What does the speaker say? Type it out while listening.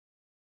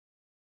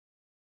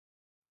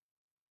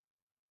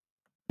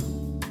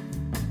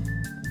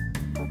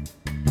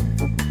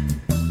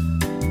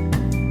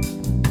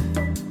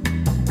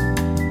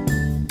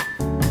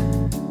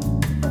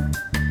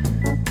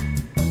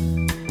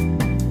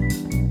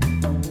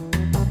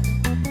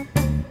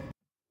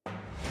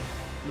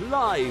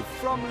Live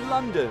from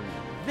London,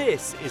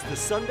 this is the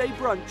Sunday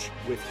Brunch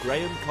with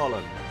Graham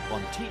Collum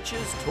on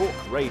Teachers Talk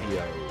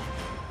Radio.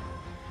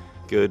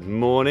 Good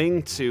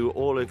morning to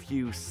all of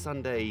you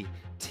Sunday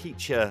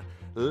teacher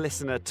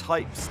listener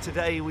types.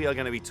 Today we are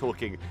going to be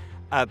talking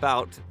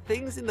about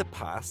things in the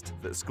past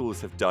that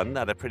schools have done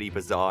that are pretty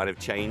bizarre and have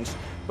changed,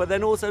 but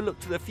then also look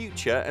to the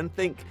future and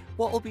think,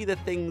 what will be the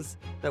things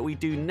that we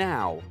do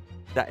now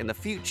that in the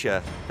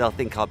future they'll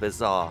think are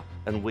bizarre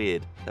and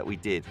weird that we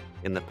did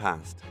in the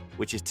past,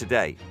 which is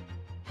today.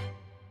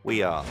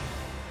 We are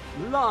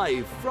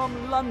live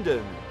from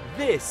London.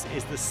 This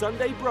is the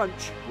Sunday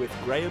Brunch with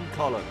Graham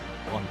Collum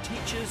on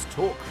Teachers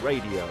Talk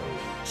Radio.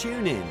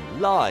 Tune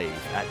in live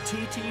at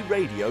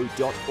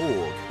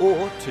ttradio.org,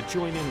 or to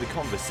join in the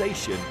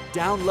conversation,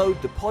 download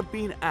the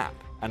Podbean app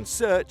and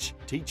search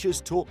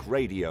Teachers Talk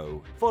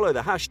Radio. Follow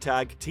the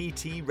hashtag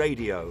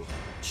TTRadio.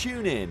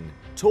 Tune in,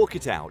 talk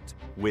it out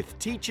with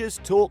Teachers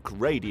Talk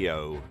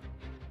Radio.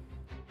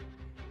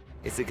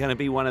 Is it going to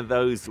be one of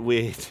those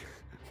weird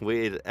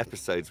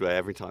episodes where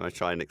every time I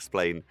try and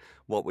explain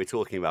what we're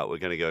talking about, we're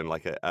going to go in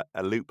like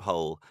a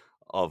loophole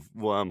of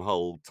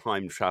wormhole,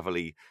 time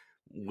travel-y,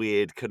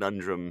 weird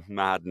conundrum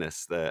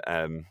madness that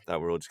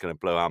we're all just going to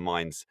blow our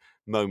minds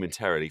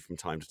momentarily from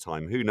time to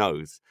time? Who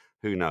knows?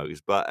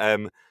 But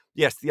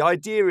yes, the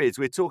idea is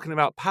we're talking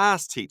about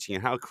past teaching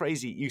and how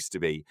crazy it used to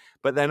be,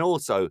 but then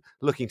also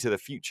looking to the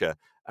future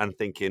and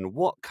thinking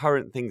what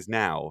current things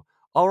now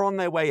are on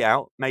their way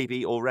out,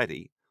 maybe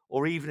already,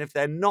 or even if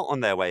they're not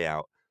on their way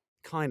out,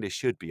 kind of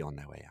should be on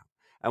their way out.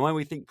 And when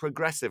we think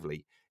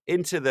progressively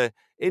into the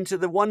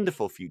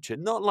wonderful future,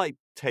 not like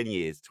 10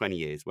 years, 20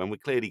 years, when we're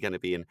clearly going to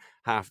be in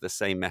half the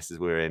same mess as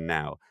we're in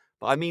now,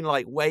 but I mean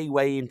like way,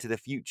 way into the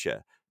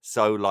future.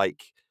 So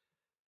like,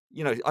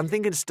 you know, I'm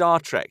thinking Star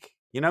Trek.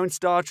 You know, in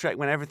Star Trek,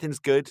 when everything's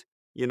good,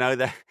 you know,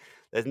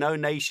 there's no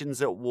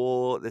nations at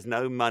war, there's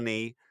no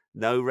money,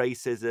 no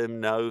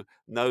racism, no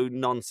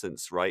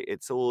nonsense, right?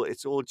 It's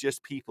all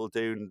just people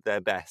doing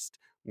their best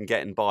and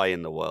getting by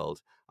in the world.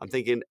 I'm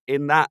thinking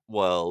in that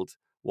world,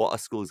 what are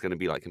schools going to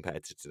be like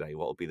compared to today?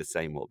 What will be the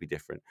same? What will be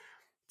different?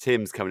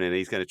 Tim's coming in.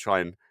 He's going to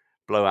try and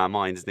blow our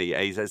minds, isn't he?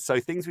 He says,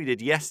 so things we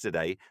did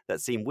yesterday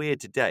that seem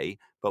weird today,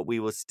 but we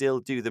will still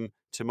do them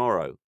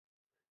tomorrow.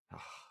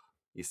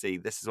 You see,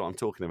 this is what I'm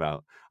talking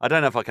about. I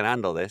don't know if I can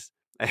handle this.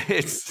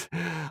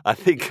 I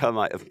think I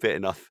might have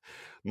bitten off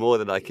more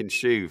than I can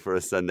chew for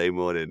a Sunday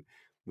morning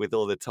with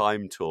all the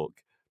time talk.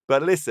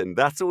 But listen,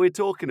 that's what we're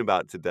talking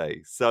about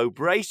today. So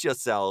brace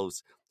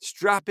yourselves,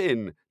 strap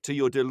in to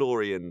your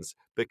DeLoreans,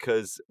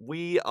 because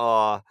we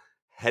are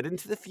heading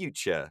to the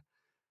future.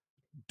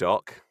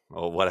 Doc,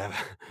 or whatever,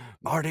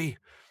 Marty,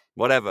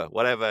 whatever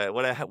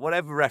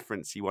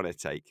reference you want to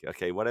take.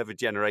 Okay, whatever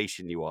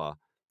generation you are.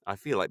 I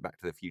feel like Back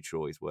to the Future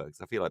always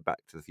works. I feel like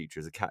Back to the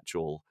Future is a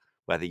catch-all,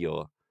 whether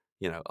you're,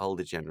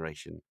 older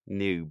generation,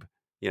 noob.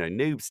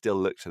 Noobs still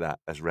look to that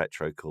as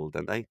retro cool,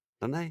 don't they?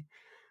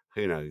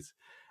 Who knows?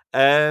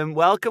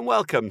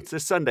 Welcome to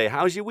Sunday.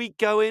 How's your week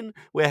going?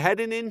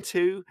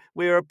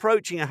 We're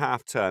approaching a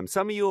half term.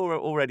 Some of you are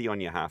already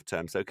on your half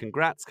term, so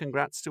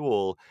congrats to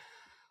all.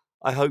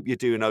 I hope you're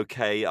doing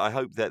okay. I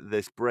hope that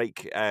this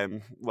break,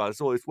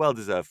 it's always well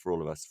deserved for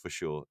all of us, for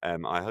sure.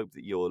 I hope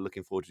that you're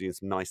looking forward to doing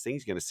some nice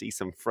things. You're going to see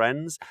some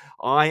friends.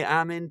 I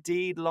am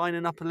indeed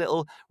lining up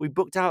we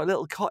booked out a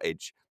little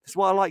cottage. That's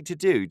what I like to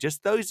do.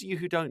 Just those of you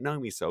who don't know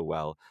me so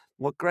well,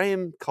 what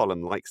Graham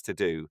Collum likes to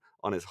do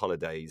on his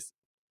holidays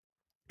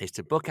is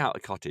to book out a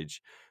cottage,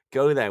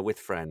 go there with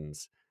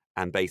friends,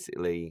 and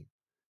basically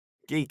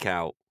geek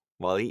out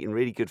while eating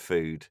really good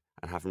food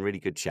and having really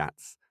good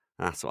chats.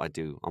 And that's what I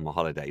do on my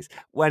holidays.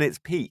 When it's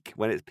peak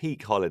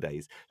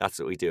holidays, that's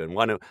what we do. And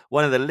one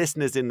of the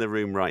listeners in the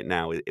room right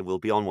now, it will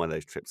be on one of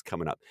those trips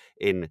coming up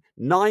in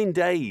 9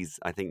 days.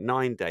 I think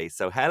 9 days.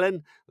 So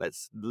Helen,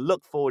 let's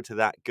look forward to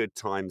that. Good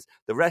times.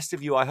 The rest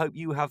of you, I hope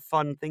you have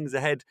fun things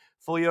ahead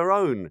for your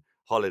own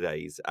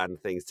holidays and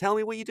things. Tell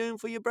me what you're doing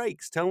for your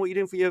breaks. Tell me what you're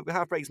doing for your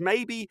half breaks.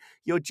 Maybe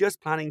you're just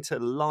planning to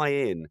lie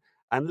in.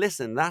 And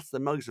listen, that's the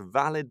most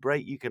valid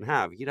break you can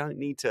have. You don't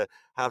need to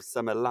have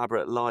some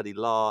elaborate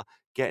la-di-la,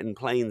 getting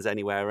planes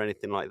anywhere or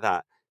anything like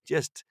that.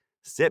 Just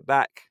sit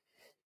back,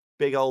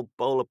 big old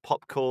bowl of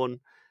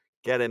popcorn,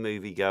 get a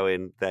movie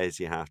going. There's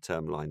your half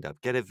term lined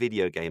up. Get a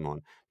video game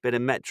on. Bit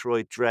of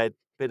Metroid Dread,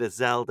 bit of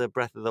Zelda,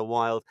 Breath of the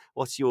Wild.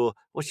 What's your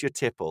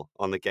tipple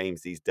on the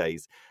games these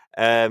days?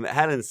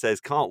 Helen says,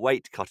 can't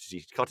wait.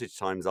 Cottage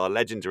times are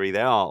legendary.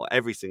 They are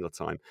every single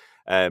time.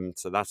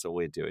 So that's what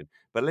we're doing.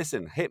 But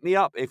listen, hit me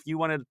up if you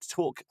want to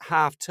talk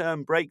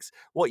half-term breaks,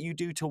 what you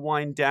do to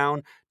wind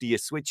down. Do you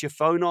switch your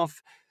phone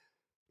off?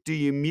 Do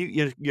you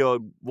mute your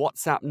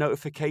WhatsApp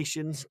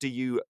notifications? Do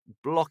you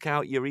block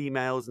out your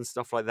emails and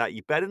stuff like that?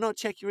 You better not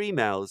check your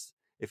emails.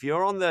 If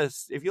you're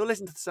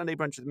listening to the Sunday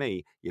Brunch with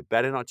me, you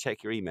better not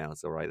check your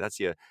emails, all right? That's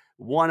your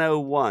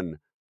 101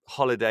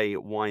 holiday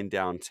wind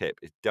down tip,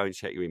 is don't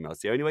check your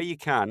emails. The only way you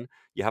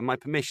have my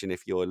permission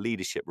if you're a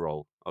leadership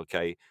role,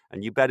 okay?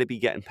 And you better be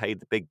getting paid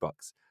the big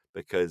bucks,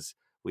 because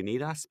We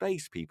need our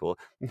space, people.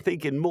 I'm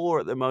thinking more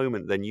at the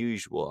moment than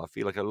usual. I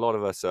feel like a lot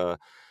of us are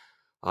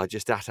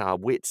just at our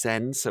wits'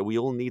 end, so we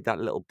all need that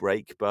little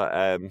break.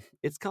 But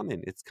it's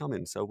coming,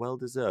 so well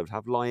deserved.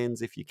 Have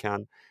lions if you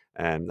can.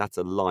 That's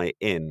a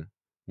lie-in,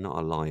 not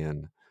a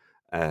lion.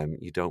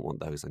 You don't want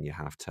those on your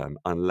half term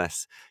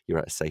unless you're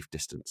at a safe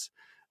distance.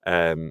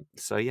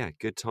 So yeah,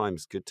 good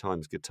times.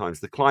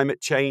 The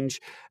climate change,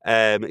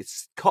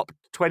 it's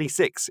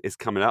COP26 is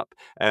coming up.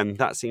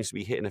 That seems to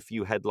be hitting a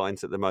few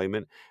headlines at the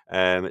moment.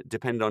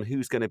 Depending on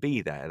who's going to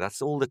be there.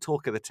 That's all the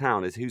talk of the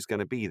town, is who's going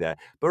to be there.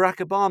 Barack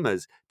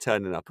Obama's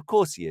turning up. Of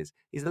course he is.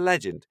 He's a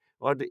legend.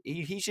 Or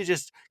he should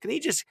just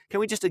can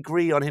we just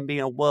agree on him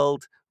being a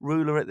world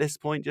ruler at this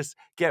point? Just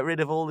get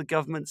rid of all the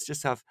governments.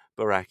 Just have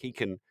Barack.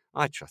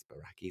 I trust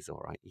Barack. He's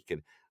all right.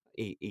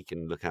 He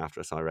can look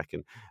after us, I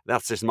reckon.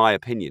 That's just my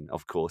opinion,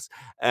 of course.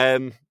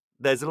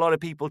 There's a lot of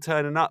people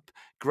turning up.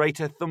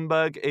 Greta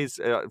Thunberg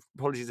is,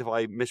 apologies if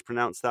I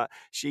mispronounced that.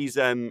 She's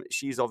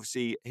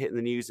obviously hitting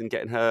the news and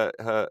getting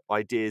her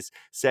ideas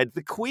said.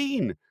 The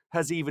Queen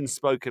has even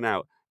spoken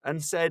out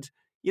and said,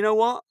 you know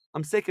what?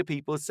 I'm sick of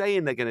people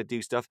saying they're going to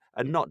do stuff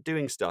and not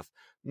doing stuff.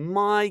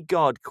 My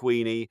God,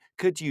 Queenie,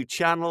 could you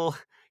channel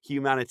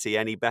humanity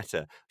any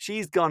better?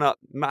 She's gone up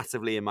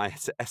massively in my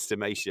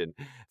estimation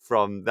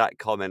from that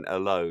comment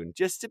alone.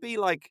 Just to be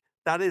like,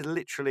 that is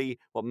literally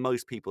what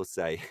most people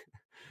say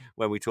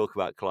when we talk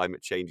about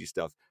climate changey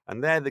stuff.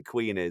 And there the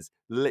Queen is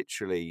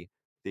literally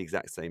the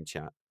exact same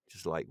chat.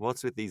 Just like,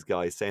 what's with these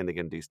guys saying they're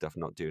going to do stuff,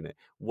 not doing it?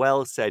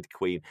 Well said,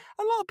 Queen.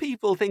 A lot of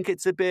people think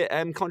it's a bit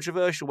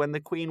controversial when the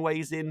Queen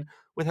weighs in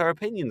with her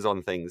opinions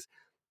on things.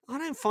 I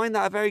don't find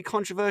that a very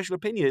controversial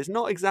opinion. It's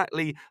not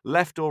exactly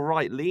left or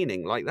right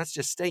leaning. Like, that's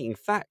just stating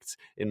facts,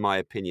 in my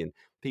opinion.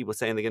 People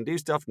saying they're going to do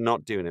stuff,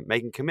 not doing it,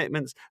 making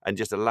commitments and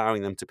just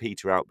allowing them to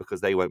peter out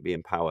because they won't be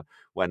in power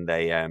when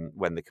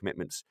the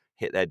commitments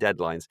hit their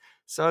deadlines.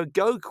 So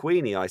go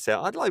Queenie, I say.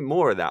 I'd like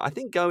more of that. I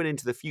think going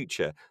into the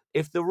future,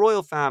 if the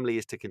royal family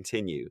is to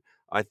continue,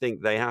 I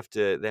think they have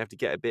to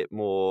get a bit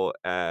more,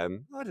 I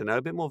don't know,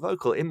 a bit more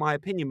vocal, in my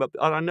opinion. But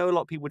I know a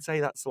lot of people would say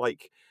that's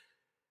like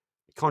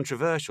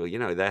controversial. You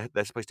know, they're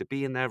supposed to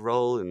be in their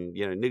role and,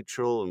 you know,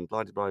 neutral and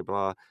blah blah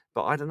blah.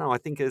 But I don't know. I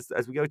think as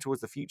we go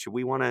towards the future,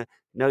 we want to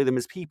know them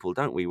as people,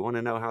 don't we? We want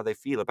to know how they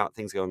feel about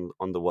things going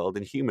on the world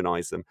and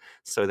humanize them,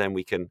 so then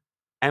we can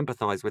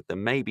empathize with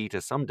them, maybe to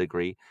some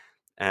degree,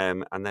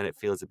 and then it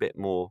feels a bit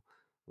more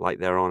like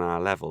they're on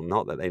our level.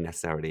 Not that they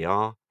necessarily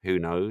are. Who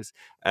knows?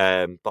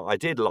 But I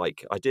did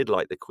like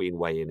the Queen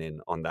weighing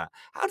in on that.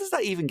 How does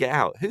that even get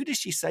out? Who does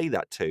she say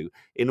that to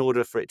in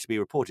order for it to be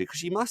reported? Because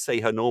she must say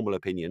her normal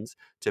opinions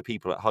to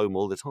people at home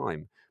all the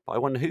time. But I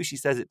wonder who she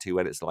says it to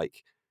when it's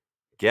like,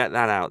 get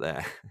that out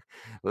there.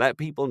 Let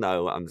people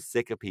know I'm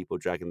sick of people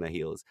dragging their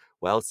heels.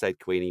 Well said,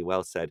 Queenie.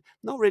 Well said.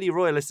 Not really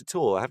royalist at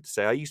all, I have to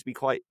say. I used to be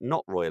quite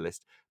not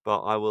royalist, but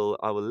I will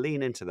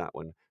lean into that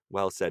one.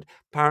 Well said.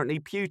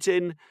 Apparently,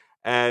 Putin,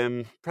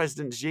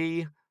 President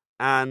Xi,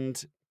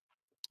 and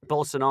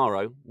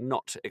Bolsonaro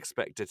not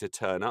expected to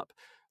turn up.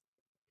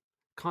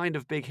 Kind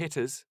of big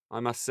hitters, I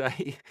must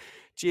say.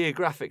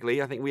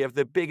 Geographically, I think we have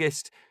the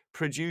biggest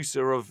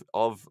producer of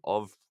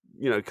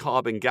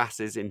carbon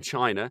gases in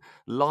China,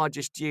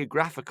 largest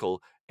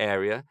geographical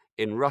area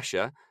in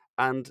Russia,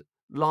 and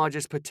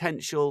largest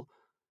potential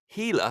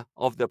healer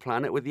of the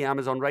planet with the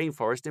Amazon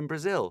rainforest in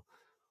Brazil.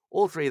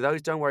 All three of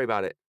those, don't worry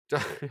about it.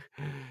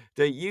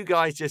 Don't you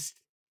guys just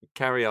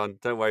carry on.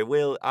 Don't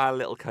worry. Our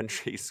little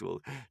countries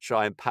will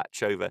try and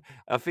patch over.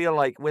 I feel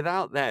like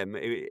without them,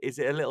 is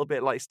it a little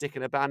bit like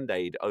sticking a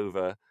band-aid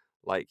over,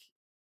 like,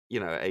 you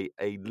know,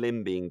 a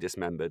limb being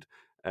dismembered?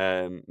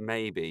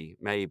 Maybe.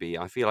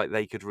 I feel like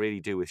they could really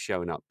do with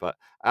showing up, but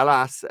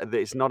alas,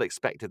 it's not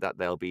expected that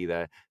they'll be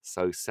there.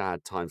 So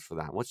sad times for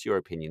that. What's your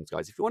opinions,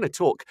 guys? If you want to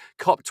talk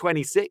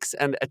COP26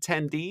 and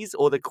attendees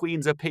or the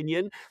Queen's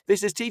opinion,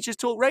 this is Teachers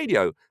Talk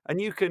Radio,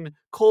 and you can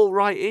call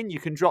right in.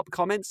 You can drop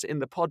comments in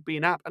the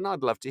Podbean app, and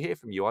I'd love to hear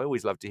from you. I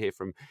always love to hear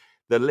from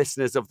the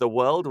listeners of the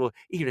world, or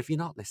even if you're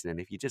not listening,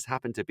 if you just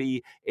happen to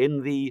be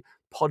in the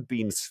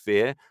Podbean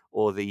sphere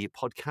or the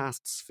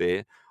podcast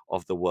sphere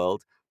of the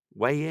world,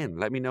 weigh in.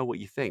 Let me know what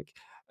you think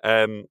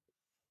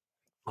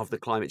of the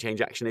climate change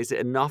action. Is it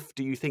enough?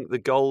 Do you think the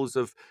goals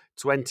of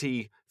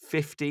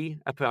 2050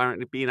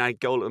 apparently being our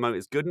goal at the moment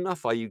is good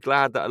enough? Are you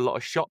glad that a lot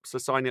of shops are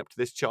signing up to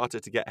this charter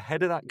to get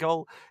ahead of that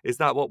goal? Is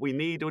that what we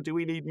need, or do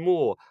we need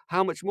more?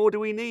 How much more do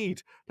we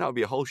need? That would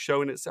be a whole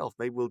show in itself.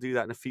 Maybe we'll do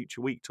that in a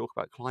future week, talk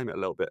about climate a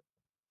little bit.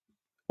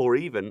 Or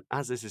even,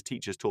 as this is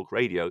Teachers Talk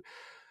Radio,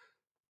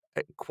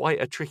 quite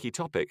a tricky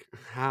topic,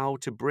 how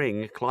to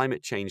bring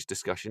climate change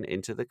discussion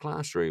into the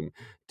classroom.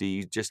 Do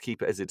you just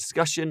keep it as a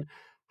discussion?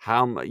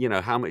 How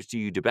much do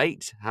you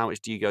debate? How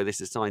much do you go, this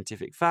is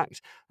scientific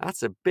fact?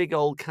 That's a big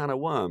old can of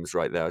worms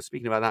right there. I was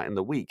speaking about that in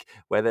the week,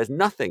 where there's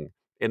nothing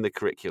in the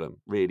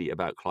curriculum really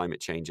about climate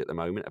change at the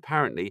moment.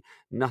 Apparently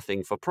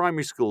nothing for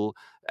primary school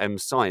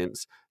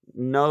science.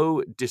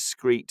 No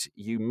discrete,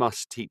 you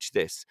must teach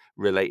this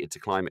related to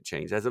climate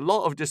change. There's a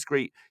lot of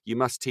discrete, you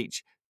must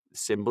teach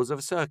symbols of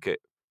a circuit.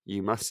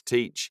 You must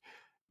teach,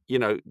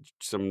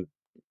 some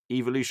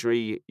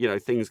evolutionary,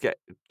 things get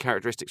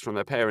characteristics from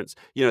their parents.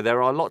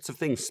 There are lots of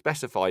things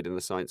specified in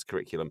the science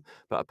curriculum,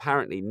 but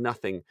apparently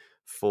nothing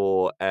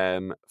for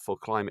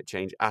climate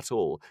change at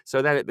all.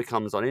 So then it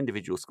becomes on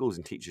individual schools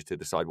and teachers to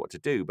decide what to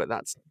do, but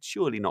that's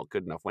surely not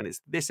good enough when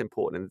it's this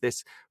important and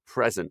this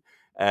present.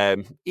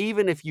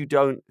 Even if you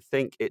don't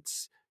think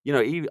it's,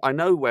 I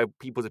know where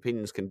people's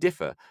opinions can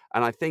differ,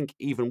 and I think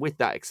even with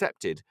that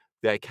accepted,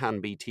 there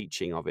can be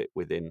teaching of it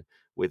within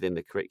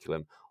the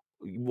curriculum.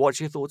 What's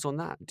your thoughts on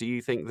that? Do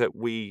you think that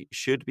we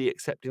should be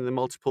accepting the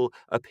multiple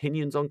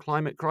opinions on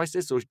climate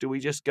crisis, or do we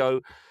just go,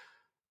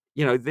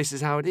 this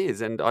is how it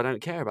is, and I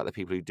don't care about the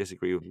people who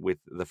disagree with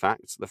the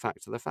facts. The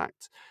facts are the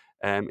facts.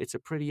 It's a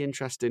pretty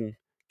interesting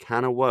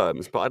can of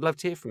worms, but I'd love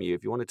to hear from you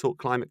if you want to talk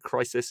climate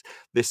crisis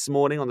this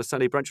morning on the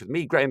Sunday Brunch with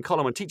me, Graham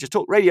Collum, on Teachers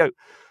Talk Radio.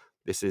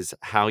 This is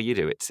how you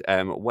do it.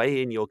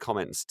 Weigh in your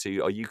comments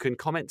or you can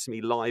comment to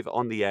me live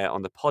on the air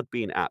on the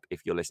Podbean app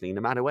if you're listening, no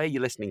matter where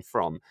you're listening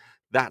from.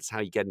 That's how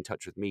you get in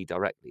touch with me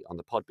directly, on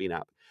the Podbean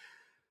app.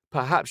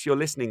 Perhaps you're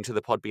listening to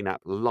the Podbean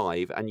app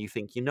live and you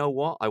think, you know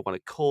what, I want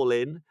to call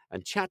in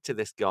and chat to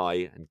this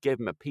guy and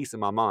give him a piece of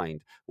my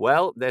mind.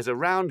 Well, there's a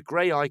round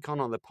grey icon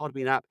on the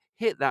Podbean app.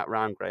 Hit that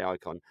round grey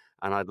icon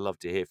and I'd love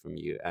to hear from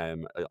you.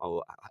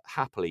 I'll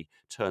happily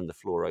turn the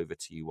floor over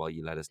to you while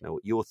you let us know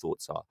what your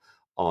thoughts are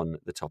on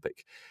the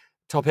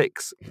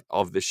topics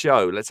of the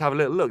show. Let's have a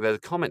little look. There's a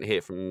comment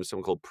here from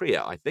someone called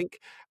Priya, I think.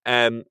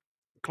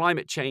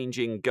 Climate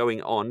changing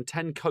going on.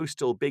 10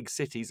 coastal big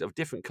cities of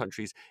different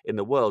countries in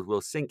the world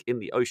will sink in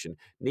the ocean.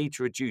 Need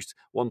to reduce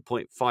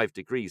 1.5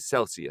 degrees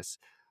Celsius.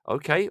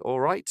 Okay, all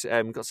right.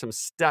 Got some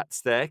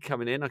stats there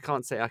coming in. I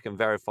can't say I can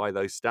verify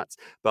those stats,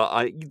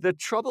 but the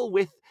trouble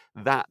with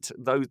that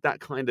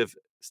kind of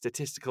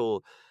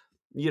statistical,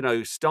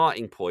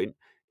 starting point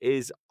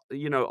is,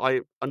 I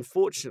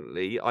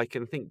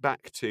can think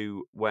back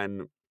to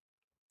when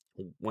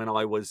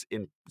I was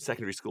in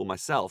secondary school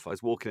myself. I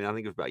was walking in, I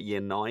think it was about year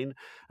 9. And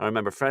I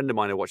remember a friend of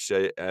mine, I watched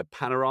a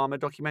Panorama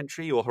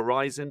documentary or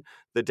Horizon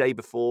the day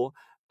before.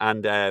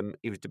 And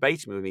he was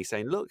debating with me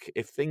saying, look,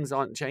 if things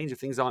aren't changed, if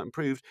things aren't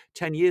improved,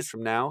 10 years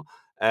from now,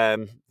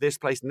 this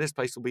place and this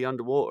place will be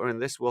underwater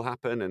and this will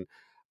happen.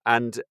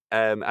 And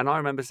I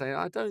remember saying,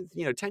 I don't,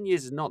 10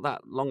 years is not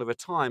that long of a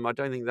time. I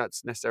don't think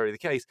that's necessarily the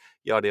case.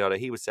 Yada, yada.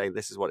 He was saying,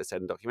 this is what it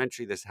said in the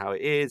documentary. This is how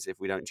it is. If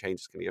we don't change,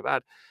 it's going to go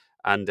bad.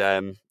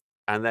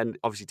 And then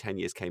obviously 10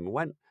 years came and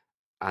went,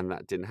 and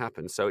that didn't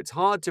happen. So it's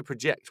hard to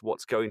project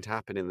what's going to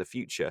happen in the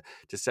future,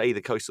 to say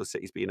the coastal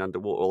cities being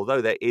underwater,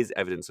 although there is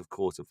evidence, of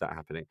course, of that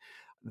happening.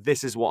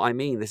 This is what I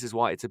mean. This is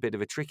why it's a bit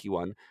of a tricky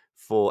one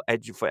for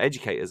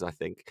educators, I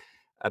think,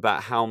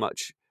 about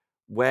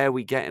where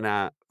we getting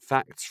our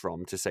facts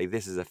from to say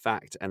this is a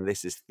fact and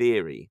this is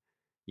theory.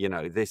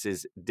 This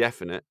is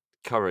definite,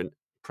 current,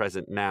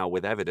 present, now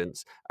with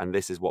evidence, and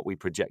this is what we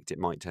project it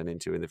might turn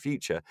into in the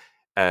future.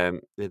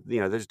 Those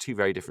are two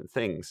very different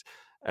things.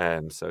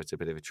 So it's a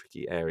bit of a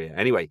tricky area.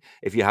 Anyway,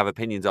 if you have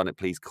opinions on it,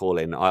 please call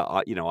in.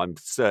 I'm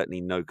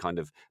certainly no kind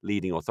of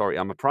leading authority.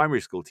 I'm a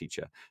primary school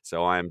teacher,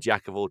 so I am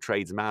jack of all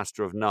trades,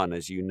 master of none,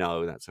 as you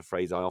know. That's a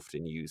phrase I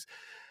often use.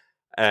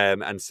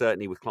 And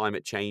certainly with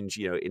climate change,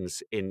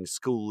 in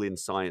school, in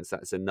science,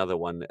 that's another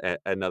one,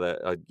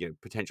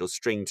 potential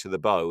string to the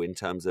bow in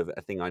terms of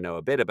a thing I know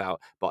a bit about,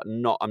 but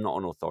I'm not an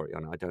authority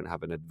on it. I don't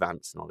have an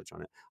advanced knowledge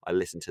on it. I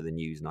listen to the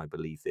news and I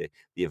believe the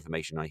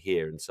information I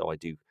hear, and so I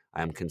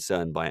am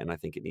concerned by it, and I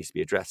think it needs to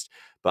be addressed.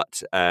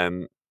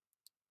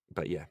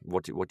 But yeah,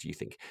 what do you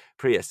think?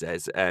 Priya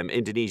says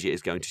Indonesia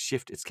is going to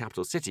shift its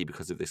capital city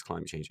because of this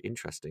climate change.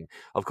 Interesting.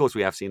 Of course,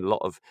 we have seen a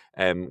lot of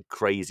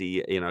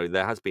crazy.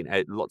 There has been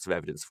lots of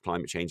evidence of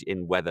climate change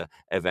in weather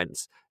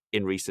events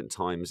in recent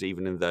times.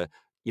 Even in the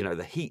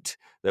the heat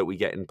that we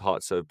get in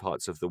parts of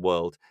the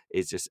world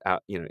is just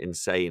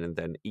insane, and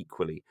then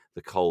equally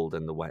the cold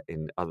and the wet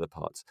in other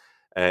parts.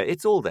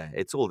 It's all there.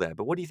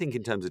 But what do you think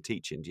in terms of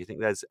teaching? Do you think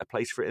there's a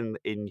place for it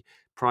in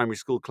primary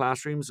school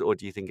classrooms, or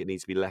do you think it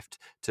needs to be left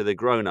to the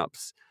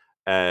grown-ups?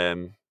 I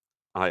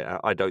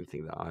don't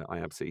think that. I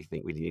absolutely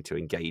think we need to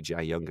engage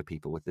our younger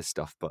people with this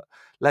stuff. But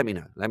let me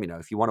know.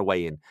 If you want to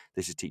weigh in.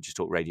 This is Teachers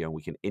Talk Radio, and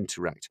we can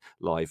interact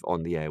live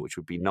on the air, which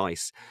would be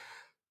nice.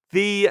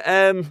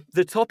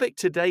 The topic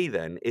today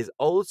then is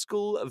old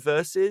school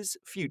versus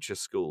future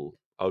school.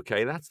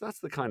 Okay, that's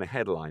the kind of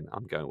headline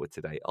I'm going with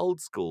today.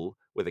 Old school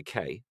with a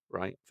K,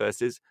 right,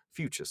 versus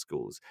future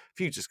schools.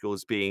 Future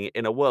schools being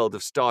in a world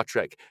of Star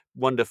Trek,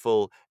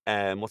 wonderful,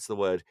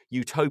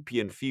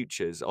 utopian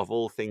futures of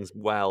all things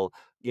well,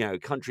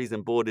 countries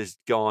and borders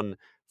gone,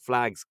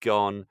 flags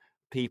gone,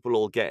 people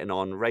all getting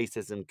on,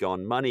 racism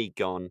gone, money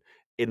gone.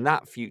 In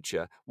that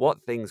future,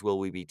 what things will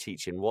we be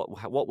teaching?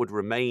 What would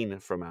remain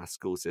from our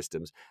school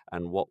systems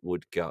and what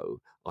would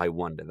go? I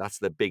wonder. That's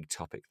the big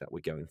topic that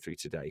we're going through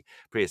today.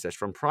 Priya says,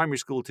 from primary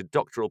school to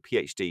doctoral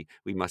PhD,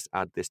 we must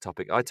add this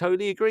topic. I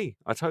totally agree.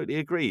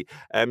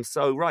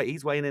 So, right,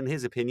 he's weighing in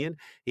his opinion.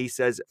 He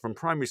says, from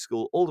primary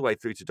school all the way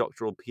through to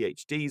doctoral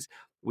PhDs,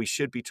 we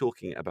should be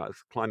talking about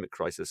climate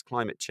crisis,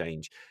 climate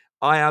change.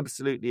 I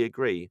absolutely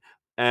agree.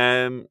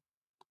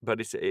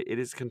 it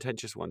is a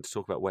contentious one to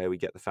talk about where we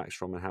get the facts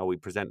from and how we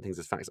present things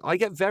as facts. I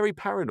get very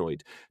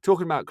paranoid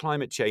talking about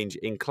climate change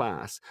in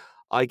class.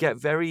 I get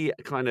very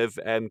kind of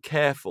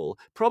careful,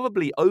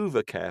 probably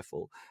over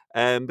careful,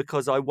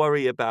 because I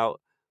worry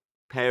about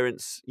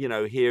parents,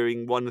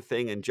 hearing one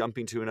thing and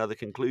jumping to another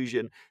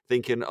conclusion,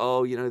 thinking,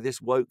 oh,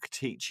 this woke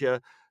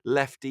teacher,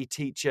 lefty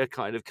teacher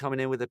kind of coming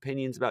in with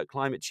opinions about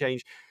climate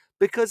change.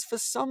 Because for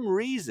some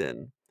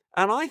reason,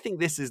 and I think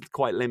this is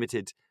quite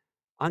limited,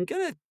 I'm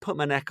going to put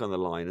my neck on the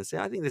line and say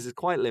I think this is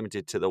quite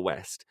limited to the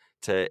West,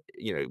 to,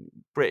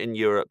 Britain,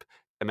 Europe,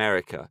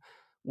 America,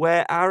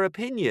 where our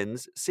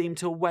opinions seem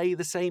to weigh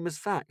the same as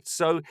facts.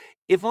 So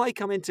if I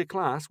come into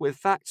class with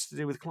facts to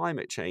do with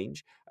climate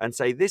change and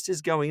say this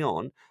is going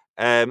on,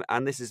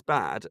 and this is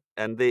bad,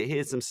 and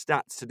here's some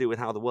stats to do with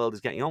how the world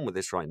is getting on with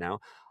this right now,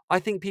 I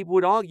think people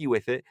would argue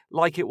with it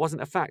like it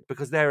wasn't a fact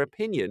because their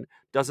opinion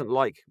doesn't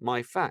like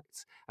my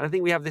facts. And I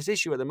think we have this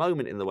issue at the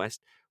moment in the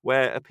West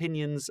where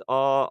opinions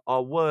are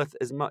worth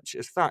as much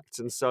as facts.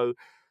 And so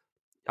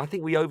I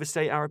think we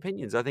overstate our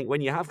opinions. I think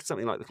when you have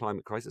something like the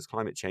climate crisis,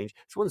 climate change,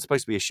 this wasn't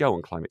supposed to be a show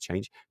on climate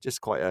change,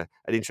 just quite an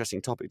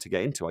interesting topic to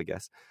get into, I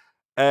guess.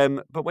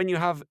 But when you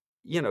have,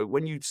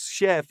 when you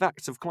share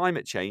facts of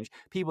climate change,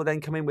 people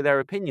then come in with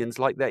their opinions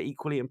like they're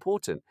equally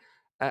important.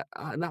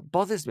 And that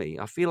bothers me.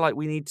 I feel like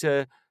we need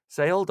to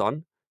say, hold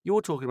on,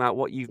 you're talking about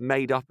what you've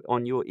made up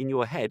in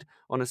your head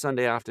on a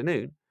Sunday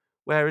afternoon,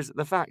 whereas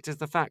the fact is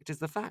the fact is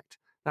the fact.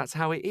 That's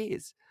how it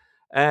is.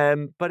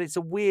 But it's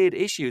a weird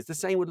issue. It's the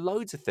same with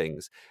loads of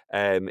things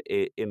in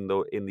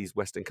these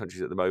Western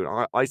countries at the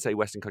moment. I say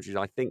Western countries.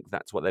 I think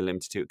that's what they're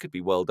limited to. It could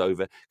be world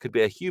over. Could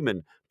be a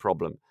human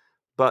problem.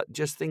 But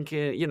just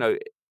thinking,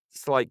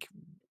 it's like,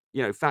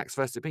 facts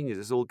versus opinions.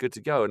 It's all good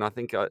to go. And I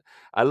think a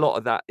lot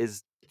of that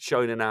is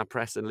shown in our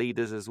press and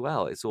leaders as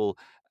well. It's all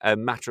a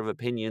matter of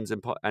opinions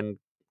and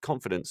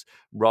confidence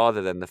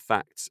rather than the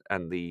facts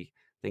and the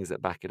things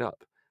that back it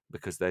up.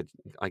 Because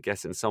I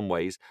guess in some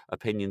ways,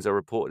 opinions are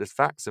reported as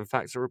facts and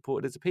facts are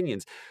reported as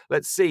opinions.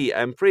 Let's see.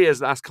 Priya's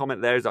last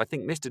comment there is, I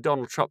think Mr.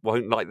 Donald Trump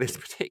won't like this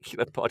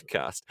particular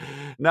podcast.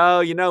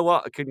 No, you know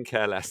what? I couldn't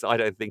care less. I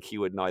don't think he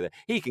would neither.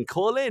 He can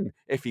call in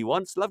if he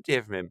wants. Love to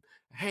hear from him.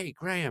 Hey,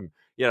 Graham.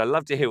 I'd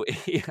love to hear what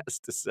he has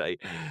to say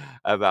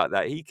about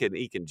that. He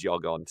can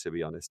jog on, to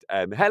be honest.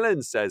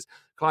 Helen says,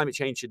 climate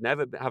change should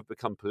never have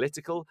become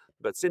political,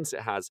 but since it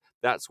has,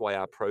 that's why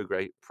our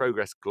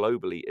progress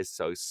globally is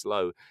so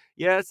slow.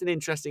 Yeah, it's an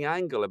interesting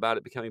angle about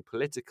it becoming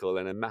political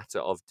and a matter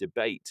of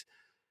debate.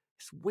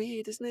 It's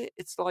weird, isn't it?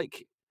 It's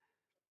like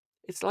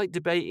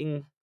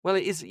debating. Well,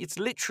 it's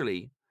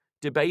literally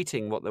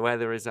debating what the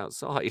weather is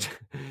outside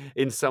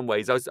in some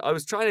ways. I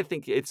was trying to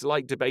think it's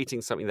like debating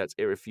something that's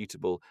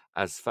irrefutable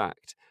as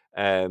fact.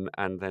 And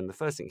then the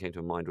first thing that came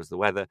to my mind was the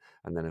weather.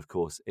 And then, of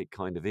course, it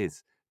kind of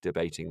is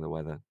debating the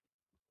weather.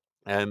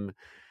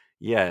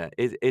 Yeah,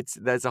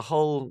 there's a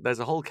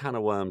whole can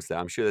of worms there.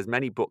 I'm sure there's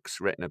many books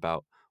written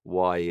about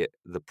why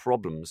the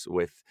problems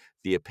with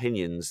the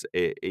opinions,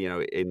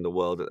 in the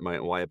world at the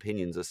moment, why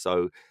opinions are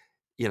so,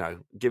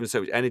 given so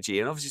much energy.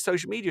 And obviously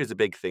social media is a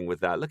big thing with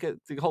that. Look at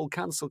the whole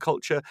cancel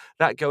culture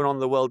that going on in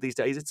the world these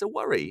days. It's a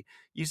worry.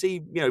 You see,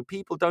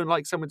 people don't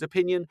like someone's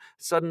opinion.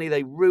 Suddenly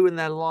they ruin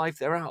their life.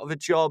 They're out of a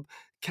job,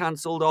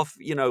 cancelled off,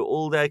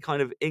 all their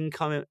kind of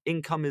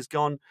income is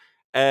gone,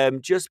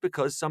 just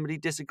because somebody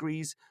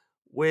disagrees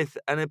with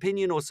an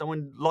opinion or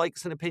someone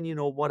likes an opinion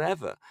or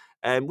whatever.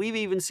 We've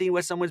even seen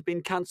where someone's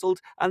been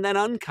cancelled and then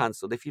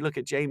uncancelled. If you look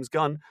at James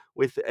Gunn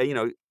with,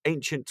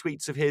 ancient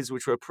tweets of his,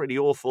 which were pretty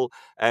awful,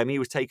 he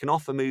was taken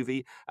off a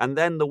movie and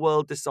then the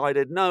world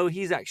decided, no,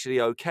 he's actually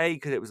okay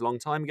because it was a long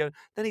time ago.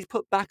 Then he's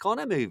put back on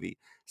a movie.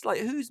 It's like,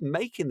 who's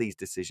making these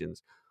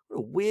decisions? What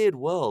a weird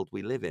world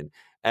we live in.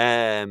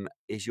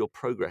 Is your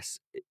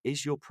progress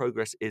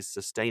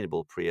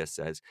sustainable? Priya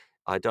says.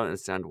 I don't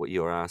understand what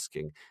you're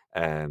asking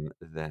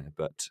there,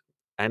 but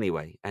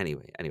anyway,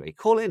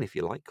 call in if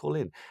you like. Call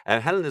in,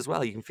 Helen as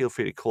well. You can feel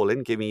free to call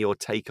in, give me your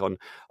take on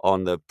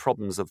the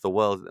problems of the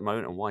world at the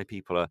moment and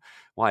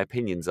why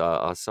opinions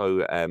are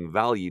so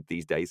valued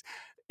these days.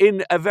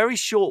 In a very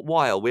short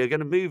while, we're going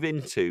to move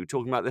into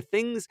talking about the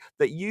things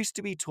that used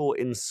to be taught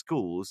in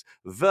schools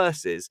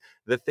versus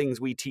the things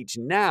we teach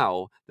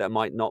now that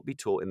might not be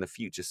taught in the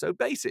future. So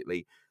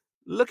basically,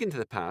 look into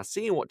the past,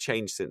 seeing what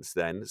changed since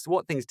then, so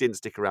what things didn't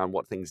stick around,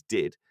 what things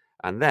did,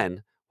 and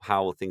then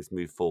how will things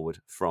move forward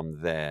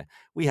from there.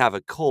 We have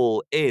a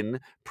call in.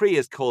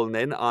 Priya's calling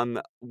in. I'm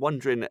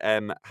wondering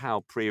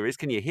how Priya is.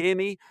 Can you hear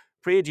me?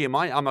 Priya, do you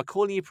mind? Am I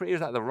calling you Priya?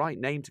 Is that the right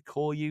name to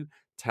call you?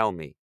 Tell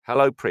me.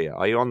 Hello, Priya.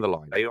 Are you on the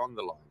line?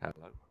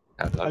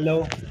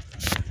 Hello.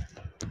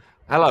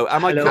 Hello.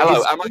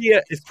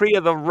 Is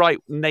Priya the right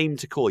name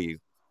to call you?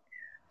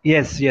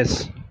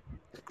 Yes.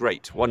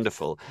 Great,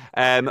 wonderful.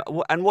 And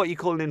what are you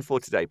calling in for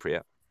today,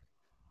 Priya?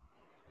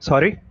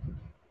 Sorry?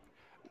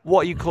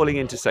 What are you calling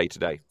in to say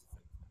today?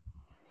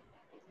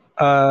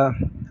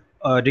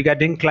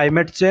 Regarding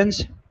climate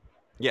change?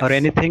 Yes. Or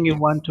anything you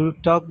want to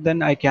talk,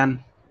 then I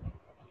can.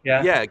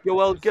 Yeah.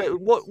 Well,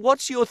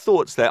 what's your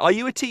thoughts there? Are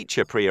you a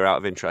teacher, Priya, out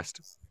of interest?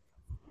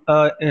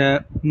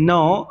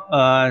 No,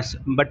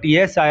 but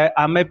yes,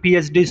 I'm a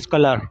PhD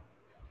scholar.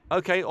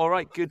 Okay, all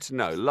right, good to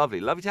know. Lovely,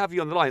 lovely to have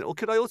you on the line. Or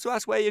could I also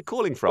ask where you're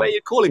calling Where from?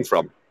 you're calling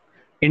from?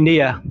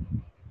 India.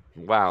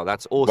 Wow,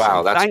 that's awesome.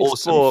 Wow, that's Thanks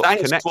awesome. for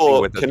Thanks connecting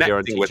for with us here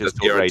on connecting with Teachers us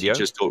Talk here on Radio.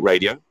 Teachers Talk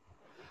Radio. I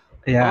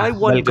Yeah,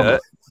 welcome. wonder,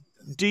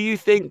 do you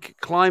think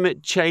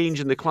climate change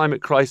and the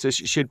climate crisis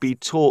should be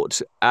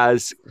taught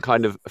as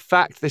kind of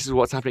fact? This is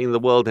what's happening in the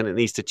world and it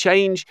needs to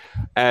change.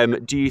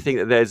 Do you think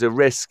that there's a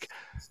risk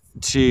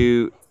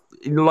to,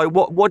 like,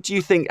 what do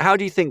you think? How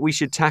do you think we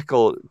should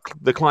tackle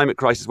the climate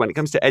crisis when it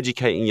comes to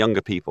educating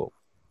younger people?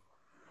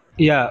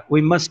 Yeah,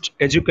 we must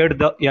educate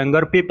the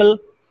younger people.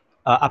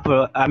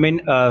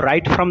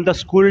 Right from the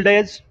school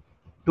days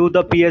to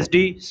the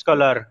PhD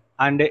scholar,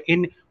 and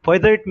in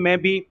whether it may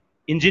be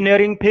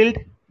engineering field,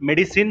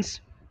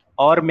 medicines,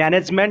 or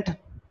management,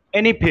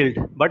 any field.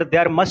 But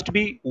there must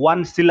be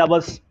one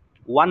syllabus,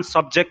 one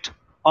subject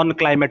on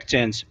climate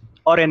change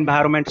or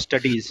environment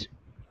studies,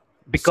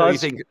 So you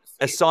because think,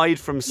 aside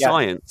from yeah,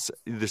 science,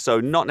 so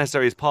not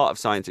necessarily as part of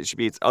science, it should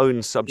be its own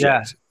yeah,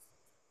 subject.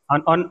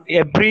 on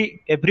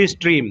every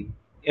stream,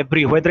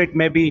 every whether it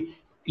may be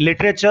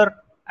literature,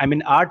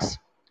 arts,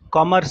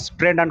 commerce,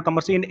 trade and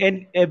commerce,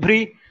 in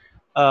every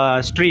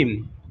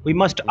stream we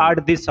must Mm,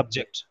 add this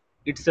subject.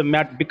 It's a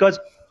mat because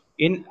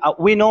in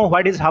we know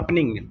what is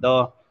happening.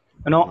 The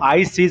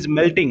ice is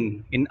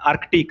melting in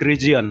Arctic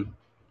region,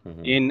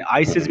 mhm. in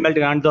ice is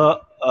melting, and the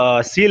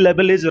sea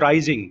level is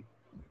rising,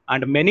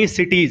 and many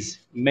cities,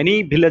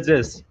 many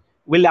villages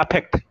will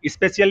affect,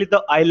 especially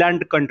the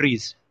island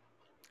countries,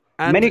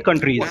 And many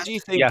countries. what do you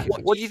Yeah,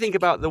 think? What do you think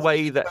about the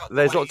way that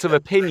there's lots of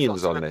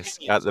opinions on this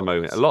at the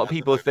moment? A lot of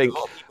people think,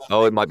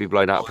 oh, it might be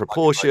blown out of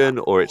proportion,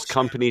 or it's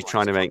companies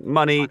trying to make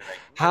money.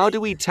 How do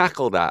we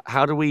tackle that?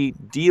 How do we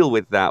deal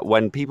with that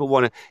when people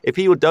want to? If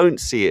people don't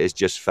see it as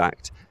just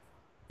fact,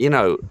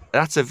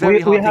 that's a very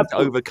we hard thing have to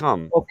to.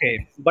 overcome.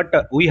 Okay, but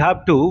we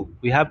have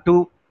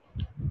to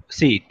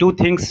see two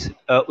things.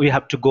 We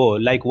have to go,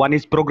 like one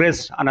is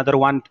progress, another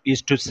one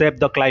is to save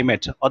the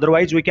climate.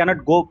 Otherwise we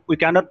cannot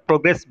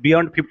progress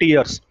beyond 50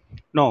 years.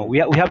 No, Mm,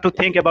 we have to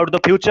think about the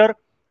future,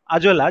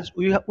 as well as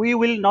we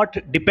will not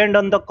depend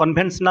on the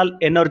conventional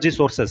energy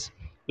sources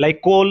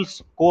like coal,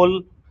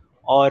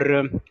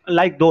 or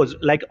like those,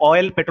 like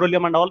oil,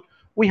 petroleum and all.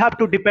 We have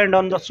to depend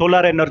on the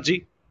solar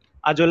energy,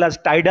 as well as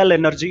tidal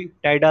energy,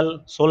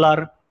 tidal,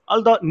 solar,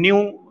 all the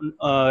new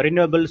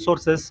renewable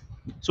sources.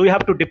 So we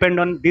have to depend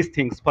on these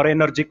things for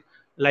energy.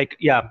 Like,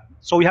 yeah.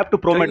 So we have to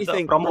Don't promote you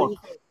think? promote.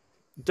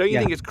 Don't you Yeah.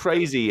 think it's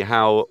crazy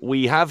how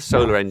we have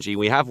solar energy,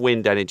 we have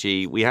wind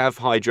energy, we have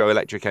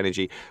hydroelectric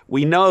energy.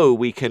 We know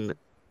we can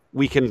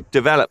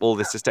develop all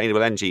this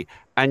sustainable energy,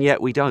 and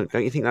yet we don't.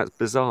 Don't you think that's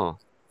bizarre?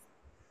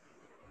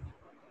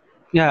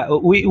 Yeah,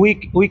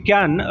 we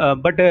can,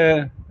 but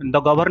the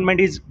government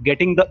is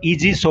getting the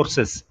easy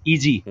sources,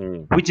 easy,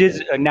 Mm, which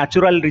is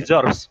natural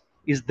reserves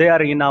is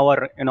there in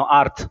our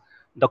earth.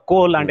 The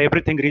coal and mm,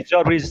 everything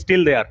reserve is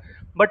still there,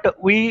 but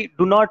we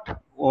do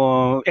not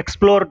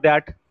explore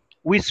that.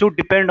 We should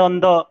depend on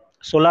the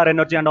solar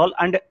energy and all.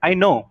 And I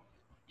know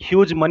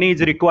huge money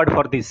is required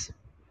for this,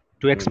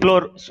 to mm.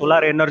 explore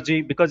solar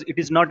energy, because it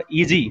is not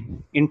easy.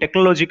 In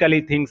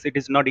technologically things it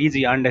is not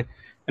easy, and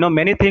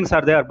many things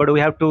are there, but we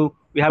have to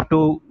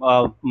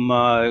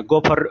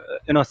go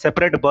for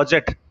separate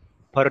budget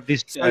for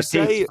these So things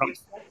say, from.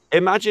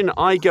 imagine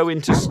I go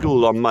into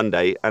school on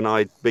Monday and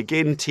I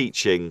begin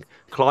teaching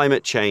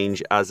climate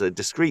change as a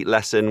discrete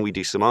lesson. We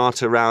do some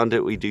art around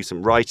it, we do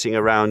some writing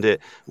around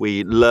it,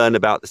 we learn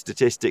about the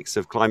statistics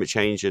of climate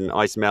change and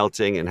ice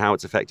melting and how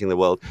it's affecting the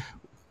world.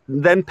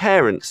 Then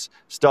parents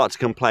start to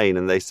complain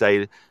and they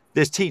say,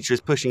 this teacher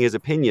is pushing his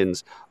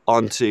opinions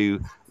onto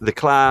the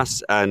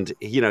class, and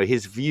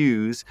his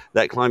views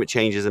that climate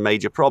change is a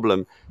major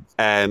problem.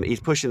 He's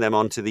pushing them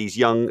onto these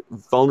young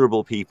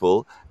vulnerable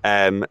people,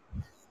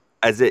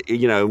 as it,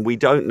 we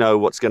don't know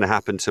what's going to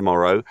happen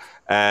tomorrow,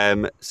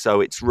 so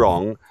it's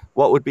wrong.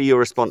 What would be your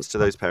response to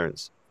those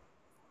parents?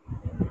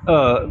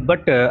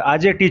 But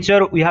as a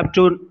teacher, we have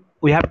to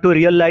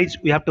realize,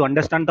 we have to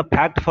understand the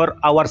fact for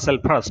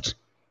ourselves first.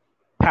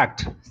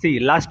 Fact. See,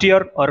 last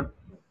year or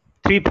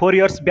 3 4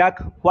 years back,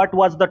 what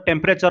was the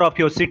temperature of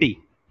your city?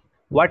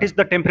 What is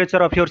the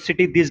temperature of your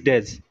city these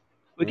days?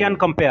 We can Mm,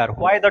 compare.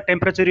 Why the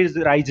temperature is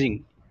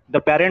rising? The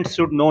parents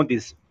should know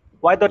this.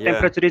 Why the yeah,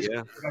 temperature is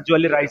yeah.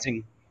 gradually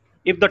rising?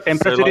 If the So,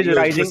 temperature like is you're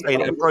rising, just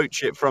saying,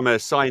 approach it from a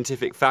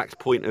scientific fact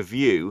point of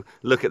view,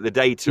 look at the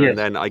data, and yes,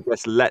 then I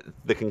guess let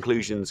the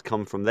conclusions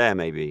come from there,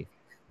 maybe.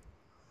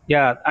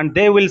 yeah, and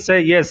they will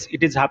say yes,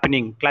 it is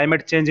happening.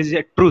 Climate change is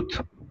a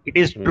truth. It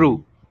is Mm,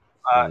 true.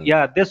 mm,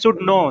 Yeah, they should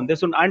know. They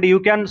should, and you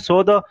can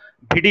show the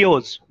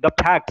videos, the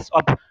facts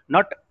of,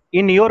 not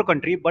in your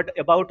country but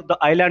about the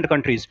island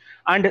countries.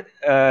 And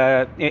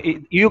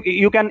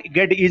you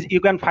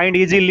can find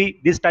easily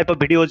this type of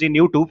videos in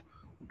YouTube,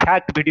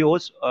 fact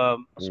videos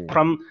mm.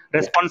 from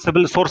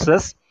responsible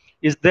sources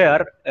is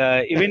there.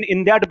 Even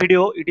in that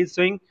video, it is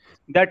showing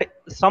that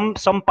some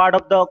part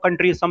of the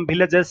country, some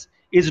villages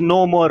is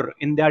no more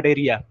in that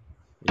area.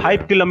 5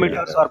 Yeah, yeah.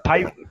 kilometers or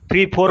 4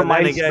 But then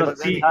miles, again, the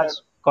sea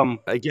has come.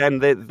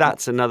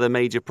 that's another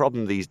major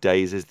problem these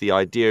days, is the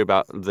idea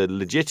about the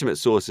legitimate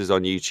sources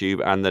on YouTube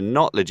and the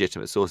not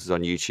legitimate sources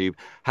on YouTube.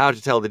 How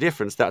to tell the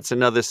difference? That's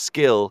another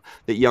skill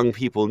that young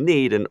people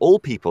need, and all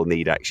people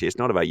need, actually. It's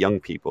not about young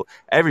people.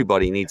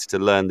 Everybody needs to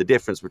learn the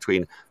difference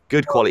between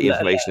good quality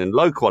information and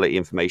low quality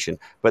information.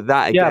 But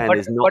that, Yeah, again,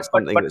 is not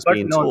something that's but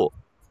being no. taught.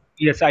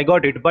 Yes, I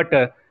got it.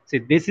 But see,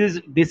 this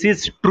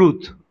is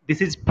truth.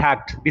 This is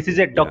fact. This is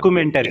a Yeah.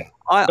 documentary.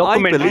 I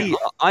Documentary. believe,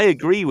 I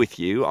agree with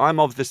you. I'm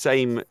of the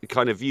same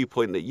kind of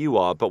viewpoint that you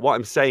are. But what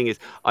I'm saying is,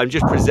 I'm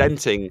just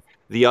presenting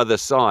the other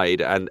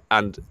side,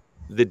 and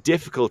the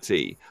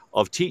difficulty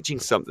of teaching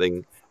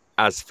something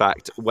as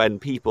fact when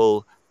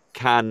people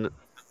can,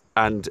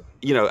 and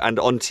and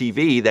on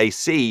TV they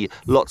see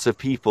lots of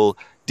people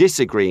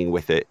disagreeing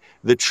with it.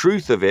 The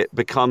truth of it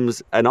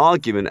becomes an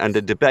argument and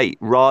a debate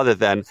rather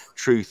than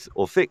truth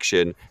or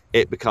fiction.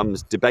 It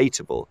becomes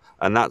debatable,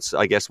 and that's,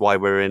 I guess, why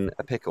we're in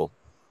a pickle.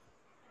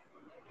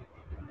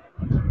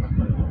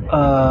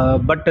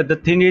 But the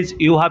thing is,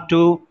 you have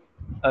to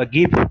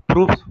give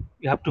proof.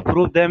 You have to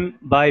prove them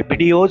by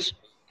videos,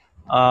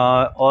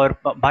 or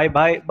by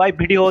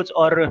videos,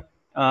 or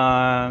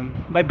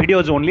by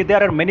videos only.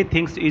 There are many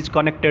things is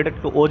connected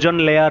to ozone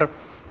layer,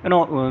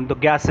 the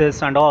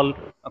gases and all,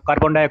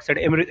 carbon dioxide,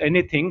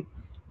 anything.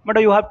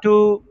 But you have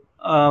to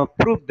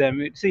prove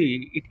them.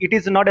 See, it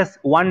is not a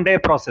one day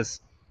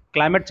process.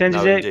 Climate change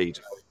is No, a, indeed.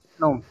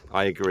 no,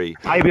 I agree.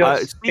 5 years,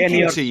 10 Speaking to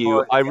years, you,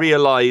 or I yeah.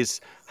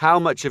 realize how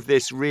much of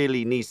this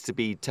really needs to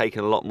be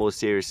taken a lot more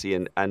seriously,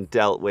 and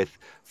dealt with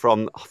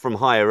from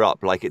higher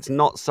up. Like, it's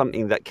not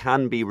something that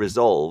can be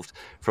resolved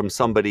from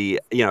somebody,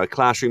 a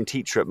classroom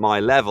teacher at my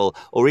level,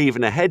 or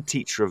even a head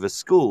teacher of a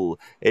school.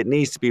 It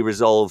needs to be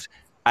resolved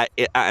at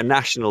a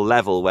national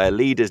level, where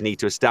leaders need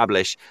to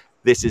establish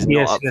this is not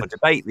Yes, up for yes.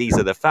 debate. These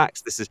are the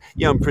facts. This is,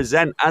 and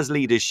present, as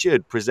leaders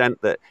should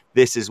present, that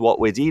this is what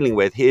we're dealing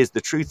with. Here's the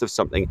truth of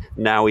something.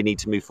 Now we need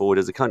to move forward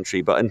as a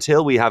country. But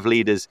until we have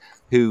leaders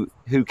who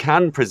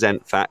can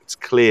present facts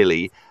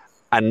clearly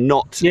and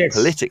not Yes,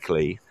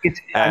 politically,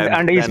 it's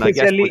and then I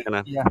guess we're especially,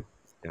 gonna, yeah,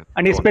 yeah,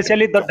 and go on.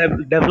 especially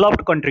the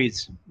developed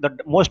countries, the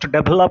most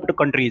developed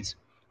countries,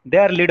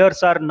 their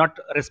leaders are not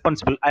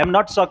responsible. I am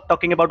not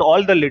talking about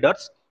all the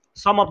leaders,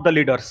 some of the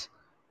leaders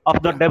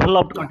of the Yeah,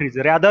 developed countries,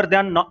 rather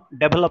than not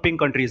developing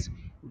countries.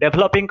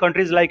 Developing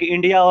countries like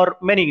India or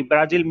many,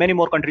 Brazil, many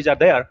more countries are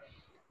there.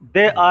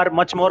 They Mhm. are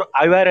much more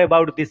aware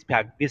about this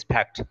fact. This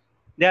fact,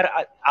 their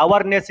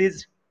awareness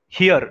is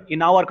here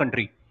in our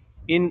country,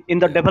 in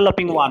the Yeah,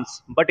 developing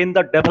ones. But in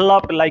the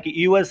developed like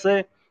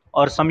USA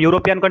or some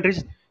European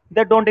countries,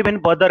 they don't even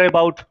bother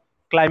about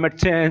climate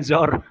change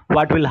or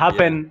what will yeah.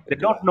 happen. They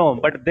don't know,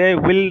 but they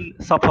will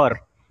suffer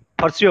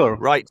for sure.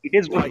 Right. It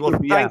is going Well, to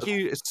be, yeah. thank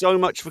you so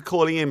much for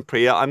calling in,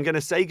 Priya. I'm going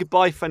to say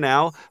goodbye for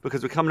now,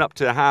 because we're coming up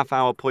to a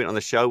half-hour point on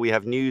the show. We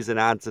have news and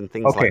ads and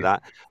things like Okay,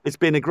 that. It's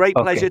been a great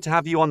okay. pleasure to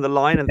have you on the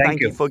line, and Thank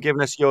thank you you, for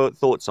giving us your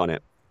thoughts on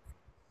it.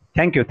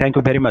 thank you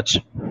very much.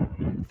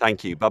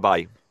 Thank you. Bye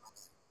bye.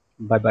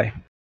 Bye bye.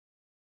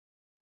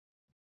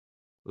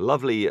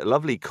 Lovely,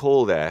 lovely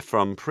call there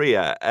from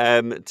Priya.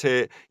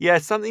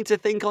 Something to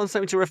think on,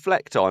 something to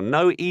reflect on.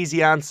 No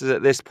easy answers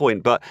at this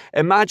point, but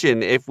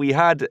imagine if we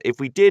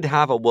did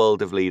have a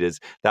world of leaders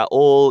that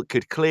all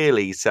could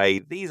clearly say,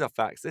 these are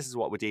facts, this is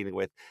what we're dealing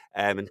with,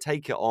 and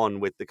take it on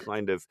with the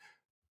kind of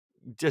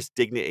just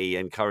dignity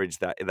and courage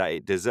that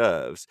it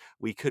deserves.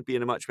 We could be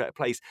in a much better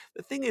place.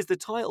 The thing is, the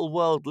title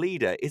world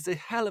leader is a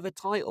hell of a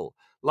title.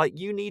 Like,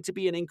 you need to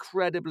be an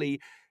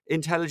incredibly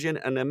intelligent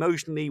and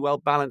emotionally well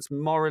balanced,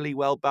 morally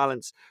well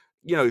balanced,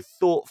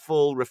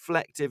 thoughtful,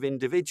 reflective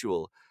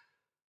individual.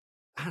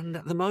 And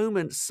at the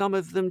moment, some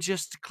of them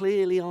just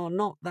clearly are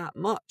not that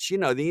much. You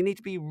need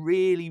to be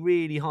really,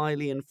 really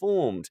highly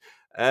informed.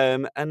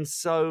 And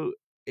so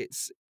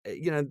it's,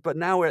 but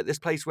now we're at this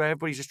place where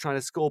everybody's just trying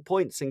to score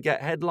points and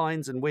get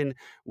headlines and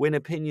win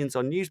opinions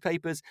on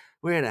newspapers.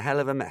 We're in a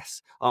hell of a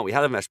mess, aren't we?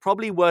 Hell of a mess.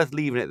 Probably worth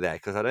leaving it there,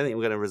 because I don't think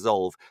we're going to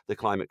resolve the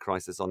climate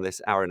crisis on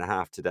this hour and a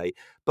half today.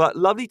 But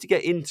lovely to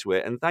get into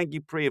it. And thank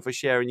you, Priya, for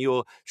sharing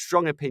your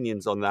strong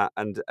opinions on that.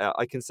 And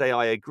I can say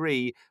I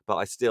agree, but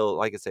I still,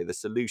 like I say, the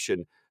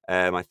solution,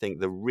 I think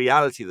the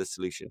reality of the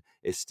solution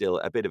is still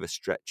a bit of a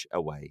stretch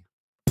away.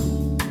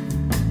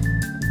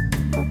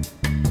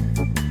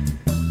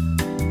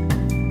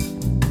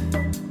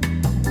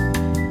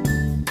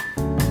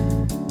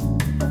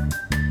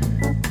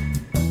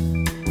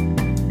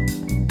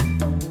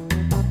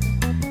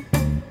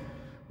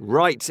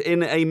 Right,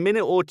 in a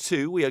minute or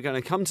two, we are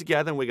going to come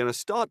together and we're going to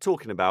start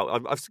talking about.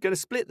 I'm going to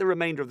split the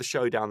remainder of the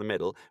show down the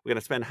middle. We're going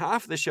to spend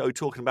half of the show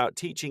talking about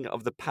teaching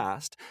of the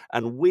past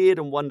and weird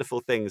and wonderful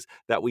things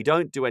that we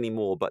don't do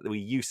anymore, but that we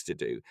used to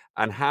do,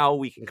 and how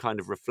we can kind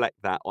of reflect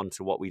that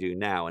onto what we do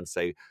now and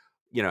say,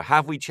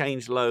 have we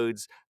changed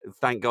loads?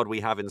 Thank God we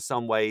have in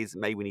some ways.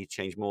 Maybe we need to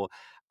change more.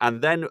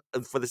 And then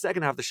for the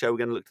second half of the show, we're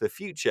going to look to the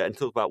future and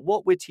talk about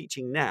what we're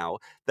teaching now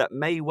that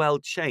may well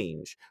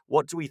change.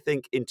 What do we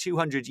think in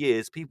 200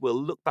 years, people will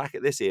look back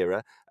at this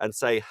era and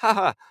say,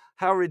 ha,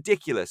 how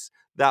ridiculous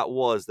that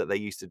was that they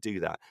used to do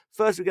that.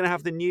 First, we're going to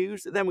have the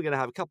news, then we're going to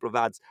have a couple of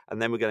ads, and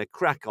then we're going to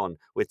crack on.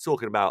 We're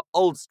talking about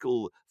old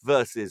school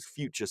versus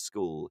future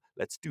school.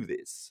 Let's do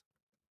this.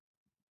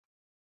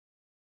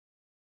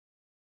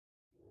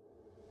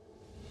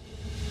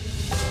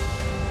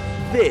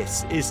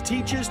 This is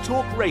Teachers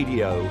Talk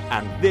Radio,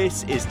 and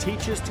this is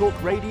Teachers Talk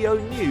Radio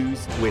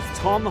News with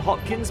Tom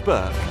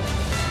Hopkins-Burke.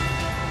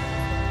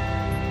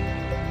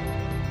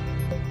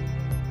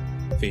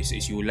 This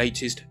is your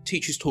latest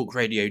Teachers Talk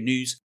Radio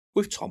News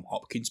with Tom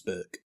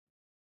Hopkins-Burke.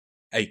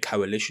 A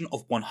coalition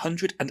of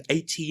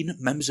 118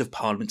 Members of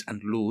Parliament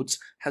and Lords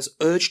has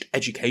urged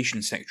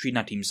Education Secretary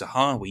Nadhim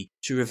Zahawi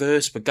to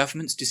reverse the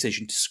government's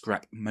decision to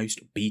scrap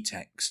most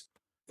BTECs.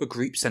 The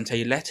group sent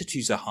a letter to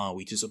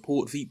Zahawi to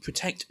support the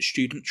Protect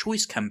Student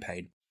Choice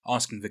campaign,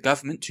 asking the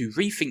government to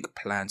rethink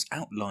plans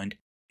outlined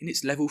in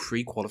its Level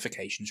 3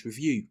 qualifications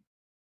review.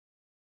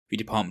 The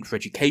Department for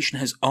Education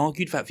has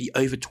argued that the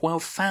over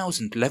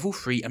 12,000 Level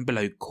 3 and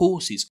below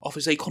courses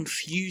offers a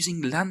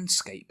confusing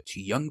landscape to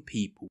young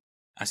people,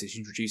 as it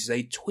introduces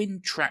a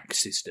twin-track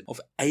system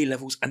of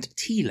A-levels and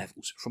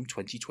T-levels from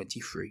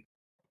 2023.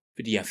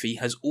 The DFE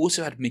has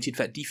also admitted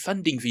that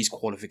defunding these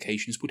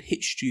qualifications would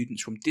hit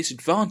students from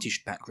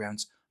disadvantaged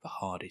backgrounds the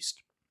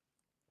hardest.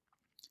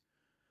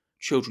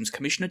 Children's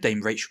Commissioner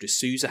Dame Rachel de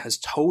Souza has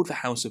told the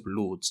House of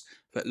Lords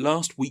that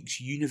last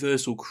week's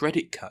universal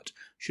credit cut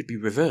should be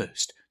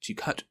reversed to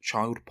cut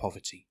child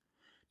poverty.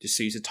 De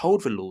Souza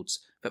told the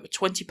Lords that the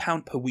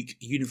 £20 per week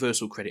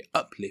universal credit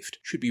uplift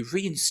should be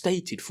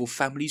reinstated for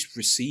families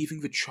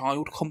receiving the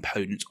child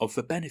component of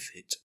the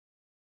benefit.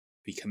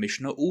 The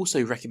Commissioner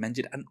also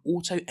recommended an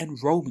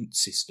auto-enrolment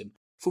system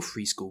for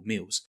free school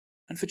meals,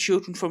 and for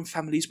children from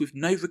families with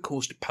no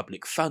recourse to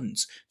public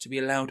funds to be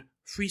allowed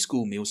free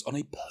school meals on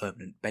a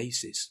permanent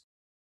basis.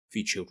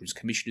 The Children's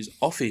Commissioner's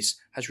Office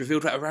has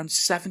revealed that around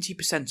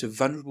 70% of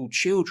vulnerable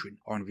children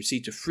are in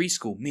receipt of free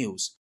school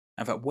meals,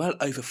 and that well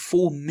over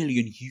 4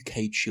 million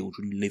UK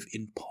children live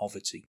in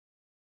poverty.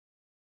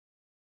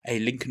 A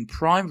Lincoln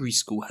primary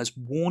school has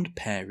warned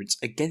parents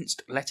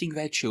against letting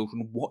their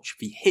children watch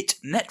the hit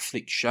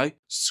Netflix show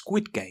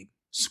Squid Game.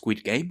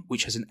 Squid Game,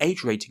 which has an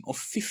age rating of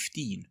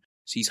 15,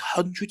 sees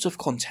hundreds of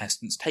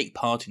contestants take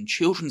part in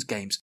children's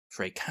games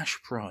for a cash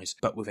prize,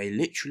 but with a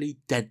literally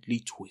deadly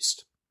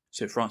twist.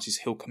 St Francis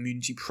Hill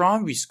Community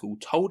Primary School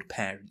told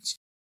parents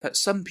that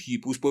some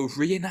pupils were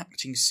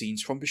reenacting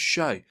scenes from the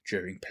show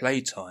during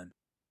playtime.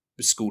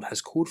 The school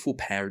has called for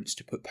parents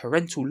to put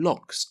parental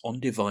locks on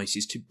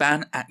devices to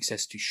ban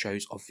access to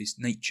shows of this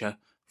nature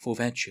for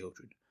their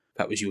children.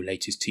 That was your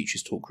latest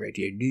Teachers Talk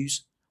Radio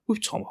News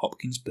with Tom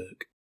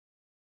Hopkins-Burke.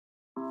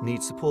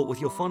 Need support with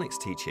your phonics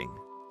teaching?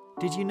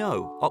 Did you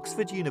know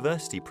Oxford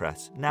University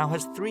Press now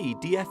has 3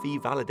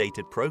 DFE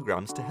validated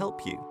programs to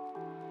help you?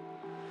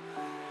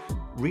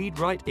 Read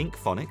Write Inc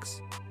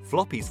Phonics,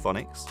 Floppy's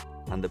Phonics,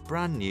 and the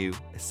brand new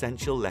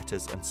Essential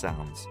Letters and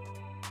Sounds.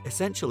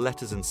 Essential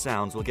Letters and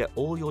Sounds will get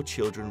all your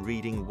children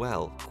reading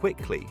well,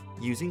 quickly,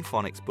 using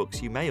phonics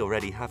books you may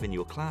already have in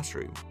your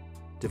classroom.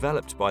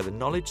 Developed by the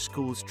Knowledge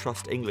Schools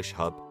Trust English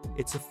Hub,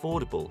 it's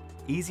affordable,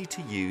 easy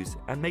to use,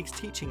 and makes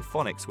teaching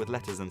phonics with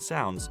letters and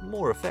sounds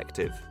more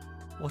effective.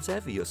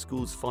 Whatever your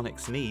school's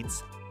phonics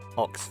needs,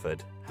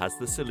 Oxford has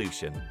the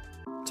solution.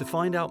 To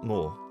find out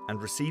more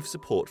and receive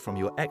support from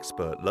your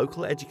expert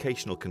local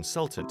educational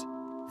consultant,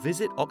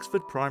 visit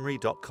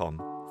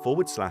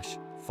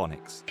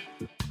oxfordprimary.com/phonics.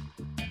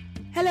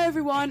 Hello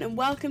everyone and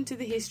welcome to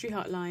the History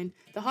Hotline,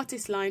 the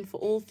hottest line for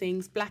all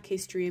things Black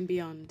history and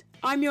beyond.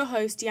 I'm your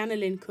host Deanna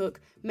Lynn Cook,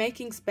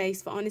 making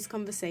space for honest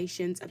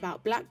conversations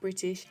about Black,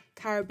 British,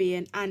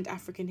 Caribbean and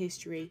African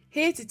history.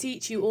 Here to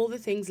teach you all the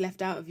things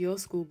left out of your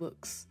school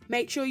books.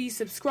 Make sure you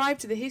subscribe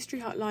to the History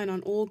Hotline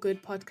on all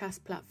good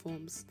podcast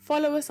platforms.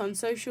 Follow us on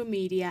social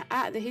media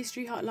at the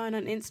History Hotline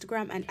on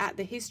Instagram and at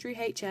the History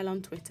HL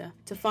on Twitter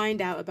to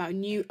find out about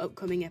new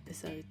upcoming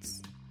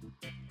episodes.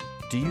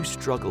 Do you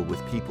struggle with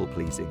people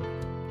pleasing?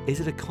 Is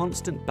it a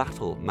constant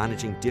battle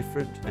managing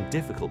different and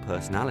difficult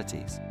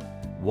personalities?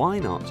 Why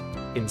not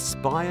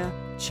inspire,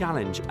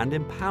 challenge and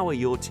empower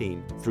your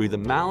team through the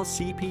MAL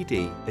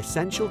CPD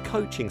Essential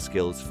Coaching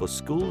Skills for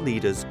School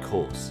Leaders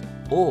course,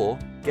 or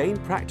gain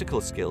practical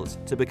skills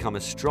to become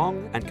a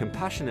strong and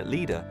compassionate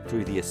leader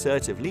through the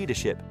Assertive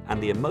Leadership and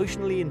the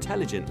Emotionally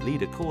Intelligent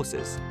Leader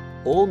courses.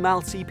 All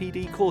MAL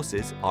CPD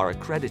courses are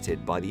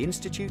accredited by the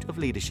Institute of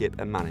Leadership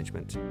and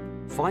Management.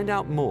 Find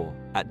out more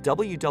at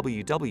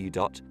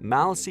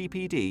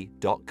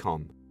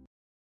www.malcpd.com.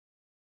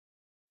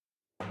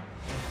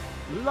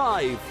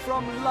 Live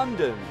from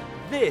London,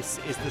 this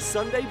is the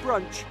Sunday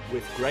Brunch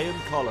with Graham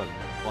Collum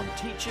on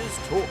Teachers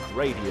Talk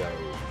Radio.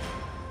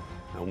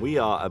 And we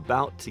are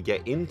about to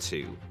get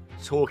into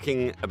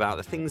talking about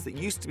the things that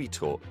used to be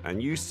taught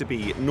and used to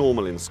be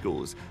normal in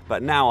schools,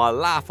 but now are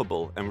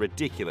laughable and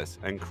ridiculous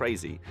and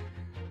crazy.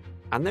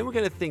 And then we're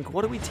going to think,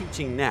 what are we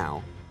teaching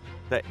now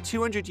that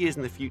 200 years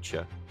in the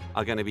future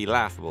are going to be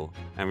laughable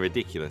and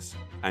ridiculous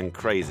and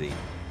crazy.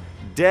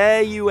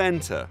 Dare you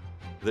enter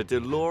the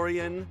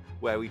DeLorean,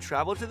 where we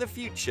travel to the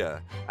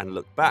future and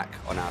look back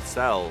on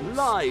ourselves.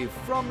 Live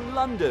from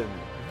London,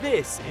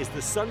 this is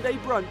the Sunday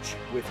Brunch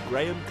with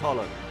Graham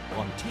Collum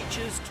on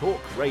Teachers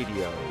Talk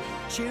Radio.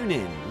 Tune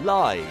in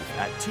live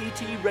at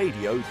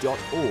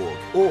ttradio.org,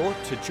 or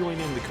to join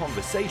in the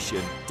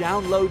conversation,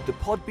 download the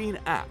Podbean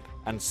app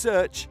and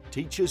search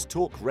Teachers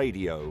Talk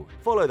Radio.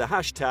 Follow the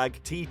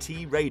hashtag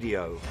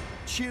TTRadio.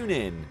 Tune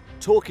in,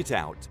 talk it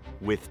out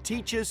with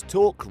Teachers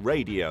Talk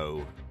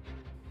Radio.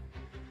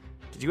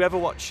 Did you ever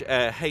watch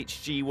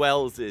H.G.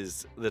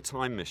 Wells's The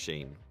Time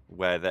Machine?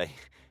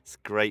 It's a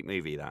great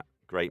movie,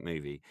 great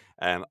movie.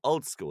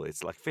 Old school,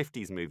 it's like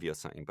 50s movie or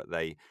something, but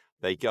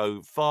they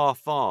go far,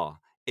 far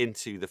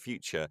into the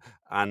future,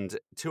 and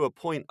to a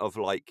point of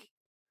like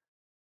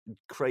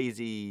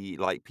crazy,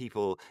 like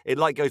people, it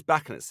like goes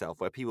back on itself,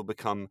 where people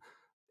become,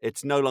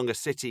 it's no longer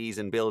cities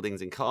and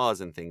buildings and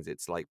cars and things.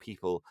 It's like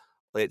people,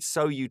 it's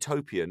so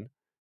utopian.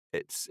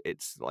 It's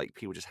like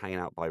people just hanging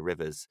out by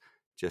rivers,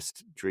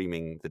 just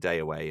dreaming the day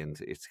away, and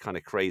it's kind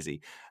of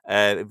crazy.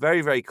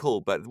 Very, very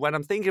cool. But when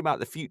I'm thinking about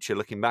the future,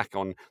 looking back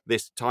on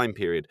this time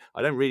period,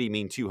 I don't really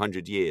mean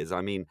 200 years.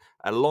 I mean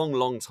a long,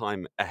 long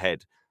time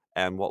ahead.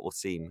 And what will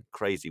seem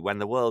crazy when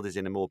the world is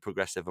in a more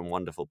progressive and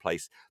wonderful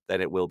place than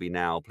it will be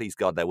now. Please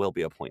God, there will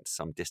be a point,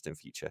 some distant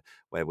future,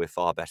 where we're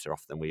far better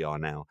off than we are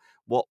now.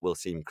 What will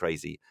seem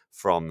crazy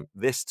from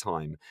this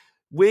time?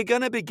 We're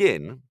going to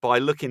begin by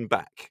looking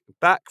back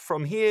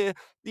from here.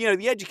 You know,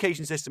 the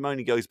education system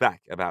only goes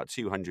back about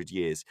 200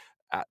 years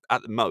at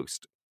the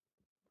most.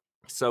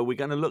 So we're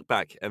going to look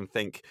back and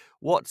think,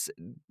 what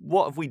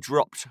have we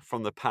dropped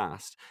from the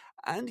past?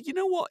 And you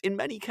know what? In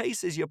many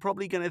cases, you're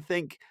probably going to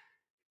think,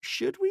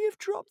 should we have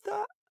dropped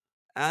that?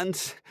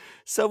 And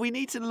so we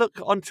need to look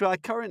onto our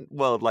current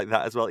world like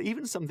that as well.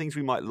 Even some things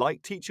we might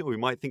like teaching, or we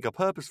might think are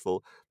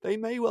purposeful, they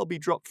may well be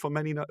dropped for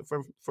any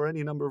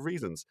number of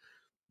reasons.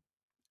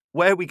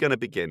 Where are we going to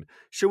begin?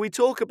 Shall we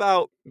talk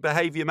about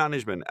behavior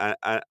management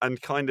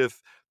and kind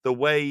of the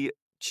way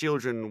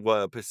children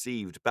were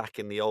perceived back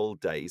in the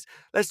old days?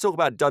 Let's talk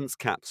about dunce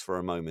caps for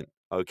a moment,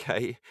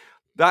 okay?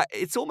 That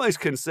it's almost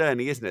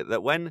concerning, isn't it,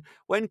 that when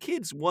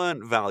kids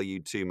weren't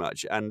valued too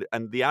much and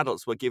the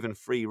adults were given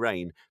free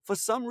rein, for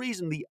some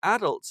reason the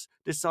adults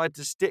decide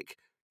to stick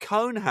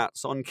cone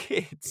hats on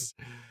kids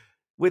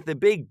with the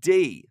big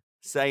D,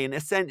 saying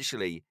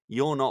essentially,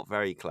 you're not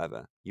very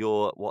clever.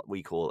 You're what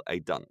we call a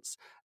dunce.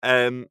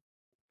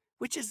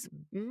 Which is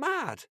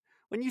mad.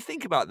 When you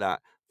think about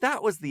that,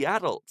 that was the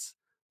adults.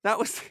 That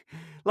was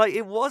like,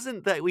 it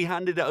wasn't that we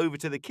handed it over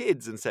to the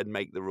kids and said,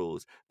 make the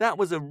rules. That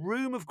was a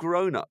room of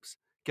grown-ups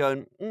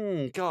going,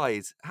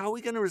 guys, how are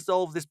we going to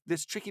resolve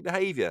this tricky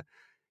behavior?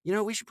 You know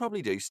what we should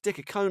probably do? Stick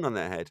a cone on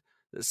their head.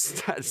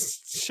 That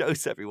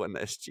shows everyone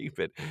they're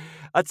stupid.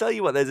 I tell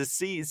you what, there's a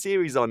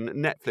series on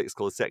Netflix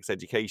called Sex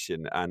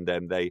Education, and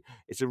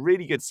it's a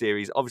really good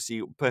series.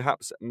 Obviously,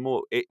 perhaps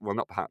more,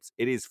 not perhaps,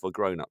 it is for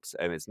grown-ups,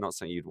 and it's not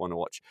something you'd want to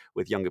watch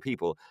with younger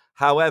people.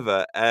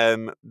 However,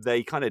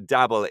 they kind of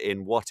dabble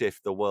in what if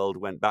the world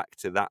went back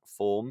to that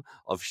form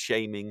of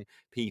shaming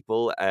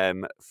people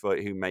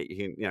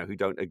who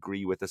don't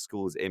agree with the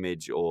school's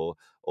image or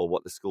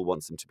what the school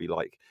wants them to be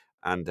like.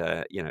 And,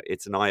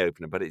 it's an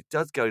eye-opener, but it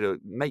does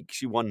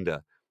makes you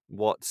wonder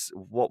what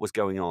was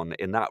going on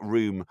in that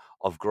room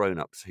of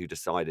grown-ups who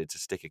decided to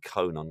stick a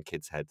cone on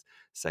kids' heads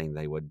saying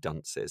they were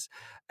dunces.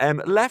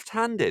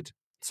 Left-handed.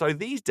 So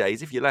these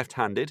days, if you're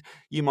left-handed,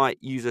 you might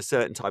use a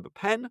certain type of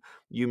pen.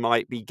 You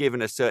might be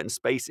given a certain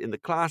space in the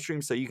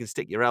classroom so you can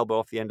stick your elbow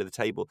off the end of the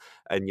table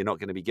and you're not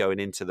going to be going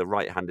into the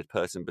right-handed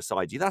person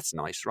beside you. That's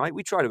nice, right?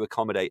 We try to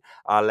accommodate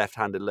our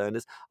left-handed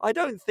learners. I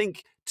don't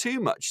think too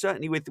much,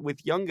 certainly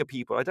with younger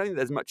people. I don't think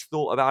there's much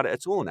thought about it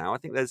at all now. I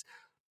think there's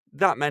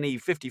that many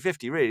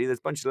 50-50 really. There's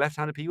a bunch of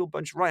left-handed people, a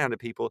bunch of right-handed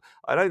people.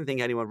 I don't think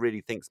anyone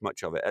really thinks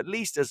much of it. At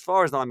least as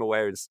far as I'm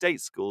aware, in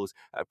state schools,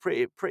 a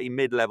pretty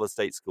mid-level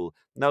state school,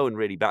 no one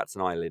really bats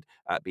an eyelid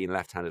at being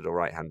left-handed or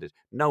right-handed.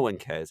 No one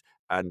cares,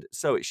 and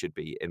so it should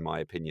be, in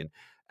my opinion.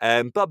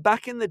 But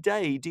back in the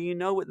day, do you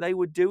know what they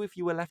would do if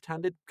you were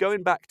left-handed?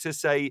 Going back to,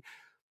 say,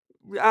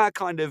 our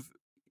kind of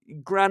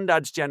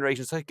granddad's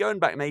generation, so going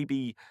back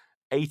maybe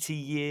 80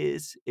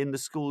 years in the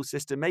school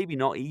system, maybe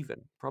not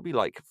even, probably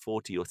like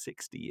 40 or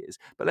 60 years.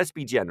 But let's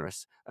be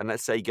generous, and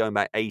let's say going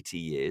back 80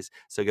 years,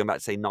 so going back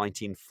to, say,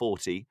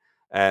 1940,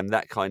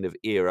 that kind of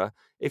era.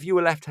 If you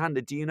were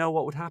left-handed, do you know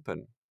what would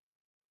happen?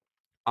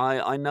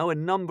 I know a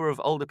number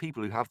of older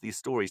people who have these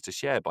stories to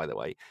share, by the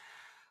way.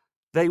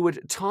 They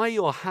would tie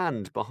your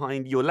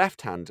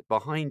left hand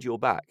behind your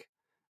back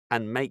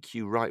and make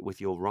you write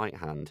with your right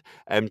hand,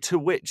 to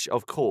which,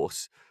 of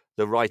course,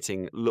 the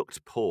writing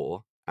looked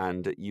poor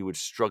and you would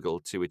struggle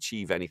to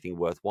achieve anything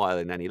worthwhile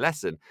in any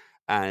lesson.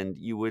 And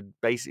you would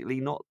basically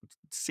not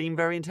seem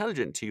very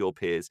intelligent to your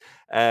peers,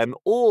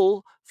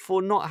 all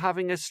for not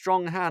having a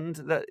strong hand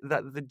that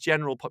the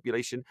general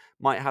population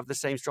might have the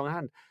same strong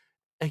hand.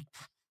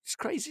 It's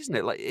crazy, isn't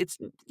it? Like, it's,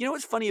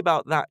 what's funny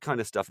about that kind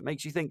of stuff? It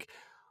makes you think,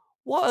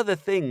 what other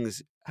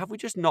things have we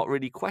just not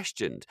really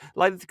questioned?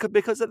 Like,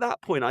 because at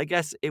that point, I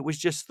guess it was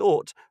just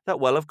thought that,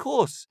 well, of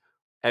course,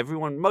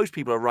 most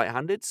people are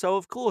right-handed, so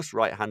of course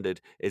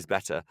right-handed is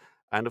better.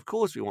 And of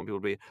course we want people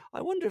to be.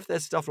 I wonder if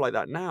there's stuff like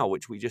that now,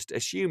 which we just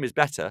assume is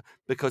better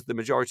because the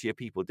majority of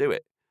people do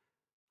it.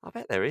 I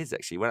bet there is,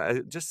 actually.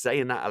 When just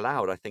saying that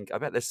aloud, I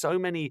bet there's so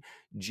many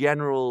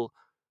general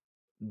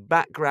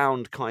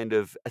background kind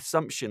of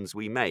assumptions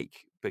we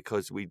make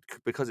because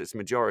it's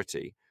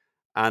majority,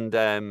 and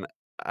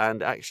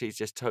actually it's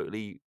just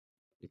totally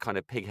kind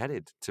of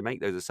pig-headed to make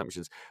those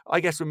assumptions.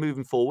 I guess we're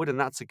moving forward, and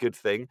that's a good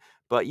thing.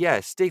 But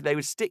yeah, they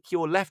would stick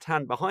your left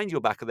hand behind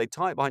your back, or they'd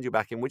tie it behind your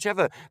back, in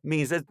whichever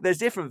means there's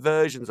different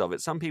versions of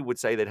it. Some people would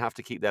say they'd have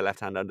to keep their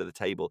left hand under the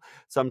table.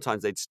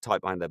 Sometimes they'd tie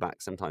it behind their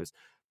back. Sometimes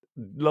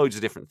loads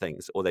of different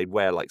things, or they'd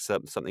wear like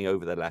something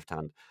over their left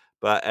hand.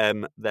 But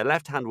their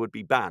left hand would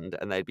be banned,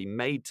 and they'd be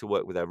made to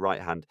work with their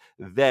right hand,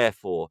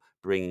 therefore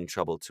bringing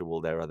trouble to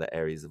all their other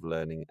areas of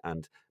learning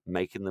and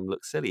making them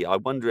look silly. I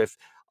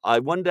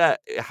wonder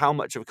how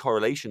much of a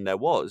correlation there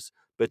was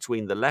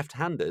between the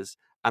left-handers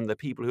and the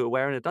people who are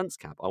wearing a dunce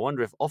cap. I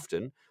wonder if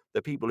often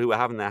the people who were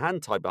having their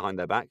hand tied behind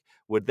their back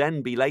would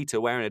then be later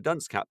wearing a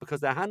dunce cap because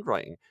their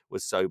handwriting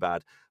was so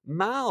bad.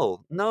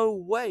 Mal, no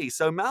way.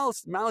 So Mal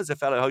is a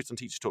fellow host on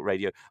Teachers Talk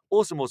Radio.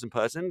 Awesome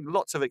person.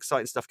 Lots of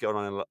exciting stuff going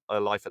on in her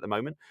life at the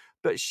moment.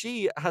 But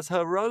she has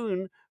her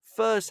own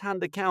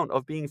first-hand account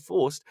of being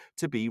forced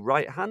to be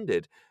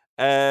right-handed.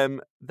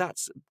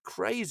 That's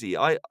crazy.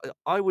 I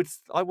would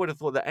have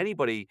thought that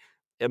anybody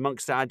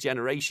amongst our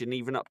generation,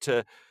 even up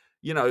to,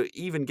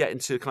 even getting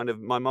to kind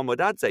of my mum or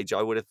dad's age,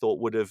 I would have thought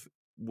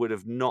would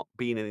have not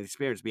been an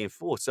experience being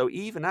forced. So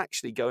even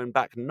actually going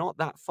back not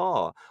that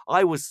far,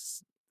 I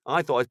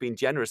thought I was being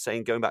generous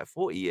saying going back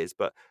 40 years,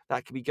 but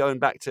that could be going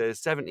back to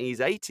 70s,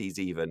 80s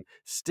even,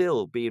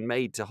 still being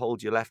made to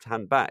hold your left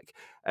hand back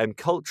and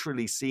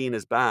culturally seen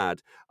as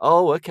bad.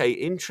 Oh, okay,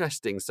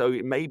 interesting. So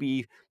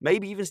maybe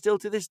even still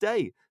to this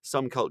day,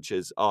 some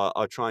cultures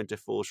are trying to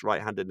force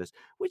right-handedness,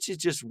 which is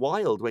just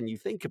wild when you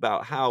think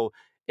about how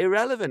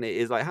irrelevant it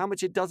is, like how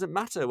much it doesn't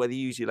matter whether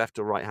you use your left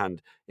or right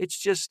hand. It's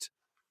just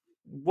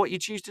what you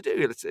choose to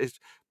do.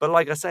 But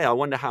like I say, I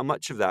wonder how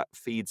much of that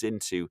feeds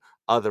into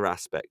other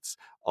aspects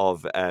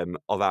of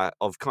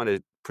kind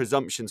of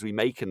presumptions we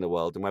make in the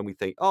world, and when we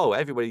think, oh,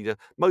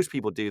 most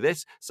people do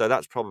this, so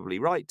that's probably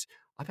right.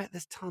 I bet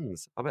there's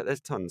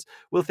tons.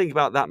 We'll think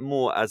about that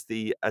more as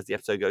the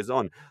episode goes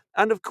on.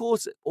 And of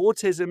course,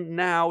 autism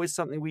now is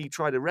something we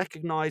try to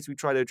recognize, we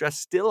try to address.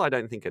 Still, I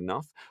don't think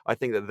enough. I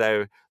think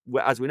that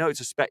as we know,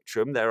 it's a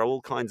spectrum. There are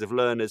all kinds of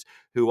learners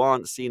who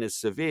aren't seen as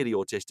severely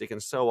autistic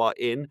and so are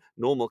in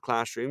normal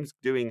classrooms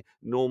doing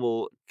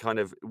normal kind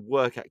of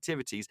work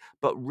activities,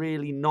 but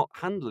really not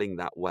handling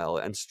that well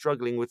and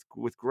struggling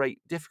with great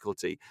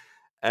difficulty.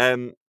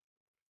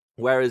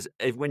 Whereas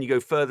when you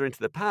go further into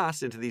the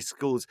past, into these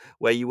schools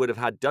where you would have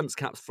had dunce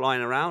caps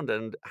flying around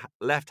and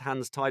left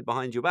hands tied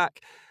behind your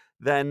back,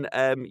 then,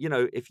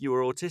 if you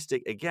were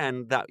autistic,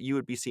 again, that you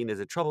would be seen as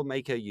a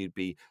troublemaker, you'd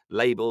be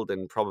labeled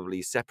and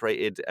probably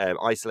separated,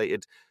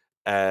 isolated,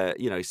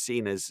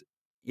 seen as,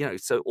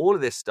 so all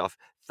of this stuff,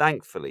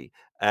 thankfully,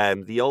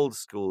 the old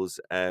schools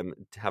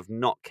have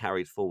not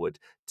carried forward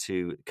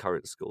to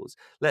current schools.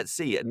 Let's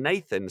see.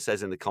 Nathan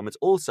says in the comments,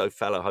 also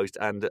fellow host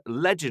and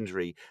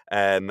legendary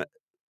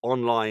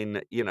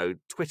online,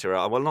 Twitter,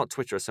 well, not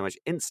Twitter so much,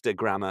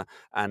 Instagrammer,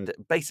 and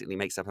basically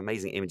makes up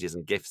amazing images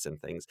and GIFs and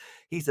things.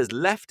 He says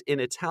left in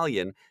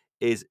Italian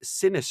is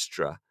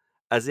sinistra,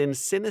 as in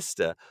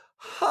sinister.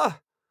 Huh.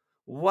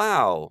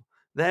 Wow.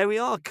 There we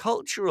are.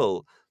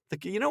 Cultural.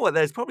 You know what?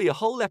 There's probably a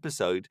whole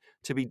episode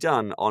to be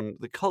done on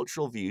the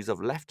cultural views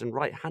of left and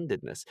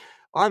right-handedness.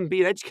 I'm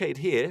being educated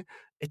here.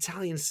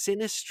 Italian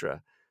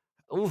sinistra.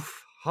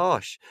 Oof,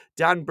 harsh.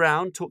 Dan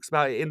Brown talks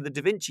about it in the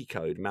Da Vinci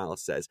Code, Mal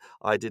says.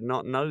 I did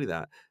not know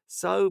that.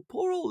 So,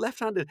 poor old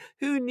left-handed.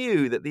 Who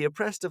knew that the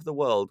oppressed of the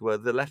world were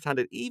the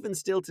left-handed? Even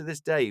still to this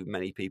day,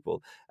 many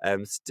people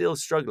still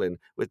struggling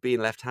with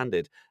being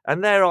left-handed.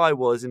 And there I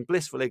was in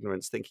blissful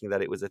ignorance thinking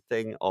that it was a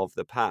thing of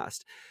the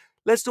past.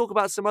 Let's talk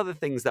about some other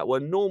things that were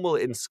normal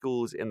in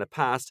schools in the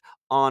past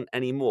aren't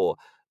anymore.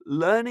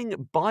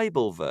 Learning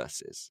Bible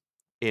verses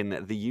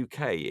in the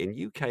UK,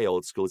 in UK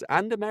old schools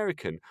and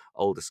American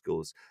older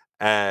schools.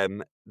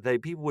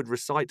 People would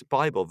recite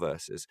Bible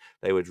verses.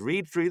 They would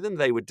read through them,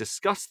 they would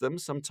discuss them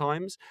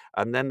sometimes,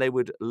 and then they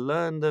would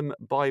learn them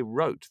by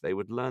rote. They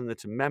would learn them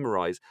to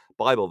memorize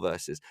Bible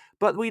verses.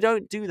 But we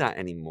don't do that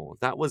anymore.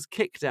 That was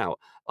kicked out.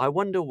 I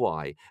wonder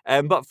why.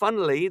 But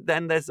funnily,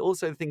 then there's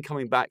also the thing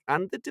coming back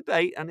and the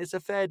debate, and it's a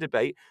fair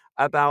debate,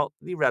 about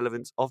the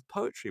relevance of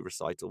poetry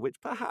recital,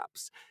 which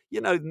perhaps,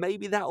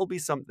 maybe that will be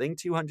something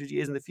 200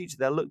 years in the future.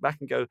 They'll look back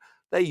and go,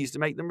 they used to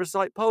make them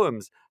recite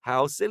poems.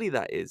 How silly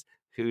that is.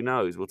 Who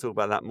knows? We'll talk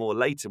about that more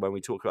later when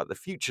we talk about the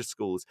future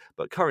schools.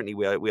 But currently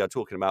we are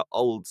talking about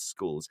old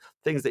schools,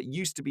 things that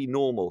used to be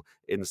normal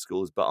in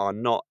schools but are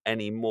not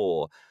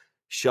anymore.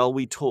 Shall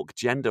we talk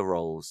gender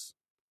roles?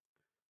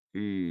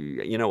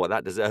 You know what?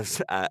 That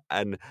deserves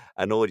an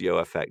audio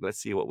effect. Let's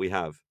see what we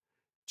have.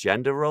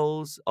 Gender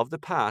roles of the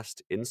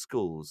past in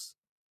schools.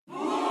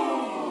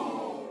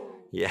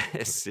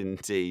 Yes,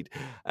 indeed.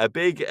 A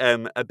big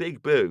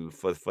boo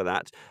for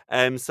that.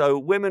 So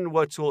women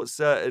were taught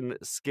certain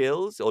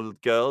skills, or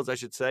girls, I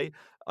should say,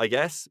 I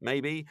guess,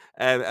 maybe,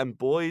 and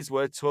boys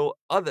were taught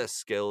other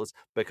skills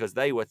because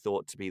they were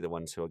thought to be the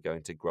ones who are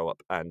going to grow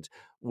up and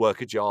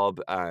work a job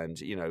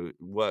and,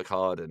 work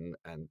hard and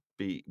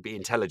be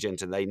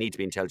intelligent, and they need to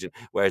be intelligent.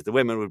 Whereas the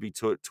women would be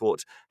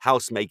taught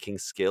housemaking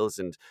skills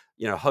and,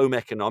 home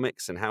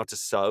economics and how to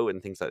sew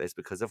and things like this,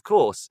 because of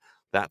course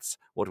that's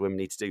what women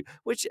need to do.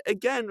 Which,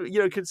 again,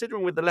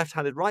 considering with the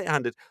left-handed,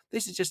 right-handed,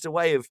 this is just a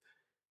way of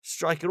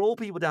striking all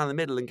people down the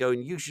middle and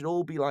going, you should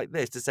all be like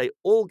this, to say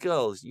all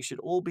girls, you should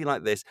all be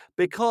like this,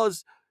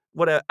 because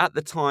at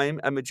the time,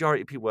 a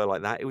majority of people were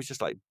like that. It was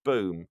just like,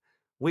 boom,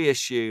 we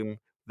assume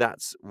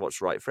that's what's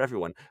right for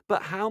everyone.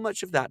 But how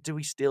much of that do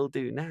we still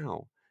do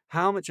now?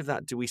 How much of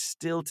that do we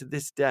still, to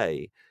this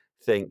day,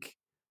 think,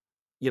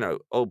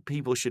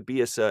 people should be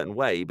a certain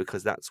way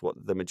because that's what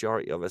the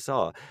majority of us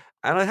are?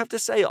 And I have to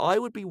say, I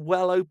would be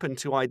well open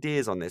to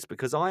ideas on this,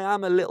 because I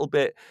am a little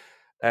bit,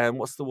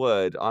 what's the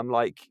word? I'm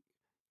like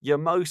your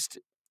most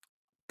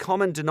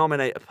common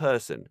denominator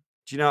person.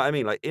 Do you know what I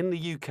mean? Like in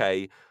the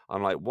UK,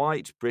 I'm like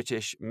white,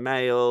 British,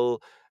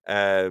 male.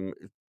 Um,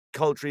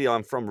 Culturally,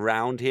 I'm from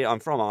round here. I'm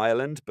from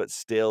Ireland, but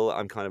still,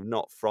 I'm kind of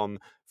not from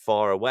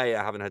far away.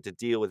 I haven't had to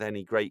deal with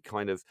any great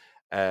kind of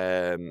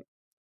um,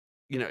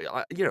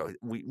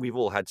 we've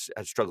all had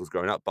struggles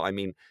growing up, but I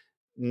mean,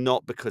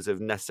 not because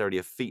of necessarily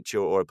a feature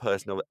or a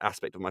personal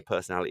aspect of my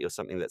personality or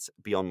something that's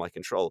beyond my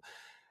control.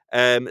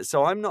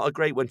 So I'm not a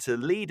great one to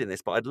lead in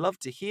this, but I'd love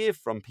to hear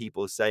from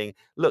people saying,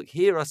 look,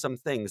 here are some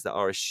things that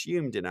are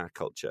assumed in our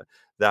culture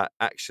that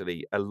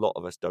actually a lot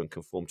of us don't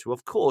conform to.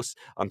 Of course,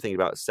 I'm thinking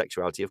about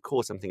sexuality. Of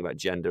course, I'm thinking about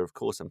gender. Of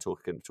course, I'm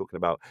talking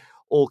about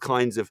all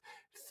kinds of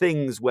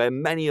things where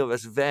many of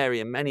us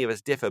vary and many of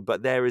us differ,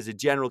 but there is a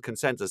general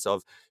consensus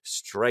of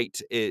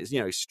straight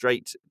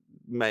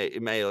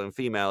male and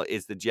female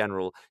is the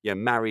general,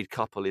 married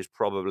couple is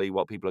probably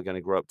what people are going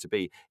to grow up to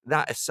be.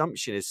 That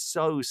assumption is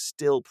so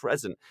still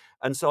present.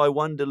 And so I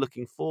wonder,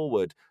 looking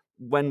forward,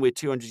 when we're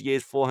 200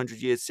 years,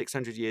 400 years,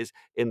 600 years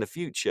in the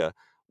future,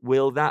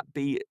 will that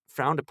be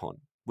frowned upon?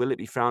 Will it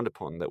be frowned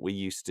upon that we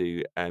used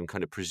to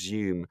kind of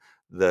presume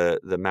the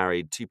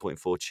married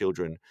 2.4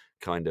 children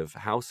kind of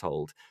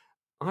household?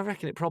 I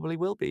reckon it probably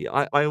will be.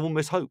 I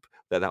almost hope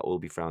that will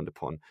be frowned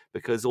upon,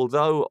 because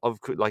although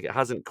it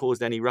hasn't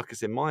caused any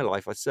ruckus in my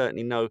life, I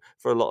certainly know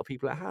for a lot of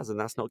people it has, and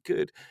that's not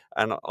good.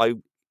 And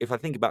if I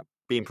think about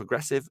being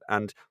progressive,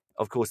 and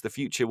of course the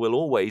future will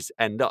always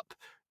end up,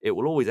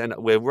 we're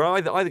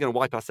either going to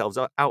wipe ourselves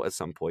out at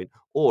some point,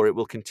 or it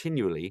will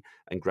continually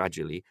and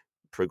gradually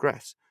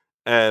progress.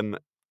 And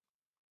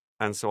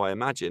so I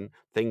imagine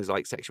things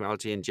like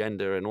sexuality and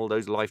gender and all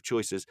those life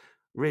choices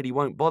really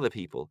won't bother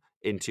people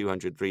in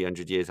 200,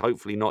 300 years,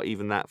 hopefully not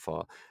even that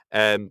far.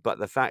 But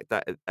the fact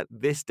that at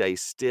this day,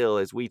 still,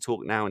 as we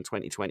talk now in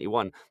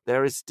 2021,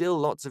 there is still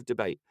lots of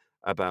debate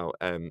about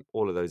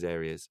all of those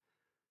areas.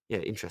 Yeah,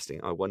 interesting.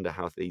 I wonder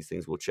how these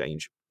things will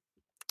change.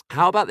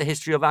 How about the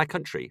history of our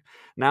country?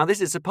 Now,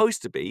 this is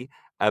supposed to be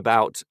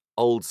about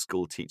old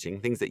school teaching,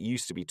 things that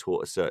used to be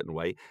taught a certain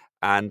way.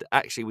 And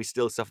actually, we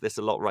still suffer this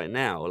a lot right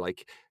now.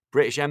 Like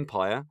British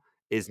Empire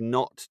is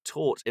not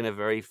taught in a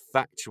very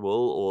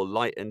factual or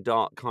light and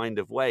dark kind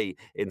of way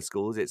in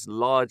schools. It's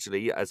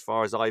largely, as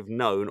far as I've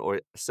known,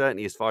 or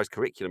certainly as far as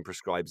curriculum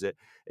prescribes it,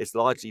 it's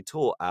largely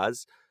taught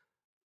as,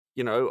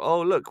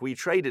 oh, look, we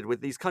traded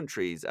with these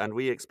countries and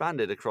we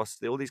expanded across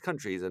all these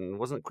countries. And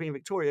wasn't Queen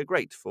Victoria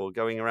great for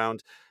going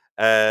around,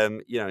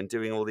 and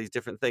doing all these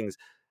different things,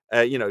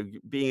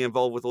 being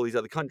involved with all these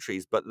other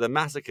countries? But the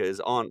massacres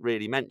aren't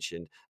really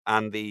mentioned,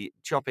 and the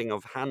chopping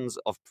of hands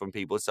off from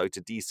people, so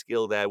to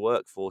de-skill their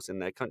workforce in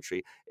their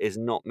country, is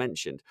not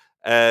mentioned.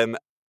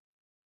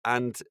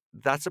 And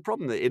that's a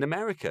problem in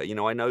America.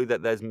 I know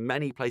that there's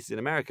many places in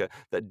America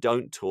that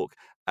don't talk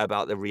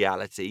about the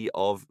reality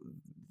of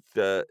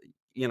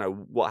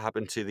what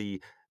happened to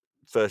the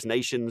First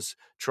Nations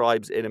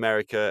tribes in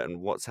America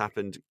and what's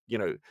happened,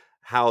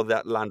 how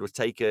that land was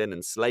taken,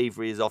 and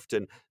slavery is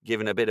often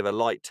given a bit of a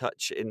light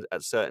touch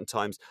at certain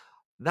times.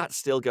 That's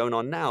still going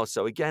on now.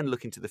 So again,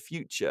 looking to the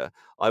future,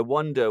 I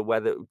wonder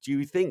do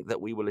you think that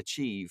we will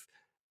achieve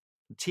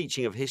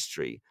teaching of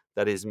history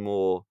that is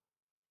more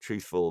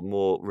truthful,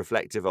 more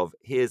reflective of,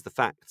 here's the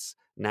facts,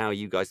 now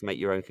you guys make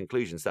your own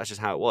conclusions? That's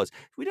just how it was.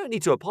 We don't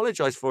need to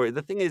apologize for it.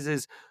 The thing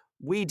is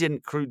we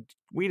didn't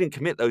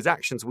commit those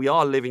actions. We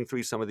are living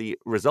through some of the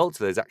results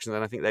of those actions,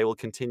 and I think they will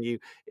continue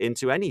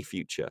into any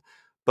future.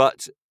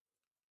 But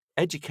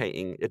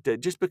educating,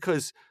 just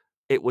because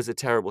it was a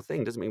terrible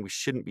thing doesn't mean we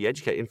shouldn't be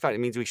educated. In fact, it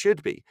means we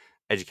should be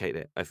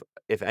educated,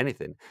 if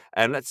anything.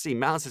 And let's see,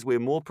 Mal says we're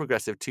more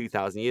progressive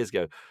 2,000 years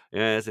ago.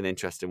 Yeah, that's an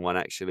interesting one,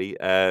 actually.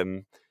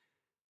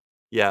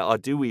 Yeah, or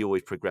do we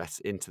always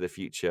progress into the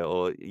future?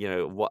 Or,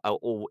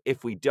 or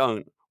if we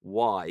don't,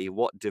 why?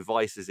 What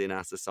devices in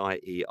our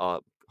society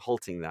are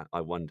halting that,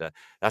 I wonder?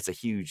 That's a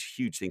huge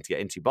thing to get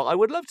into. But I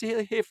would love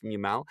to hear from you,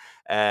 Mal.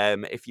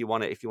 If you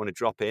want to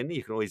drop in,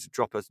 you can always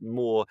drop us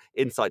more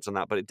insights on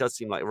that. But it does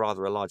seem like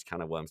rather a large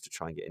can of worms to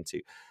try and get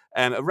into.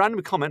 A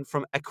random comment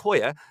from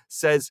Akoya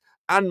says,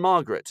 "And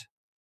Margaret."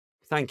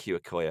 Thank you,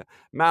 Akoya.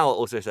 Mal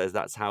also says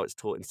that's how it's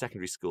taught in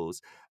secondary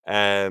schools.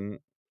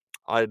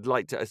 I'd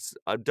like to.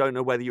 I don't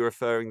know whether you're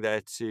referring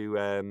there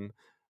to.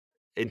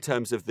 In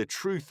terms of the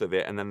truth of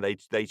it, and then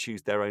they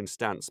choose their own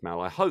stance, Mal.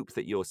 I hope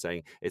that you're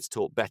saying it's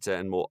taught better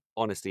and more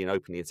honestly and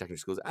openly in secondary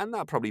schools, and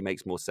that probably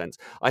makes more sense.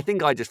 I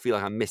think I just feel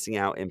like I'm missing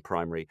out in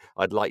primary.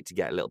 I'd like to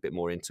get a little bit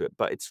more into it,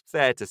 but it's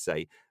fair to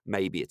say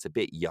maybe it's a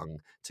bit young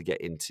to get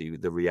into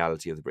the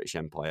reality of the British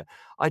Empire.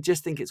 I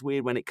just think it's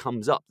weird when it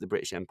comes up, the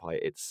British Empire,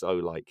 it's so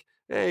like,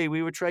 hey,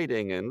 we were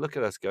trading and look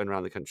at us going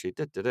around the country.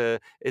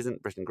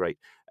 Isn't Britain great?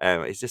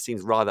 It just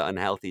seems rather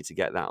unhealthy to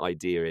get that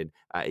idea in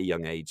at a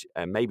young age,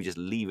 and maybe just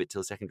leave it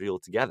till secondary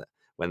altogether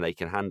when they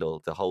can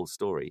handle the whole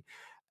story.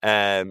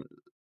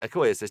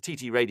 Akoya says,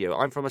 TT Radio,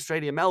 I'm from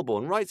Australia,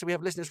 Melbourne. Right, so we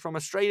have listeners from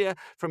Australia,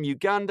 from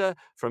Uganda,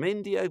 from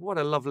India. What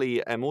a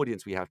lovely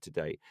audience we have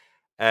today.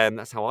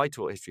 That's how I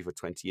taught history for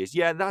 20 years.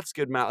 Yeah, that's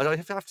good, Matt. I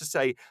have to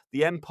say,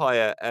 the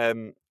Empire,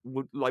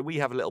 we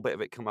have a little bit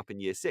of it come up in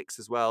year 6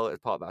 as well as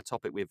part of our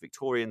topic with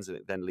Victorians, and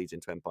it then leads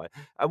into Empire.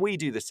 And we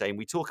do the same.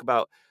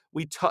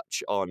 We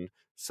touch on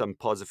some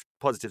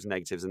positives and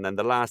negatives, and then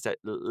the last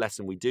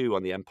lesson we do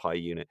on the Empire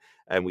unit,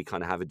 and we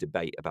kind of have a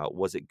debate about,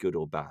 was it good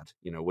or bad?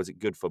 Was it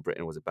good for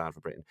Britain or was it bad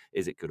for Britain?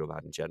 Is it good or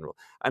bad in general?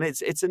 And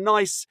it's a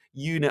nice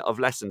unit of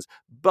lessons.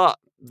 But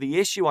the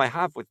issue I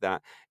have with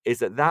that is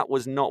that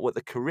was not what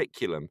the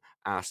curriculum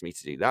asked me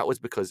to do. That was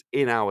because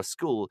in our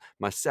school,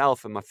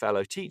 myself and my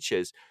fellow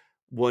teachers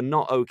were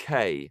not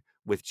okay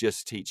with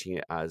just teaching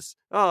it as,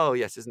 oh,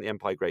 yes, isn't the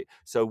Empire great?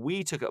 So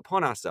we took it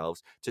upon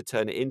ourselves to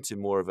turn it into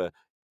more of a,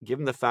 give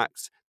them the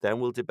facts, then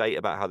we'll debate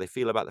about how they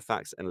feel about the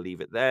facts and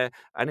leave it there.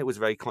 And it was a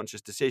very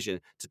conscious decision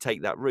to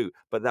take that route.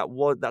 But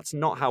that's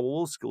not how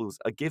all schools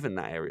are given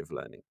that area of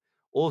learning.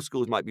 All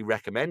schools might be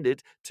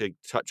recommended to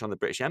touch on the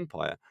British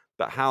Empire,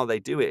 but how they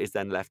do it is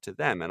then left to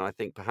them. And I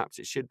think perhaps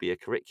it should be a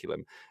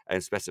curriculum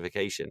and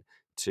specification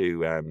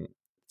to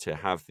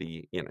have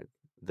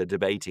the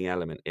debating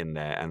element in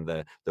there and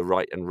the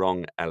right and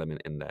wrong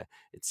element in there.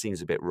 It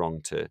seems a bit wrong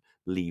to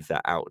leave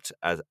that out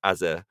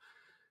as a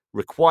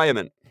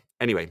requirement.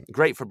 Anyway,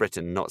 great for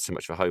Britain, not so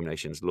much for home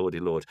nations. Lordy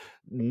Lord.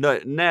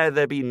 No, ne'er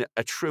there been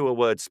a truer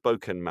word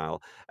spoken,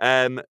 Mal.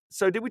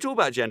 So did we talk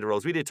about gender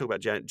roles? We did talk about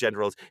gender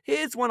roles.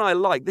 Here's one I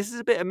like. This is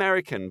a bit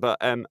American, but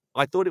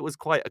I thought it was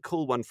quite a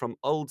cool one from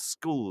old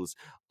schools.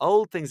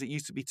 Old things that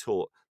used to be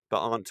taught but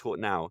aren't taught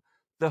now.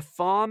 The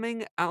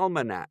Farming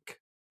Almanac.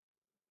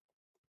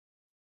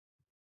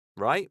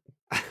 Right?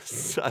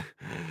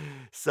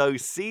 So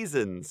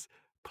seasons,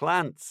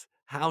 plants,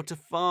 how to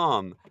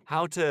farm,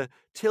 how to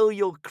till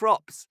your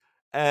crops.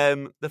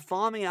 The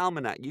Farming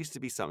Almanac used to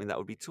be something that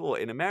would be taught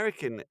in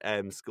American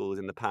schools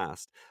in the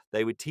past.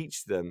 They would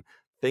teach them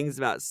things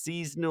about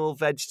seasonal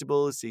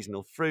vegetables,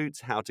 seasonal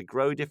fruits, how to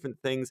grow different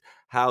things,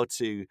 how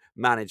to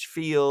manage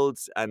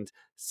fields, and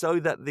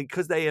so that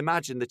because they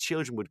imagined the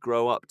children would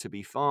grow up to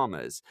be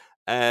farmers.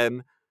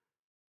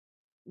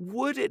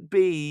 Would it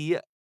be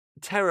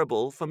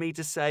terrible for me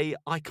to say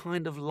I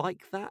kind of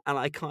like that, and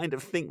I kind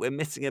of think we're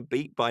missing a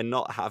beat by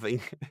not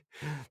having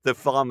the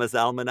Farmer's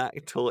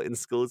Almanac taught in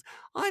schools?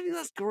 I think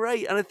that's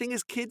great, and the thing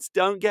is, kids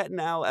don't get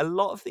now a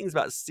lot of things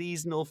about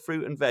seasonal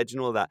fruit and veg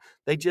and all that.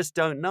 They just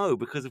don't know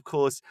because, of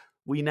course,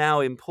 we now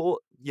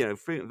import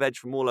fruit and veg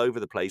from all over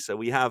the place. So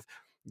we have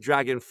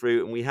dragon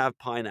fruit and we have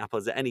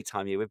pineapples at any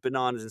time of year, with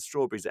bananas and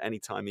strawberries at any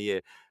time of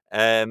year,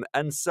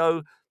 and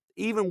so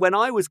even when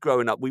I was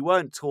growing up, we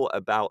weren't taught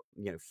about,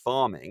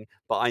 farming,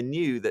 but I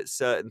knew that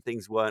certain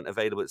things weren't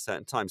available at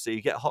certain times. So you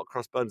get hot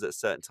cross buns at a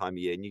certain time of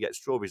year and you get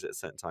strawberries at a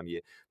certain time of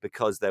year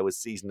because there was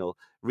seasonal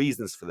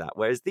reasons for that.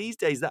 Whereas these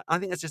days, I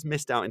think that's just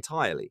missed out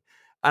entirely.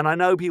 And I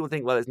know people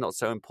think, well, it's not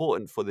so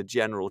important for the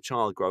general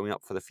child growing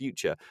up for the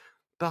future.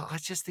 But I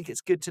just think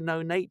it's good to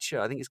know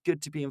nature. I think it's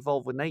good to be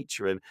involved with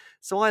nature. And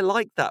so I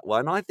like that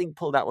one. I think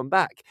pull that one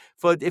back.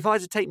 If I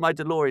had to take my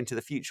DeLorean to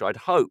the future, I'd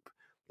hope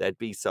there'd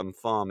be some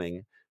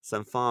farming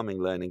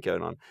learning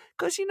going on,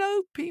 because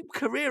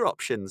career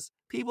options,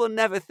 people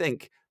never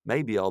think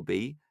maybe I'll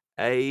be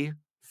a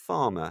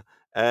farmer,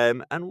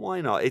 and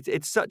why not?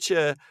 It's such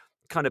a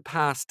kind of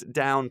passed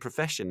down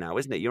profession now,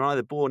 isn't it? You're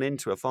either born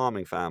into a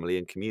farming family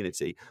and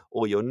community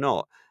or you're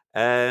not.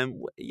 I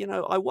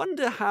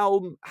wonder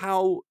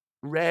how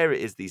rare it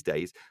is these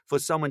days for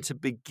someone to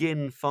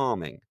begin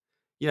farming,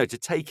 to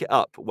take it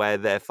up where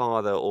their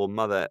father or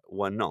mother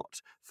were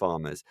not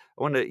farmers.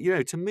 I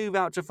wonder, to move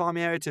out to a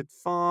farming area to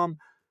farm.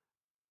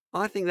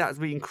 I think that would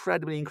be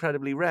incredibly,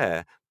 incredibly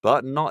rare,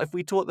 but not if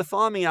we taught the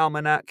Farming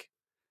Almanac.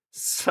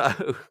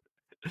 So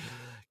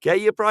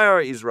get your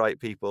priorities right,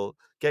 people.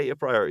 Get your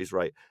priorities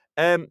right.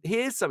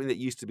 Here's something that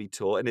used to be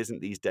taught and isn't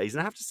these days.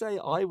 And I have to say,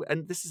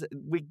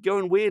 we're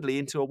going weirdly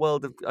into a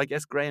world of, I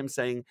guess, Graham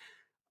saying,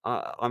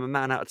 I'm a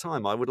man out of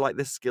time. I would like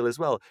this skill as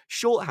well.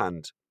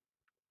 Shorthand.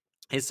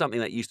 is something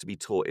that used to be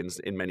taught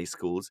in many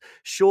schools.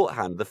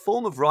 Shorthand, the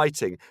form of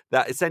writing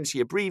that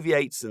essentially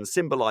abbreviates and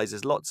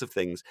symbolizes lots of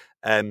things,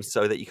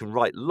 so that you can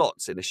write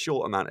lots in a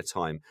short amount of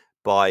time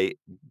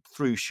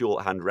through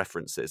shorthand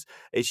references.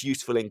 It's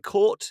useful in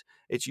court,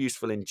 it's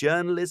useful in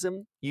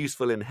journalism,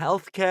 useful in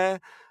healthcare.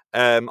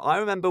 I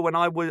remember when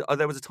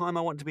there was a time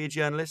I wanted to be a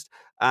journalist,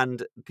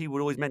 and people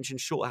would always mention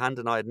shorthand,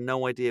 and I had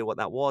no idea what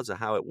that was or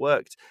how it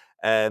worked.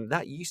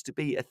 That used to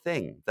be a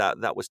thing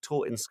that was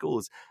taught in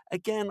schools.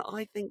 Again,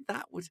 I think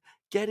that would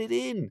get it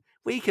in.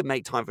 We could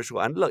make time for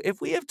shorthand. Look,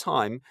 if we have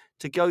time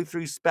to go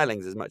through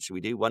spellings as much as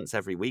we do once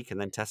every week and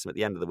then test them at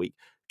the end of the week,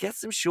 get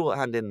some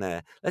shorthand in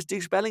there. Let's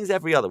do spellings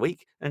every other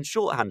week and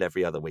shorthand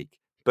every other week.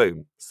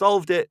 Boom.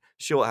 Solved it.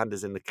 Shorthand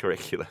is in the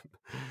curriculum.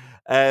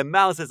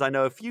 Mal says, I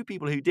know a few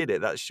people who did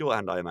it. That's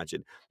shorthand, I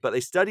imagine. But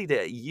they studied it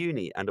at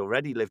uni and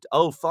already lived...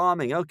 Oh,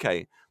 farming.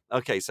 Okay.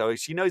 So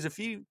she knows a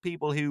few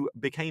people who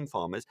became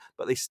farmers,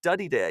 but they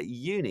studied it at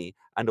uni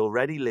and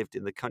already lived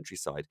in the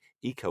countryside.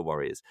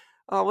 Eco-warriors.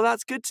 Oh, well,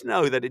 that's good to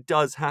know that it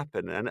does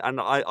happen. And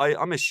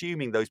I'm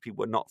assuming those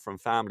people were not from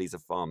families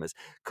of farmers.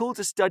 Cool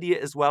to study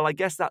it as well. I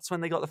guess that's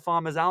when they got the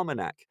Farmer's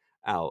Almanac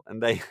out.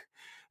 And they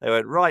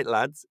went, right,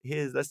 lads,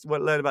 let's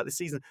learn about the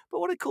season. But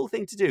what a cool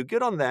thing to do.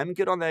 Good on them.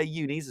 Good on their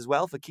unis as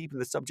well for keeping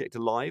the subject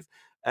alive.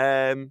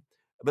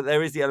 But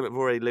there is the element of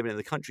already living in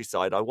the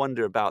countryside. I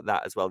wonder about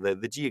that as well.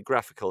 The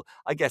geographical,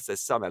 I guess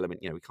there's some element,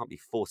 we can't be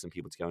forcing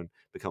people to go and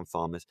become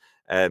farmers.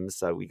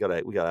 So we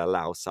gotta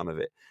allow some of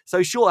it.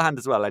 So shorthand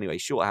as well. Anyway,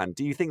 shorthand.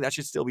 Do you think that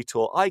should still be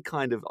taught?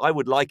 I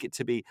would like it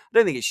to be. I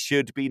don't think it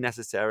should be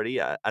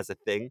necessarily as a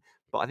thing,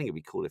 but I think it'd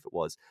be cool if it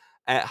was.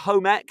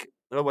 Home ec.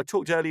 I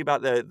talked earlier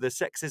about the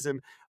sexism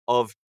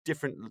of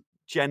different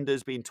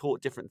genders being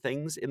taught different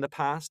things in the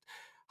past.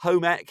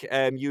 Home ec,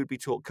 you would be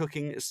taught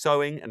cooking,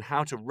 sewing, and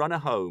how to run a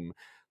home.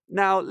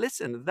 Now,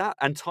 listen, that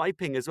and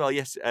typing as well.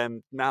 Yes,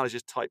 Mal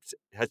has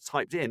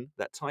typed in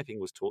that typing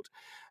was taught,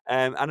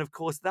 and of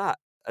course that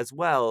as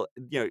well.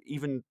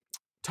 Even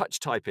touch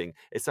typing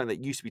is something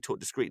that used to be taught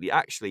discreetly.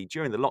 Actually,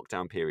 during the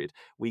lockdown period,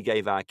 we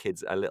gave our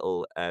kids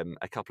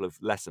a couple of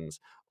lessons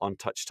on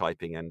touch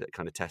typing and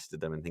kind of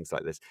tested them and things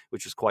like this,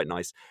 which was quite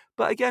nice.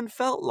 But again,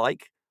 felt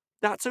like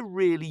that's a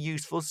really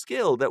useful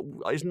skill that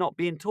is not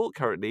being taught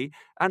currently.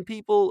 And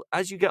people,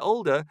 as you get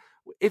older,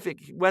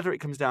 whether it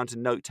comes down to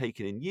note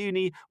taking in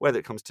uni, whether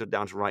it comes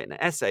down to writing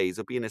essays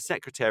or being a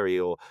secretary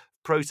or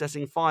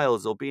processing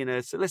files or being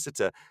a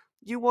solicitor,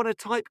 you want to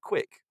type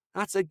quick.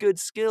 That's a good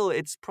skill.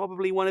 It's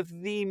probably one of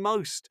the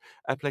most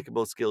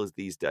applicable skills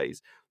these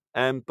days.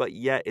 But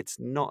yet it's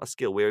not a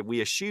skill. We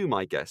assume,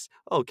 I guess,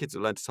 kids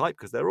will learn to type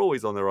because they're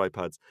always on their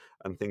iPads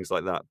and things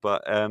like that.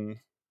 But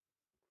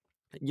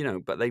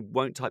but they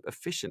won't type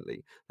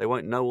efficiently. They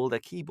won't know all their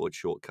keyboard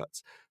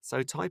shortcuts.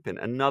 So typing,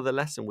 another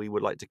lesson we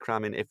would like to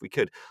cram in if we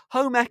could.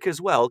 Home ec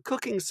as well,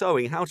 cooking,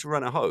 sewing, how to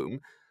run a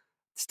home,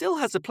 still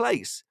has a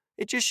place.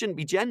 It just shouldn't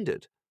be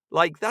gendered.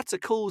 Like, that's a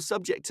cool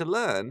subject to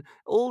learn.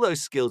 All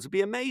those skills would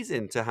be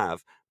amazing to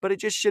have, but it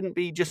just shouldn't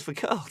be just for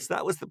girls.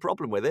 That was the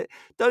problem with it.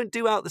 Don't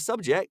do out the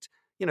subject.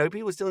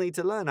 People still need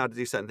to learn how to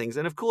do certain things.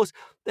 And of course,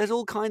 there's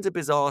all kinds of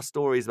bizarre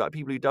stories about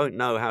people who don't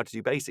know how to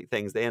do basic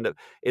things. They end up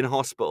in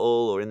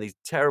hospital or in these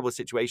terrible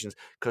situations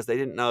because they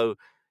didn't know,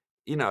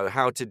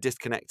 how to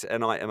disconnect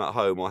an item at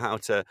home or how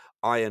to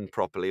iron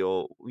properly,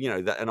 or,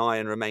 that an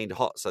iron remained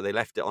hot, so they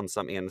left it on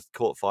something and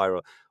caught fire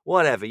or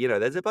whatever.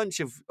 There's a bunch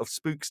of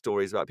spook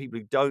stories about people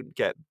who don't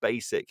get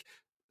basic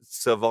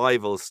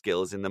survival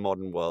skills in the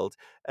modern world.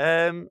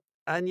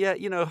 And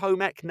yet,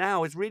 home ec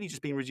now has really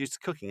just been reduced to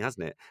cooking,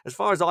 hasn't it? As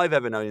far as I've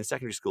ever known in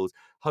secondary schools,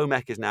 home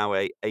ec is now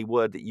a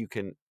word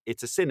that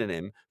it's a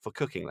synonym for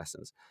cooking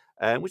lessons,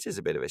 which is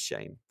a bit of a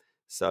shame.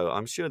 So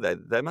I'm sure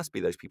there must be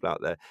those people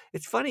out there.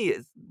 It's funny,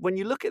 when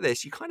you look at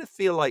this, you kind of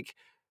feel like,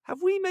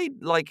 have we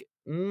made like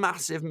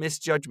massive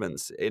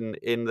misjudgments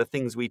in the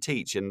things we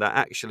teach, and that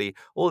actually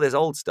all this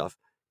old stuff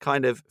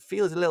kind of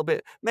feels a little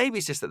bit, maybe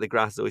it's just that the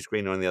grass is always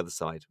greener on the other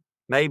side.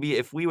 Maybe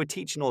if we were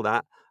teaching all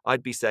that,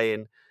 I'd be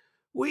saying,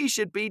 we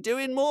should be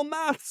doing more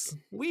maths.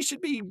 We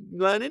should be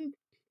learning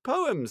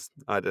poems.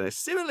 I don't know,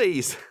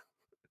 similes.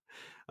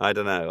 I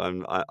don't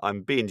know.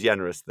 I'm being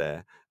generous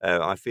there.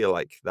 I feel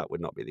like that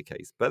would not be the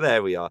case. But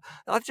there we are.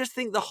 I just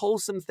think the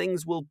wholesome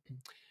things will,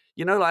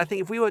 I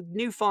think if we were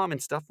new farming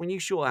stuff, we knew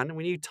shorthand and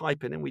we knew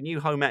typing and we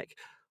knew home ec,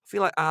 I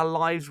feel like our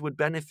lives would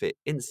benefit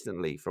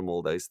instantly from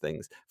all those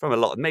things. From a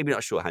lot, maybe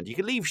not shorthand. You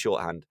could leave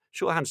shorthand.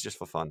 Shorthand's just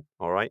for fun,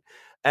 all right?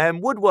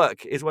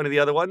 Woodwork is one of the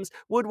other ones.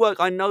 Woodwork,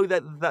 I know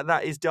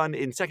that is done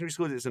in secondary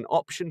schools. It's an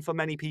option for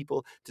many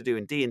people to do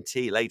in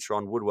D&T. Later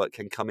on, woodwork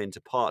can come into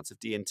parts of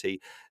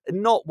D&T.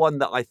 Not one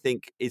that I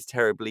think is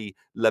terribly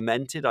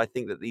lamented. I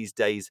think that these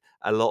days,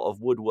 a lot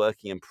of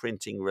woodworking and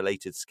printing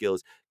related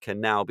skills can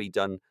now be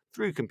done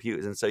through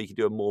computers, and so you can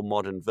do a more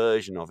modern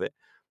version of it.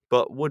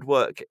 But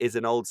woodwork is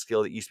an old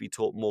skill that used to be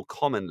taught more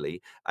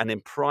commonly, and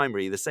in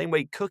primary, the same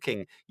way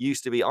cooking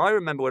used to be. I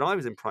remember when I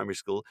was in primary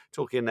school,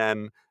 talking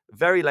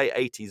very late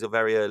 80s or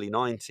very early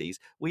 90s,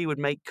 we would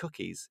make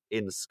cookies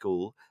in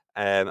school,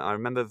 I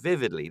remember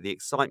vividly the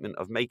excitement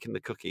of making the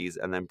cookies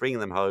and then bringing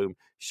them home,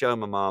 showing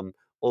my mum,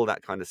 all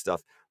that kind of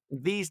stuff.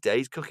 These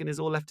days, cooking is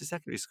all left to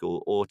secondary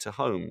school or to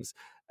homes.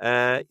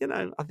 I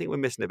think we're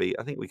missing a beat.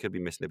 I think we could be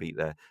missing a beat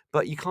there.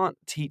 But you can't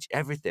teach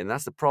everything.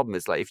 That's the problem.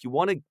 It's like if you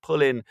want to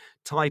pull in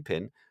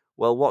typing,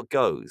 well, what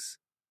goes?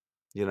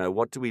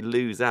 What do we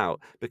lose out?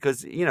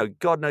 Because,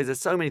 God knows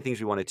there's so many things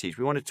we want to teach.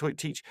 We want to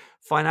teach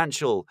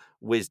financial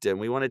wisdom.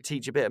 We want to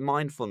teach a bit of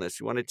mindfulness.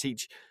 We want to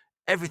teach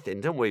everything,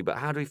 don't we? But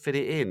how do we fit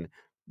it in?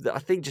 I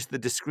think just the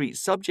discrete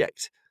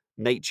subject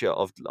nature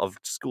of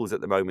schools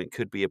at the moment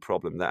could be a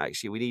problem, that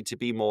actually we need to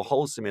be more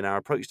wholesome in our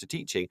approach to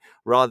teaching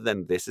rather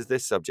than this is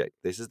this subject,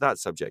 this is that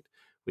subject.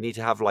 We need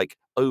to have like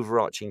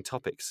overarching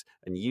topics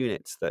and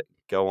units that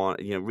go on,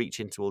 reach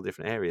into all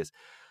different areas.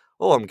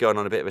 Oh, I'm going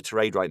on a bit of a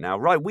tirade right now.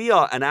 Right, we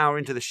are an hour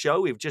into the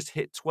show. We've just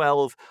hit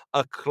 12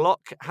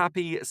 o'clock.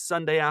 Happy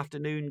Sunday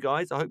afternoon,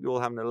 guys. I hope you're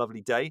all having a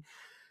lovely day.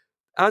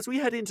 As we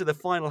head into the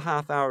final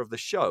half hour of the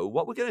show,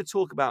 what we're going to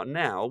talk about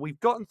now,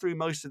 we've gotten through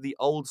most of the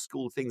old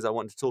school things I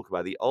want to talk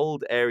about, the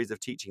old areas of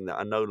teaching that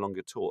are no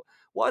longer taught.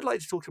 What I'd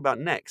like to talk about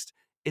next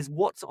is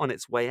what's on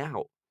its way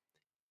out.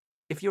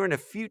 If you're in a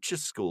future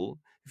school,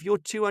 if you're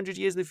 200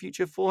 years in the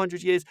future,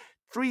 400 years,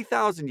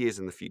 3,000 years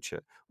in the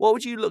future, what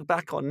would you look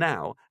back on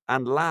now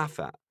and laugh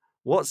at?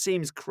 What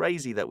seems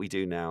crazy that we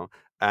do now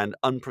and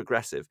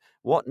unprogressive?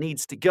 What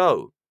needs to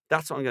go?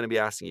 That's what I'm going to be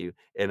asking you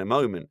in a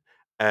moment.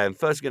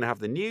 First, we're going to have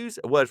the news,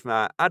 a word from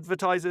our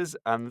advertisers,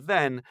 and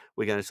then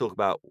we're going to talk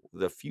about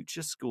the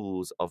future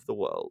schools of the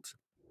world.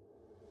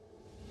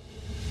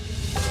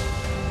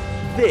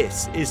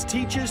 This is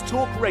Teachers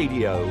Talk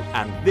Radio,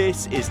 and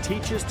this is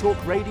Teachers Talk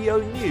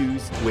Radio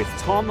News with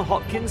Tom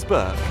Hopkins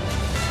Burke.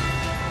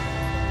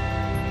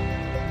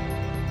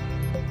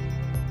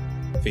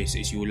 This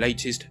is your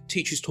latest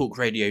Teachers Talk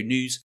Radio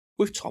News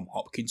with Tom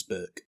Hopkins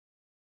Burke.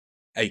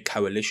 A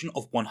coalition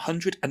of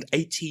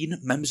 118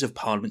 Members of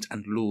Parliament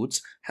and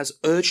Lords has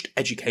urged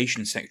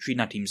Education Secretary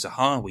Nadhim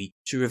Zahawi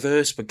to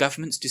reverse the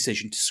government's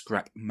decision to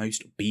scrap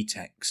most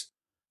BTECs.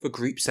 The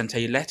group sent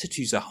a letter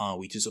to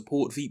Zahawi to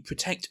support the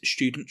Protect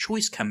Student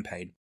Choice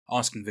campaign,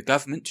 asking the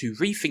government to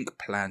rethink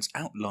plans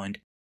outlined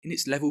in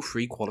its Level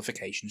 3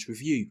 qualifications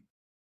review.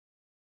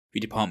 The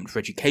Department for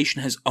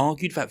Education has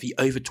argued that the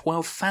over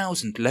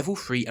 12,000 Level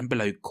 3 and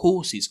below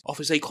courses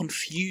offers a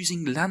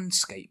confusing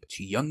landscape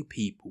to young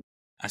people,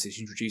 as it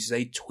introduces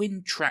a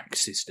twin-track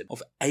system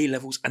of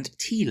A-levels and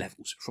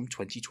T-levels from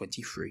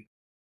 2023.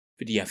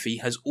 The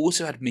DFE has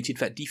also admitted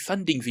that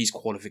defunding these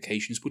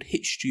qualifications would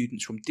hit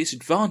students from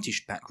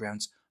disadvantaged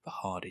backgrounds the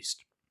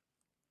hardest.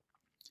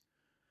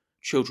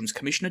 Children's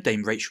Commissioner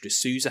Dame Rachel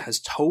D'Souza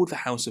has told the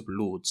House of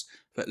Lords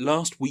that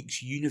last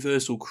week's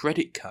universal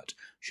credit cut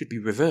should be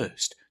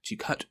reversed to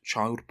cut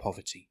child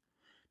poverty.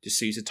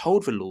 D'Souza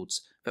told the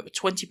Lords that the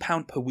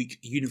 £20 per week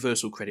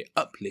universal credit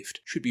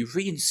uplift should be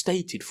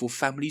reinstated for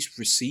families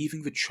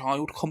receiving the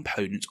child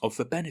component of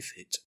the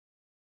benefit.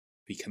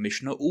 The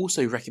Commissioner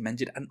also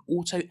recommended an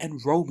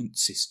auto-enrolment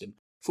system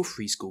for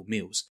free school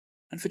meals,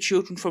 and for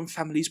children from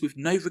families with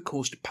no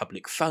recourse to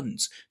public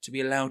funds to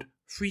be allowed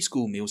free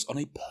school meals on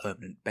a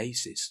permanent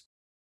basis.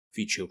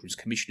 The Children's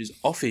Commissioner's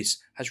Office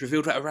has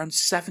revealed that around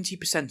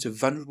 70% of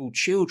vulnerable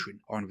children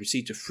are in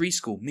receipt of free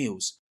school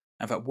meals,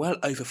 and that well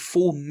over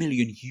 4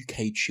 million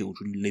UK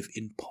children live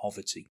in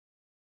poverty.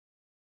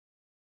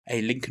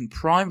 A Lincoln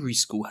primary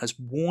school has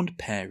warned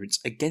parents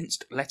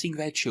against letting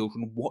their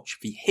children watch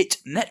the hit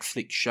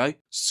Netflix show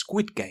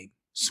Squid Game.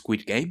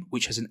 Squid Game,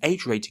 which has an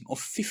age rating of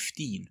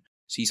 15,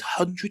 sees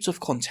hundreds of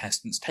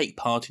contestants take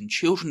part in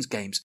children's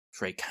games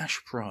for a cash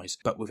prize,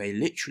 but with a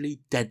literally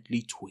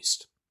deadly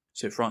twist.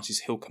 St Francis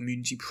Hill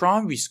Community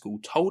Primary School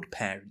told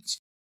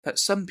parents that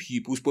some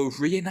pupils were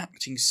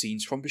reenacting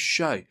scenes from the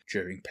show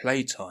during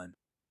playtime.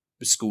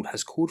 The school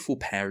has called for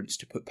parents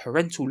to put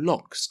parental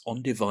locks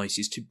on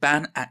devices to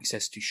ban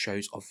access to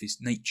shows of this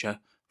nature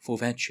for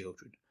their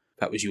children.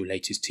 That was your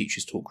latest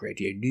Teachers Talk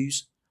Radio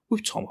News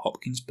with Tom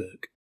Hopkins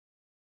Burke.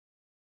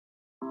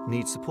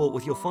 Need support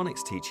with your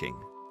phonics teaching?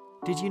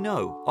 Did you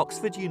know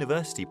Oxford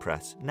University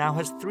Press now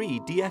has 3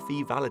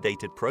 DFE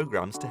validated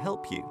programs to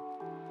help you?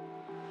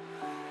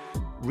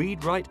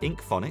 Read Write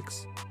Inc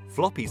Phonics,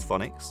 Floppy's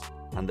Phonics,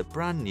 and the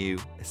brand new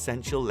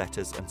Essential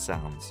Letters and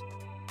Sounds.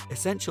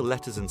 Essential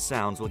Letters and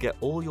Sounds will get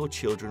all your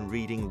children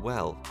reading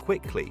well,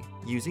 quickly,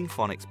 using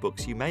phonics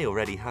books you may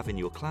already have in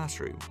your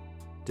classroom.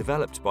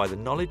 Developed by the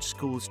Knowledge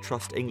Schools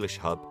Trust English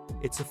Hub,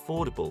 it's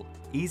affordable,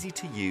 easy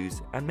to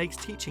use, and makes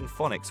teaching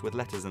phonics with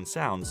letters and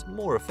sounds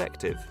more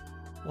effective.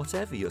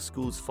 Whatever your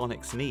school's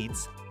phonics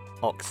needs,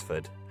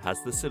 Oxford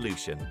has the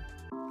solution.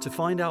 To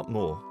find out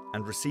more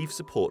and receive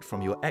support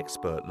from your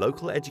expert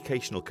local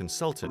educational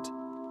consultant,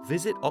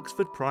 visit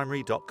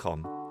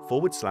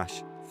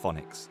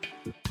oxfordprimary.com/phonics.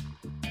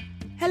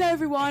 Hello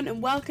everyone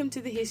and welcome to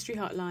the History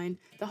Hotline,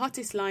 the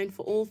hottest line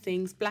for all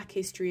things Black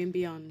history and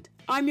beyond.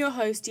 I'm your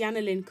host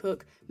Deanna Lynn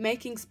Cook,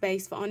 making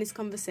space for honest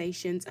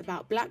conversations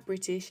about Black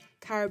British,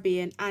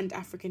 Caribbean and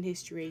African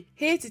history.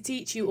 Here to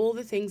teach you all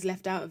the things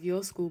left out of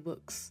your school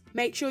books.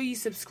 Make sure you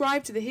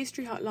subscribe to the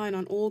History Hotline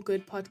on all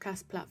good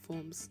podcast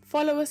platforms.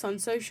 Follow us on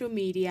social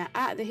media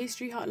at the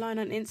History Hotline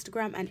on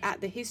Instagram and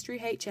at the History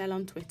HL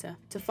on Twitter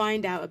to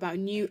find out about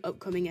new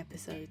upcoming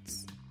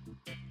episodes.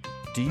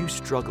 Do you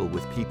struggle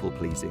with people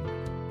pleasing?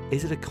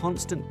 Is it a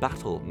constant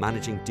battle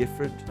managing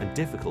different and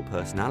difficult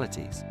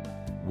personalities?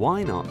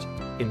 Why not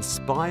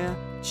inspire,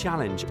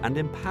 challenge and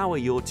empower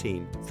your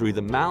team through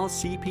the MAL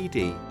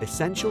CPD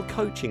Essential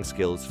Coaching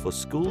Skills for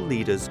School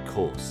Leaders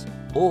course,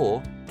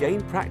 or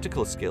gain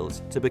practical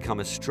skills to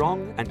become a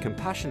strong and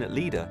compassionate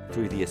leader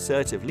through the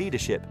Assertive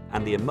Leadership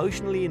and the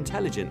Emotionally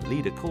Intelligent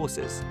Leader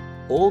courses.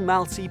 All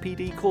MAL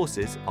CPD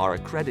courses are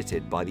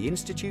accredited by the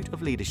Institute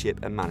of Leadership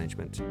and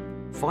Management.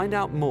 Find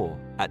out more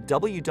at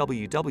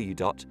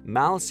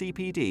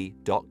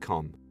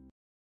www.malcpd.com.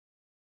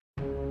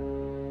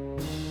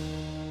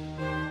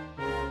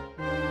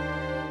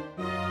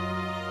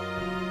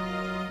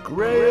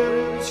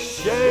 Graham's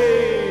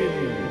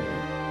Shame!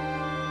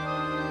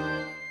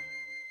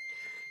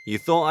 You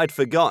thought I'd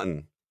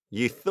forgotten.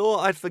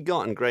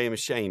 Graham's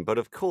Shame, but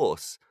of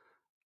course,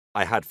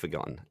 I had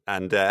forgotten,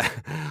 and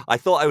I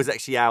thought I was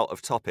actually out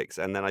of topics,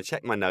 and then I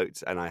checked my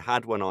notes, and I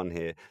had one on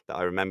here that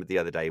I remembered the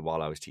other day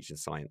while I was teaching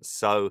science.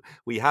 So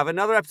we have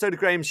another episode of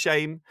Graham's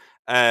Shame,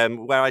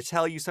 where I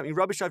tell you something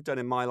rubbish I've done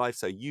in my life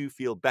so you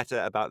feel better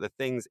about the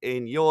things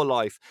in your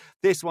life.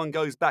 This one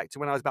goes back to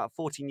when I was about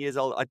 14 years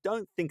old. I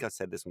don't think I've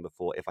said this one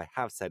before. If I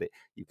have said it,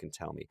 you can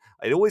tell me.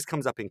 It always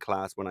comes up in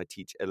class when I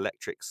teach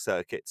electric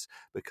circuits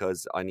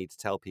because I need to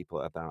tell people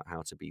about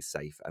how to be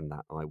safe, and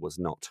that I was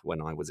not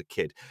when I was a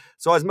kid.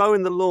 So I was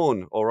mowing the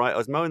lawn, all right? I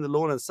was mowing the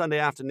lawn on a Sunday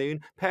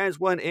afternoon. Parents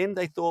weren't in.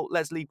 They thought,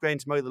 let's leave Graham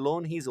to mow the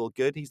lawn. He's all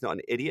good. He's not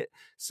an idiot.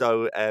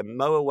 So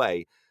mow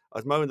away. I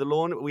was mowing the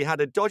lawn. We had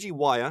a dodgy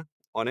wire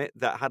on it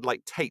that had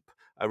like tape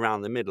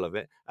around the middle of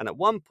it. And at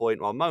one point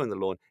while mowing the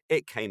lawn,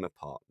 it came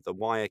apart. The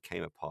wire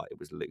came apart. It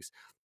was loose.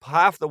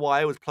 Half the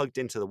wire was plugged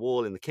into the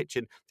wall in the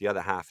kitchen. The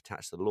other half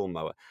attached to the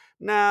lawnmower.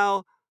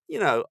 Now, you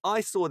know,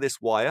 I saw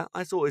this wire.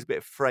 I thought it was a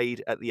bit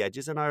frayed at the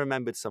edges, and I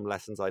remembered some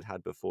lessons I'd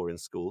had before in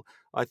school.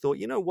 I thought,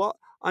 you know what?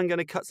 I'm going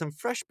to cut some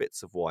fresh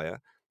bits of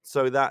wire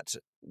so that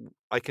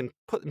I can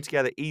put them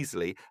together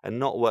easily and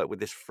not work with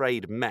this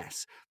frayed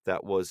mess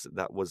that was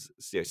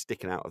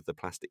sticking out of the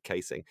plastic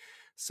casing.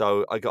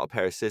 So I got a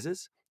pair of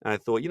scissors, and I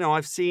thought, you know,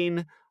 I've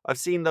seen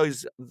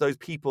those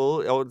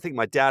people. I think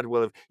my dad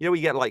will have. You know,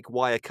 we get like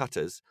wire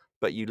cutters,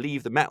 but you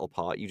leave the metal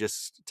part, you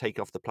just take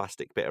off the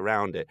plastic bit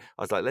around it.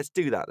 I was like, let's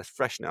do that, let's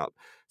freshen it up.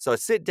 So I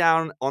sit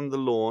down on the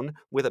lawn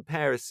with a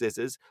pair of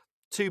scissors,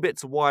 2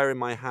 bits of wire in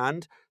my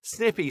hand,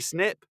 snippy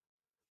snip.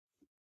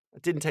 I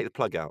didn't take the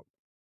plug out.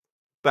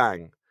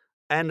 Bang.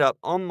 End up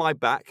on my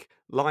back,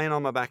 lying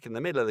on my back in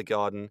the middle of the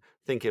garden,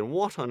 thinking,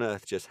 what on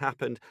earth just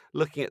happened?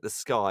 Looking at the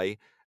sky,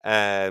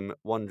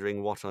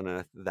 wondering what on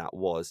earth that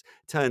was.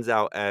 Turns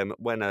out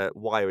when a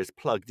wire is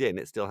plugged in,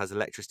 it still has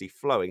electricity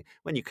flowing.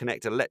 When you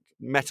connect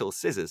metal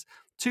scissors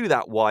to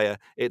that wire,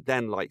 it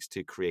then likes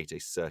to create a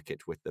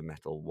circuit with the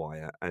metal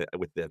wire,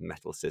 with the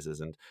metal scissors,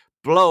 and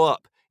blow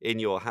up in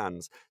your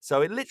hands.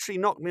 So it literally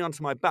knocked me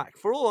onto my back.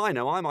 For all I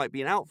know, I might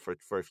be out for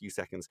a few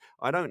seconds.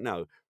 I don't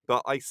know.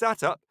 But I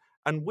sat up,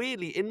 and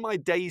weirdly, in my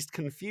dazed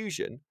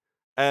confusion,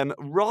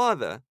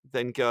 rather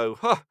than go,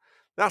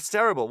 that's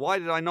terrible. Why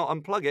did I not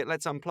unplug it?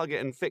 Let's unplug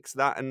it and fix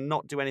that and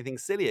not do anything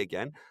silly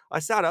again. I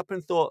sat up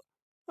and thought,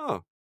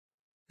 oh,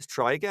 let's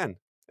try again.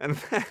 And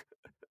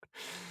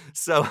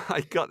so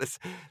I got this.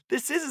 The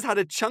scissors had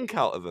a chunk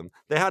out of them.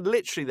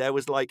 There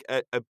was like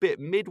a bit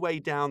midway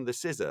down the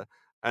scissor,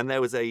 and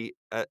there was a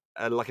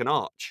like an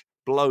arch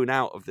blown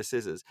out of the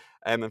scissors.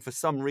 And for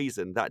some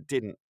reason, that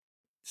didn't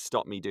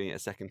stop me doing it a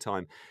second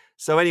time.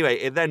 So anyway,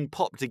 it then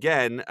popped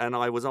again, and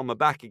I was on my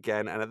back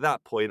again. And at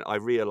that point, I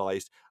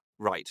realized,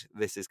 right,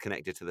 this is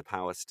connected to the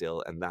power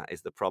still, and that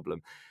is the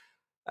problem.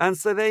 And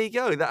so there you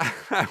go.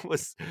 That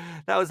was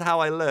how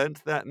I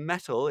learned that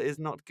metal is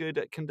not good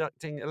at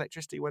conducting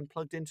electricity when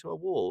plugged into a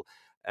wall.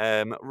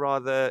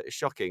 Rather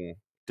shocking.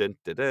 Dun,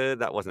 dun, dun.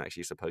 That wasn't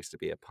actually supposed to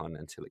be a pun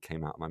until it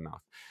came out of my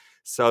mouth.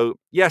 So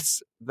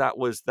yes, that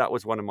was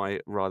one of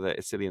my rather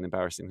silly and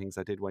embarrassing things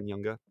I did when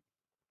younger.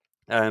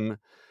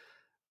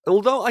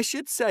 Although I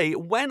should say,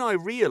 when I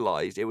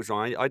realised it was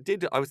wrong, I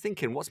was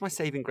thinking, what's my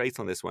saving grace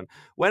on this one?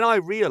 When I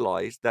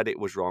realised that it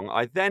was wrong,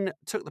 I then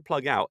took the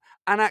plug out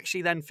and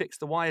actually then fixed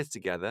the wires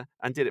together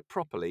and did it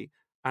properly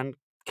and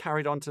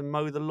carried on to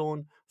mow the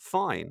lawn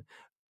fine.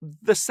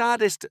 The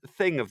saddest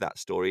thing of that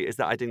story is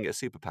that I didn't get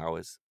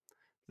superpowers,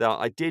 that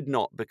I did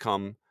not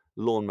become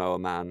lawnmower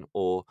man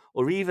or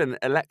even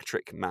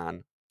electric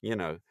man, you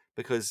know,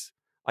 because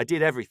I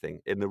did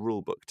everything in the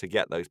rule book to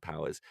get those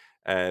powers.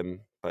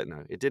 But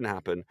no, it didn't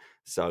happen.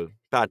 So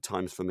bad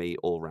times for me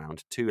all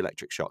round. 2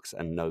 electric shocks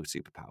and no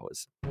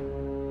superpowers.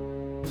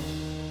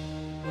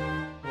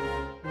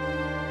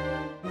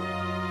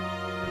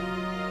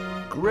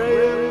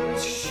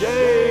 Graham's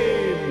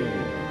Shame.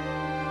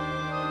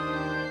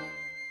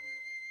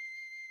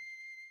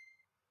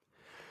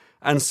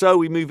 And so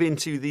we move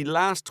into the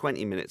last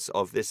 20 minutes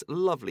of this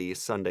lovely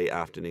Sunday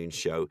afternoon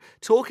show,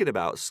 talking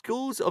about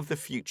schools of the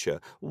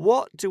future.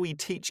 What do we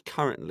teach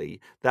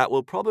currently that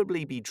will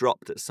probably be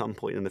dropped at some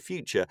point in the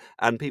future,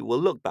 and people will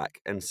look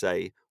back and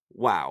say,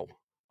 wow,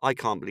 I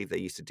can't believe they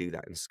used to do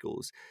that in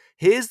schools.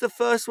 Here's the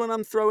first one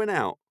I'm throwing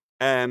out.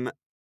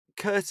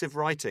 Cursive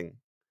writing.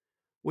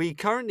 We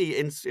currently,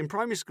 in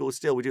primary school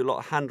still, we do a lot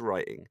of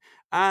handwriting.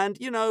 And,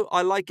 you know,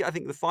 I like it. I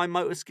think the fine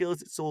motor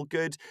skills, it's all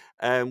good.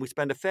 We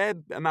spend a fair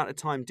amount of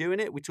time doing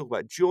it. We talk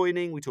about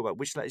joining. We talk about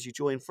which letters you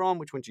join from,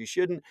 which ones you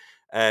shouldn't.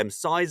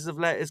 Sizes of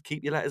letters,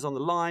 keep your letters on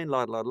the line, do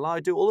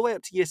it all the way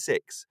up to year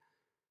 6.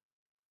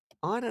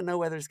 I don't know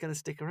whether it's going to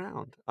stick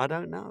around. I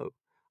don't know.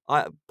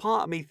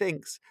 Part of me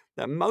thinks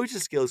that motor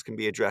skills can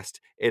be addressed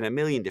in a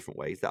million different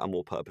ways that are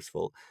more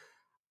purposeful.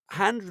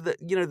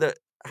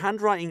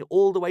 Handwriting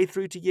all the way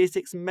through to year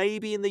 6,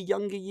 maybe in the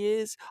younger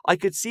years. I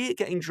could see it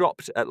getting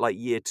dropped at like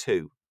year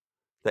 2.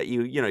 That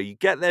you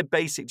get their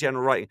basic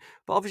general writing.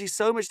 But obviously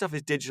so much stuff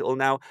is digital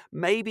now.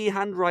 Maybe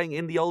handwriting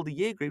in the older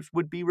year groups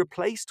would be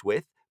replaced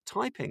with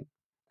typing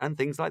and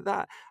things like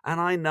that.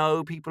 And I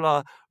know people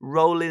are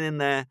rolling in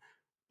their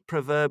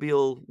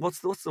proverbial, what's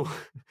the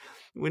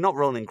we're not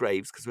rolling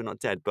graves because we're not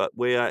dead, but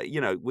we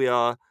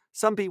are.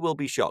 Some people will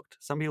be shocked.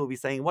 Some people will be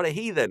saying, what a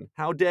heathen.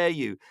 How dare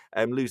you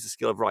lose the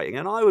skill of writing?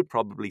 And I would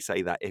probably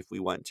say that if we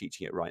weren't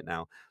teaching it right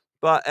now.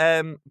 But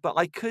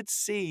I could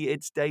see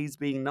its days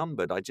being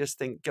numbered. I just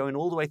think going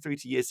all the way through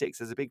to year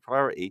 6 is a big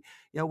priority.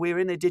 We're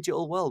in a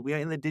digital world. We are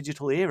in the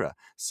digital era,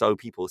 so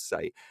people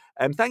say.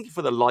 Thank you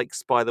for the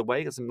likes, by the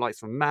way. Got some likes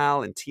from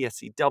Mal and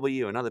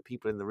TSCW and other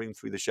people in the room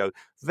through the show.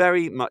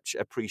 Very much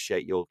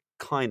appreciate your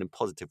kind and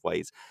positive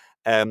ways.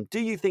 Do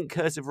you think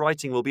cursive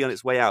writing will be on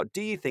its way out?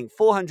 Do you think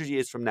 400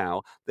 years from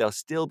now, they'll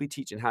still be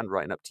teaching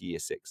handwriting up to year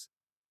 6?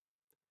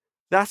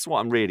 That's what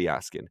I'm really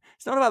asking.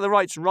 It's not about the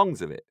rights and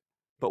wrongs of it,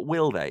 but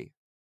will they?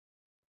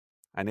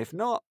 And if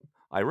not,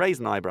 I raise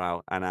an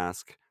eyebrow and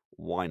ask,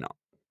 why not?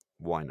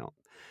 Why not?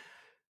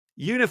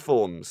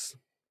 Uniforms.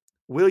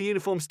 Will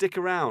uniforms stick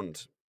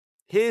around?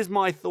 Here's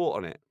my thought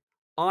on it.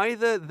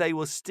 Either they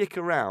will stick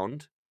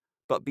around,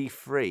 but be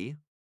free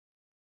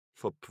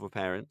for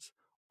parents,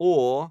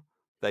 or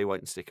they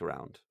won't stick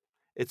around.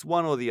 It's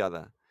one or the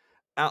other.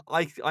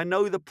 I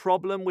know the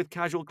problem with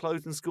casual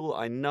clothes in school.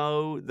 I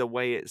know the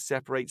way it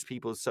separates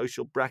people's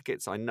social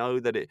brackets. I know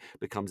that it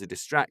becomes a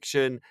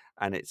distraction,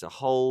 and it's a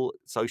whole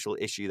social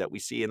issue that we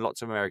see in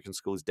lots of American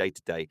schools day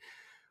to day.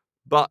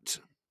 But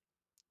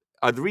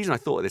the reason I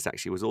thought of this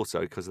actually was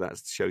also because of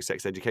that show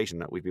Sex Education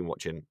that we've been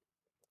watching.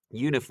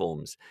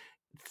 Uniforms.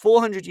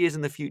 400 years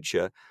in the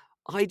future,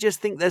 I just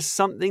think there's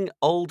something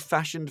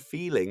old-fashioned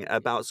feeling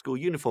about school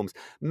uniforms.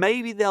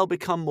 Maybe they'll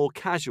become more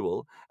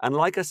casual, and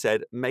like I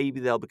said,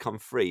 maybe they'll become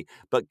free.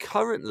 But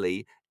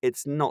currently,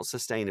 it's not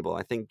sustainable.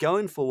 I think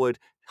going forward,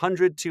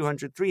 100,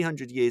 200,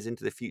 300 years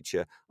into the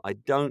future, I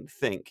don't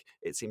think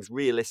it seems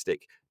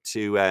realistic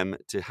to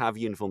have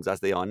uniforms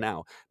as they are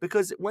now.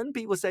 Because when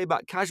people say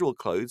about casual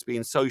clothes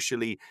being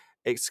socially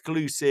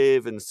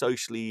exclusive and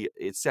socially,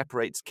 it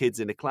separates kids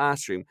in a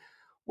classroom,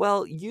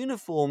 well,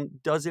 uniform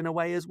does in a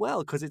way as well,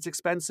 because it's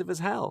expensive as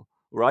hell,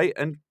 right?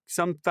 And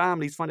some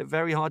families find it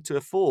very hard to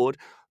afford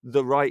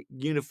the right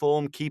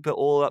uniform, keep it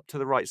all up to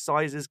the right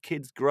sizes.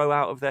 Kids grow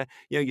out of their,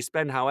 you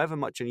spend however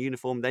much on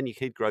uniform, then your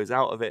kid grows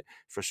out of it.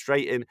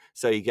 Frustrating.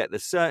 So you get the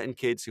certain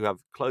kids who have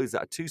clothes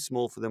that are too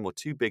small for them or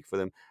too big for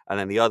them, and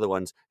then the other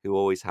ones who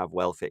always have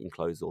well-fitting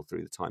clothes all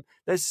through the time.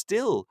 There's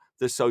still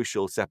the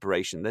social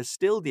separation. There's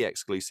still the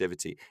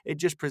exclusivity. It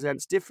just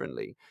presents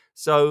differently.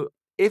 So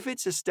if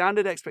it's a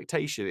standard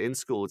expectation in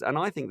schools, and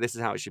I think this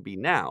is how it should be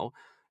now,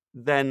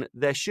 then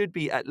there should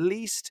be at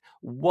least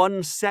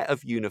one set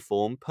of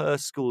uniform per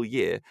school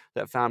year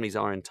that families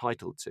are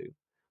entitled to.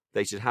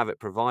 They should have it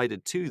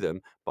provided to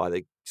them by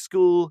the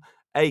school,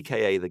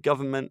 aka the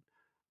government,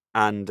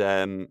 and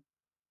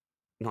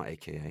not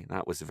aka,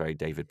 that was a very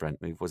David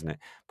Brent move, wasn't it?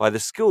 By the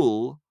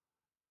school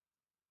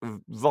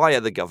via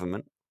the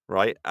government,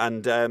 right?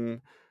 And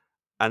then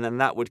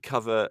that would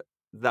cover.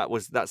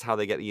 That's how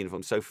they get the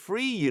uniforms. So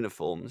free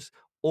uniforms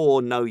or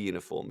no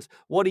uniforms.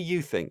 What do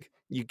you think?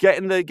 You get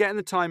in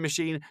the time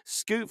machine,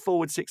 scoot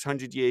forward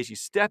 600 years, you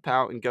step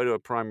out and go to a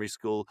primary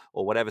school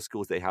or whatever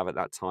schools they have at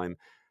that time.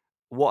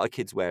 What are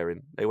kids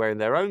wearing? They're wearing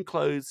their own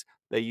clothes.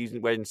 They're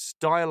wearing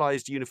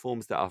stylized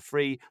uniforms that are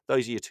free.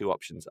 Those are your two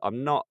options.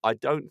 I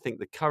don't think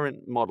the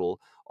current model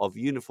of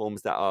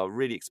uniforms that are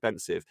really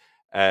expensive,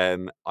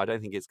 I don't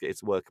think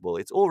it's workable.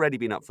 It's already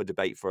been up for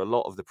debate for a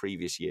lot of the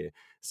previous year.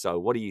 So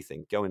what do you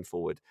think going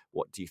forward?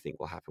 What do you think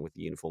will happen with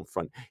the uniform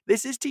front?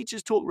 This is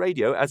Teachers Talk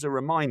Radio. As a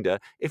reminder,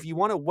 if you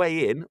want to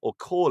weigh in or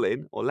call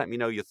in or let me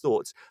know your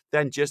thoughts,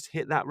 then just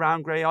hit that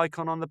round grey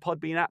icon on the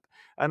Podbean app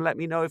and let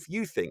me know if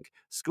you think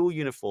school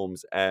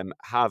uniforms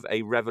have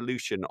a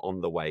revolution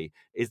on the way.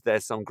 Is there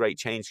some great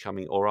change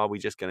coming, or are we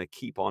just going to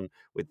keep on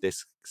with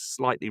this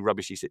slightly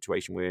rubbishy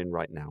situation we're in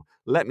right now?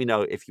 Let me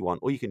know if you want,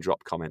 or you can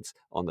drop comments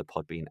on the Podbean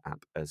Podbean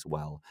app as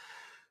well.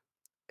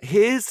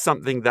 Here's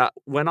something that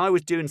when I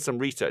was doing some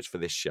research for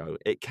this show,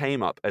 it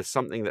came up as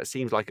something that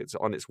seems like it's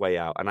on its way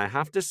out. And I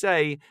have to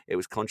say it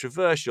was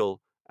controversial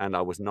and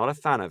I was not a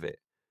fan of it.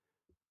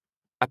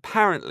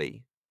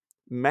 Apparently,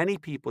 many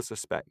people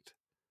suspect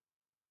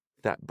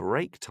that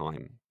break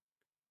time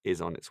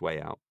is on its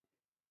way out.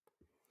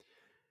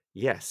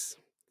 Yes,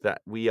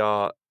 that we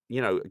are,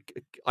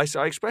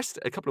 I expressed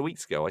a couple of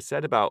weeks ago, I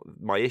said about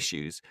my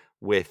issues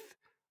with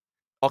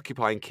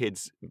occupying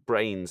kids'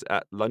 brains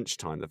at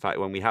lunchtime. The fact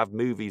when we have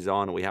movies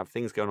on or we have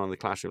things going on in the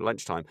classroom at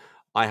lunchtime,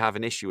 I have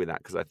an issue with that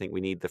because I think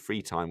we need the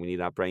free time. We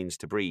need our brains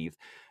to breathe.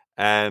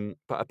 But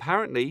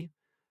apparently,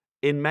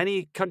 in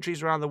many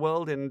countries around the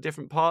world, in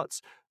different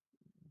parts,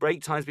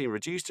 break time's being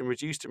reduced and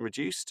reduced and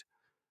reduced.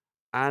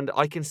 And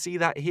I can see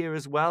that here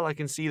as well. I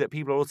can see that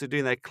people are also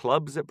doing their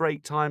clubs at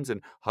break times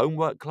and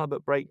homework club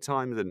at break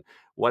times and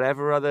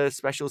whatever other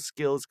special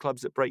skills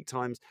clubs at break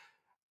times.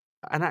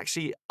 And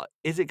actually,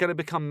 is it going to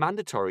become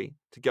mandatory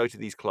to go to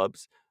these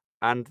clubs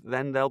and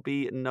then there'll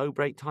be no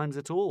break times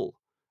at all?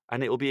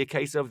 And it will be a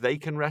case of they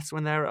can rest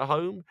when they're at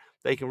home.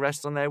 They can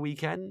rest on their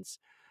weekends.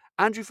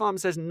 Andrew Farm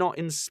says not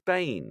in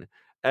Spain.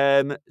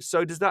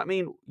 So does that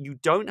mean you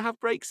don't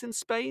have breaks in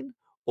Spain?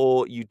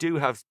 Or you do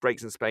have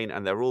breaks in Spain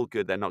and they're all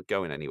good, they're not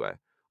going anywhere?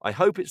 I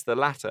hope it's the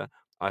latter.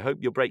 I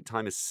hope your break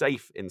time is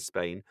safe in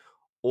Spain.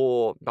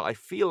 But I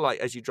feel like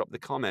as you drop the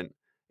comment,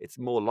 it's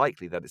more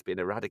likely that it's been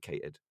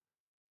eradicated.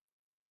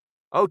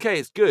 Okay,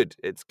 it's good.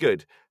 It's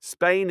good.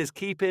 Spain is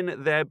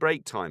keeping their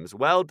break times.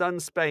 Well done,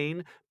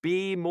 Spain.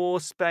 Be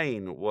more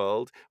Spain,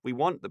 world. We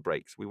want the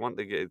breaks. We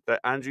want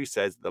Andrew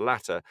says the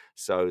latter.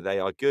 So they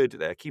are good.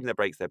 They're keeping their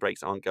breaks. Their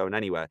breaks aren't going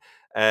anywhere.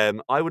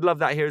 I would love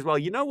that here as well.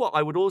 You know what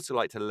I would also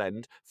like to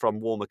lend from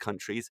warmer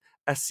countries?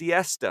 A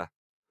siesta.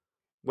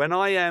 When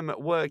I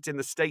worked in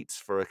the States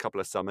for a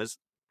couple of summers,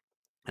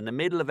 in the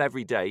middle of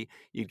every day,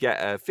 you get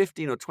a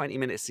 15 or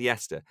 20-minute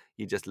siesta.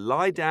 You just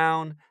lie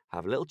down,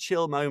 have a little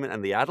chill moment,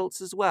 and the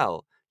adults as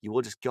well. You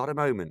all just got a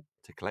moment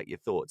to collect your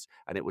thoughts.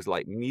 And it was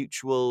like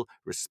mutual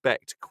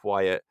respect,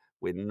 quiet.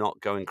 We're not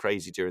going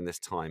crazy during this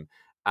time.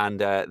 And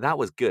that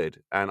was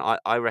good. And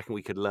I reckon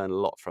we could learn a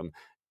lot from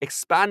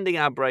expanding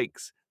our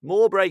breaks,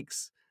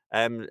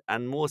 and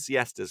more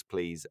siestas,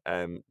 please.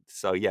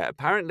 So yeah,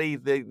 apparently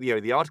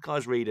the article I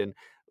was reading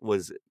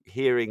was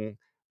hearing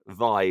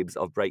vibes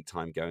of break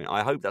time going.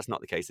 I hope that's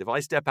not the case. If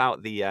I step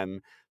out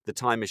the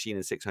time machine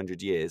in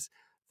 600 years,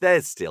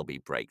 there'd still be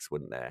breaks,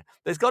 wouldn't there?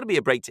 There's got to be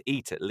a break to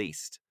eat at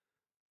least.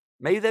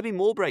 Maybe there'll be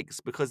more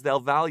breaks because they'll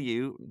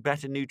value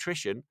better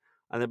nutrition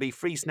and there'll be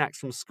free snacks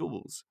from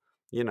schools.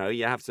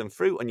 You have some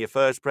fruit on your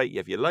first break, you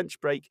have your lunch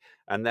break,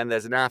 and then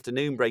there's an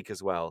afternoon break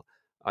as well.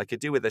 I could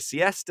do with a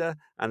siesta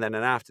and then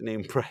an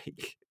afternoon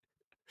break.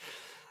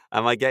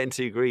 Am I getting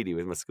too greedy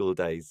with my school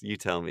days? You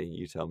tell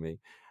me.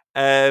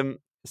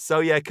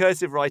 So yeah,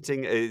 cursive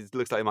writing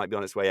looks like it might be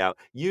on its way out.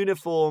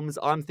 Uniforms,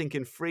 I'm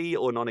thinking free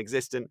or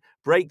non-existent.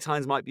 Break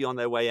times might be on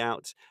their way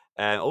out.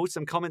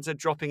 Some comments are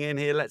dropping in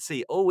here. Let's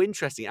see. Oh,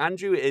 interesting.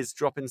 Andrew is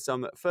dropping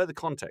some further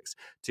context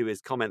to his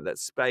comment that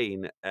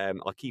Spain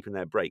are keeping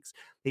their breaks.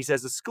 He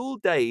says the school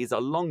days are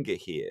longer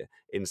here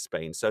in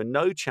Spain, so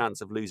no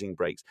chance of losing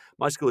breaks.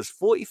 My school is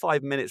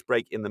 45 minutes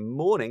break in the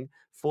morning,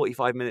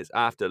 45 minutes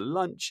after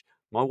lunch.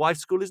 My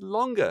wife's school is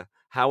longer.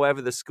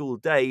 However, the school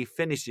day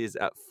finishes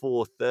at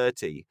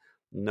 4:30.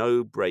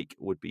 No break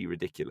would be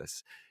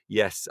ridiculous.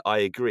 Yes, I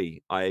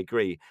agree.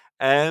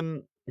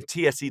 TSCW,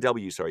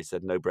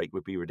 said no break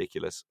would be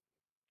ridiculous.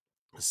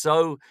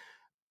 So,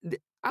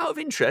 out of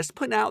interest,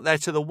 putting out there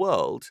to the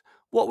world,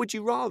 what would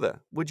you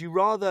rather? Would you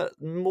rather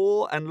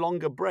more and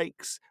longer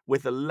breaks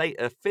with a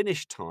later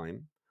finish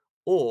time?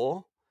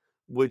 Or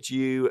would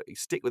you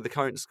stick with the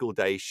current school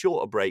day,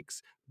 shorter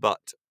breaks,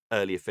 but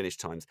earlier finish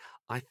times?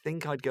 I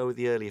think I'd go with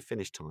the earlier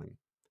finish time,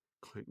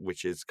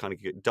 which is kind of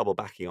double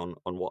backing on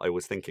what I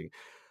was thinking.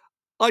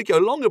 I'd go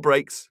longer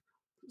breaks,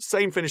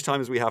 same finish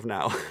time as we have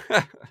now.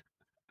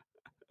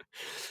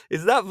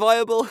 Is that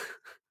viable?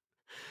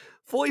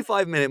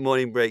 45-minute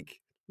morning break,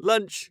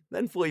 lunch,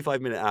 then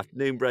 45-minute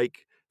afternoon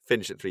break,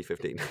 finish at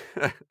 3:15.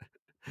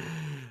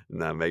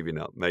 No, maybe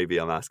not. Maybe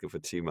I'm asking for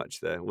too much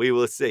there. We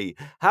will see.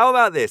 How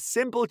about this?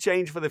 Simple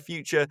change for the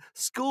future.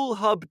 School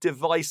hub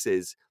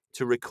devices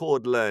to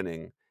record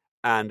learning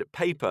and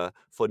paper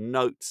for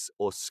notes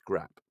or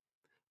scrap.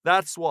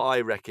 That's what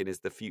I reckon is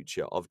the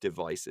future of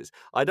devices.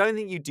 I don't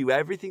think you do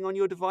everything on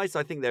your device.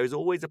 I think there is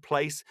always a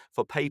place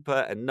for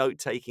paper and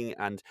note-taking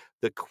and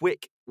the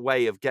quick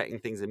way of getting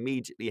things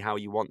immediately how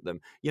you want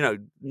them.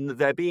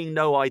 There being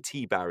no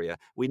IT barrier.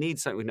 We need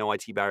something with no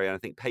IT barrier, and I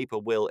think paper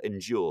will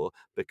endure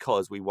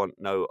because we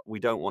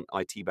don't want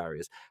IT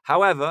barriers.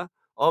 However,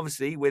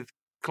 obviously, with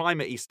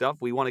climate-y stuff,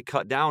 we want to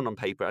cut down on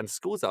paper, and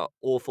schools are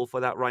awful for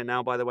that right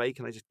now, by the way.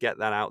 Can I just get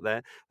that out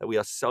there, that we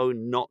are so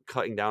not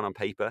cutting down on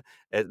paper?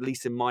 At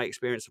least in my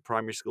experience of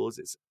primary schools,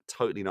 it's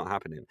totally not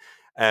happening.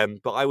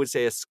 But I would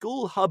say a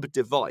school hub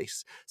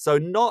device. So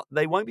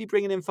they won't be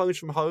bringing in phones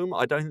from home.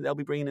 I don't think they'll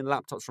be bringing in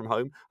laptops from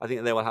home. I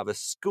think they will have a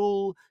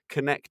school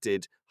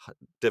connected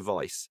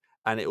device.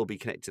 and it will be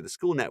connected to the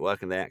school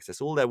network, and they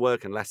access all their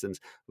work and lessons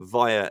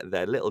via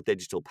their little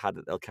digital pad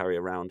that they'll carry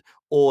around,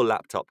 or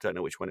laptop, don't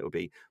know which one it will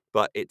be,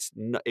 but it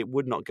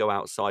would not go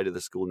outside of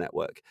the school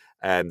network.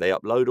 They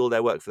upload all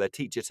their work for their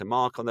teacher to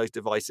mark on those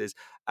devices,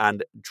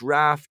 and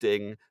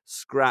drafting,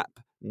 scrap,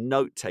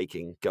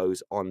 note-taking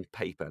goes on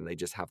paper, and they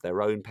just have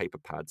their own paper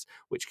pads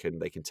which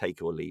they can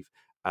take or leave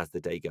as the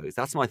day goes.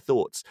 That's my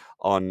thoughts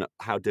on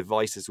how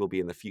devices will be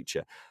in the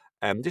future.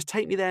 Just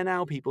take me there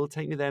now, people.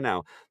 Take me there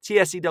now.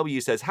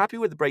 TSEW says, happy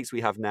with the breaks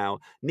we have now.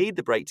 Need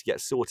the break to get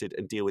sorted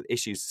and deal with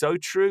issues. So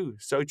true,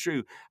 so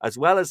true. As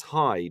well as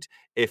hide,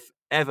 if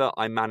ever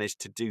I manage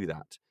to do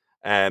that.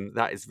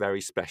 That is very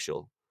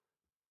special.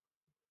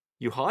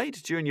 You hide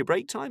during your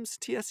break times,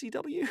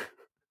 TSEW?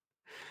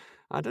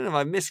 I don't know if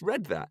I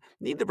misread that.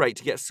 Need the break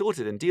to get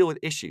sorted and deal with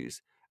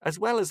issues, as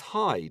well as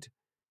hide,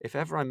 if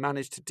ever I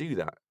manage to do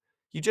that.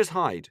 You just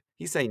hide.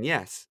 He's saying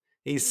yes.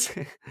 It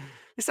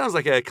sounds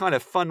like a kind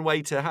of fun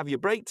way to have your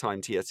break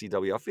time,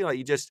 TSCW. I feel like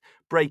you just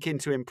break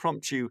into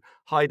impromptu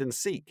hide and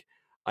seek.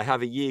 I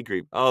have a year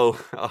group. Oh,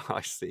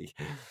 I see.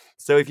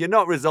 So if you're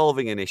not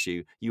resolving an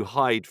issue, you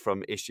hide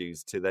from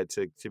issues to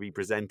be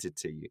presented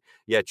to you.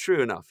 Yeah,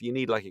 true enough. You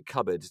need like a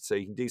cupboard so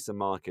you can do some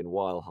marking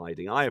while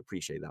hiding. I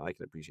appreciate that. I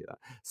can appreciate that.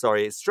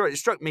 Sorry, it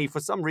struck me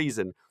for some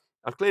reason.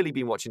 I've clearly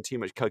been watching too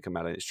much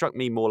Cocomelon. It struck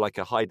me more like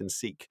a hide and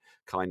seek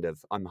kind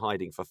of. I'm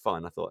hiding for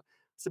fun. I thought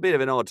it's a bit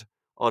of an odd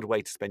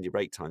way to spend your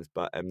break times,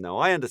 but no,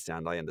 I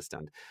understand.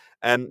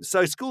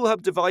 So School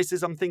Hub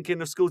devices, I'm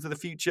thinking of schools of the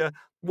future.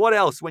 What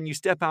else when you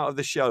step out of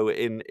the show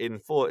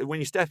when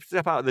you step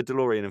out of the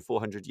DeLorean in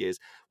 400 years?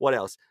 What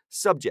else?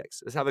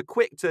 Subjects. Let's have a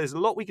quick, there's a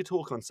lot we could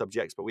talk on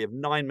subjects, but we have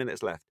 9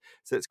 minutes left.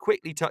 So let's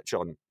quickly touch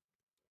on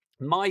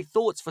my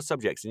thoughts for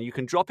subjects, and you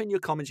can drop in your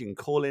comments, you can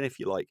call in if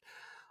you like.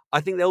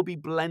 I think there'll be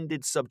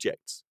blended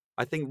subjects.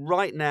 I think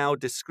right now,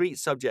 discrete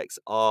subjects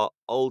are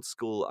old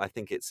school. I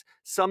think it's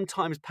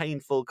sometimes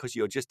painful because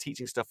you're just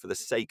teaching stuff for the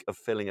sake of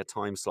filling a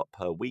time slot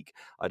per week.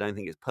 I don't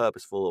think it's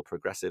purposeful or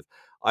progressive.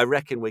 I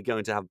reckon we're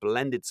going to have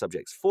blended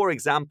subjects. For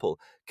example,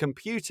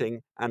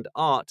 computing and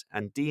art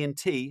and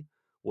D&T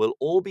will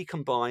all be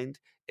combined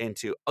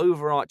into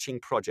overarching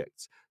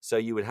projects. So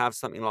you would have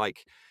something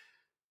like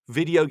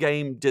video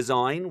game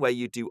design where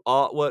you do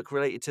artwork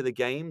related to the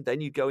game,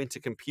 then you go into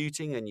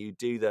computing and you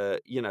do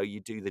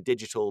the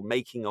digital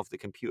making of the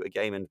computer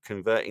game and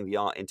converting the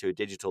art into a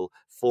digital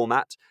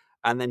format.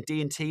 And then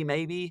D&T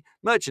maybe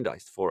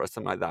merchandise for us,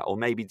 something like that. Or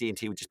maybe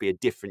D&T would just be a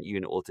different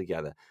unit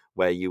altogether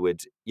where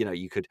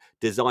you could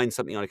design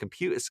something on a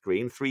computer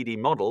screen, 3D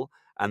model,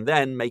 and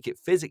then make it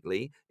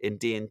physically in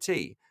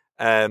D&T.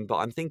 But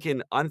I'm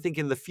thinking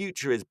the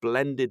future is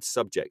blended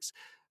subjects.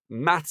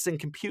 Maths and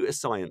computer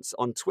science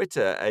on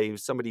Twitter.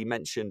 Somebody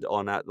mentioned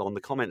on the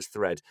comments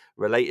thread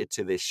related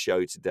to this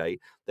show today,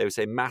 they would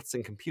say maths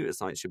and computer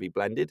science should be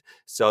blended.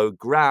 So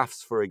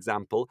graphs, for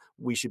example,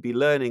 we should be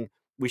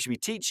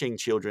teaching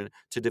children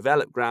to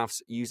develop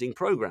graphs using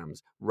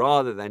programs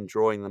rather than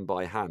drawing them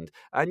by hand.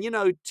 And,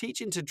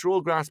 teaching to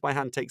draw graphs by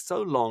hand takes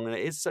so long and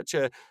it is such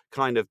a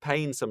kind of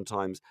pain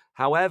sometimes.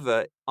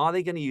 However, are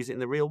they going to use it in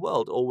the real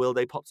world, or will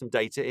they pop some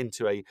data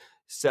into a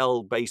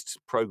cell-based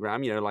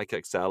program, like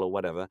Excel or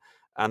whatever,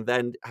 and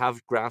then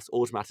have graphs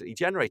automatically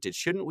generated?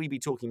 Shouldn't we be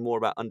talking more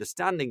about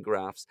understanding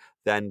graphs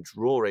than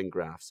drawing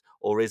graphs?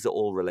 Or is it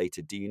all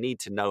related? Do you need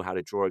to know how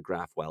to draw a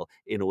graph well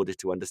in order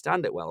to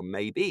understand it well?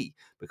 Maybe,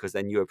 because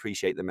then you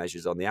appreciate the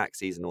measures on the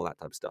axes and all that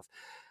type of stuff.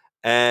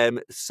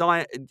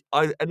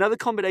 Another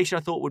combination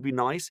I thought would be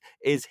nice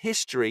is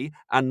history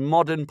and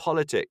modern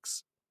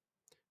politics.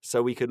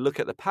 So we could look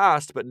at the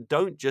past, but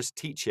don't just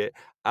teach it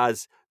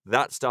as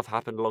that stuff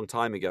happened a long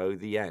time ago,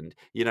 the end.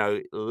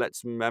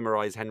 Let's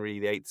memorize Henry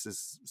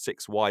VIII's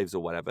 6 wives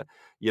or whatever.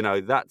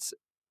 That's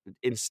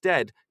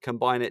instead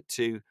combine it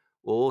to,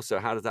 well, also,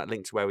 how does that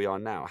link to where we are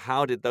now?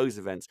 How did those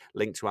events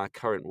link to our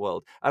current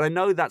world? And I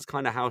know that's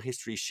kind of how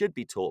history should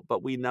be taught,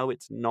 but we know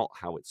it's not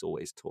how it's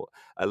always taught.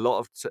 A lot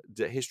of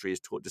history is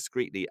taught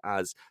discreetly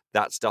as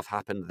that stuff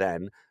happened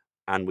then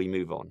and we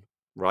move on,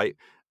 right?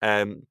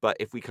 But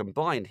if we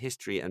combine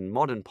history and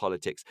modern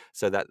politics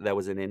so that there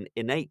was an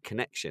innate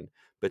connection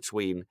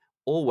between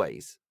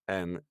always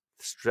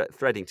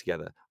threading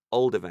together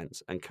old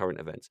events and current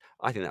events,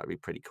 I think that would be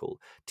pretty cool.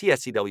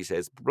 TSCW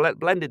says,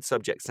 blended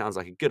subjects sounds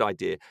like a good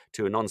idea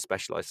to a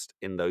non-specialist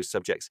in those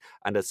subjects,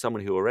 and as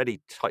someone who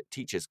already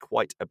teaches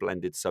quite a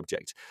blended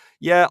subject.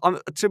 Yeah,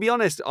 to be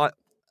honest,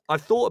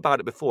 I've thought about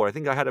it before. I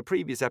think I had a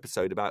previous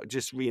episode about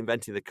just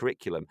reinventing the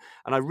curriculum,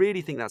 and I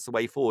really think that's the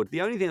way forward.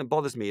 The only thing that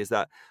bothers me is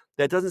that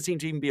there doesn't seem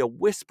to even be a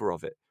whisper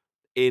of it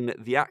in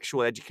the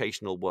actual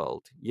educational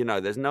world.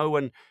 There's no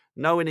one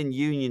in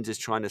unions is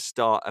trying to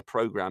start a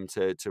program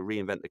to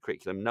reinvent the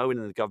curriculum. No one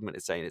in the government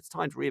is saying it's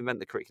time to reinvent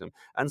the curriculum,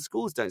 and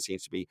schools don't seem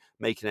to be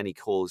making any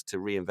calls to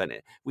reinvent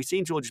it. We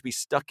seem to all just be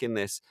stuck in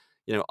this,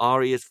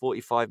 RE is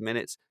 45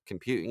 minutes,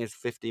 computing is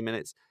 50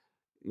 minutes,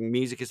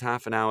 music is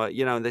half an hour,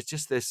 and there's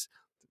just this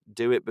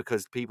do it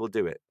because people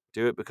do it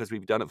Do it because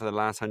we've done it for the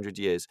last 100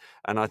 years.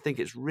 And I think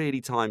it's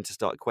really time to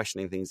start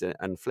questioning things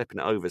and flipping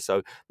it over.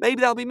 So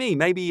maybe that'll be me.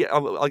 Maybe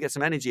I'll get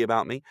some energy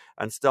about me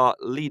and start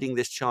leading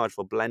this charge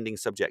for blending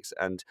subjects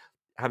and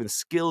having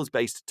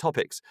skills-based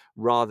topics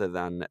rather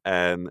than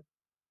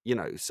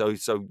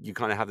so you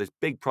kind of have this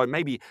big project.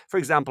 Maybe, for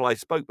example, I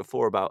spoke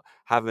before about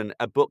having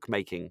a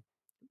bookmaking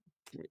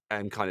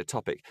kind of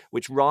topic,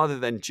 which rather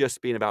than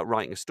just being about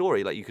writing a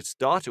story, like you could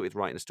start it with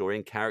writing a story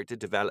and character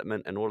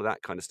development and all of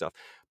that kind of stuff.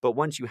 But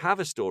once you have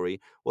a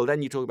story, well,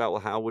 then you talk about,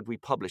 well, how would we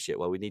publish it?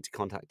 Well, we need to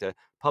contact a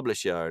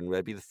publisher, and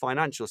there'd be the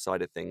financial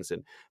side of things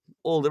and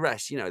all the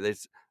rest.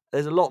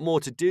 There's a lot more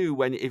to do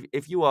when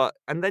if you are,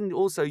 and then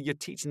also you're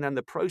teaching them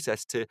the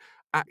process to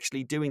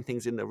actually doing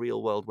things in the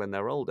real world when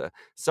they're older.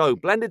 So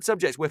blended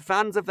subjects, we're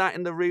fans of that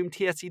in the room.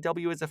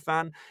 TSCW is a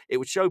fan. It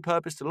would show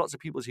purpose to lots of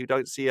people who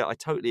don't see it. I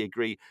totally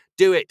agree.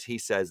 Do it, he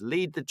says.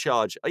 Lead the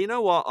charge. You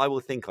know what? I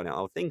will think on it.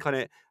 I'll think on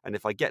it. And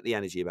if I get the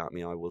energy about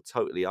me, I will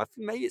totally.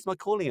 Maybe it's my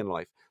calling in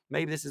life.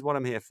 Maybe this is what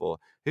I'm here for.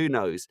 Who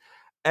knows?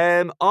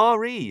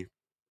 RE.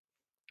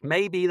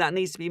 Maybe that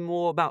needs to be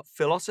more about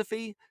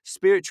philosophy,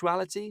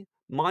 spirituality,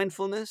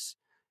 mindfulness,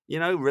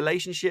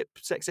 relationship,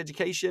 sex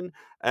education,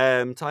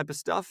 type of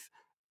stuff.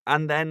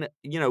 And then,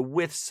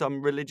 with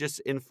some religious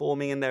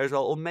informing in there as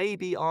well. Or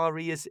maybe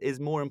RE is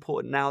more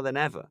important now than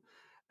ever.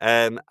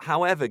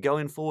 However,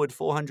 going forward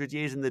 400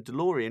 years in the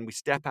DeLorean, we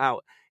step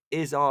out.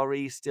 Is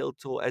RE still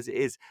taught as it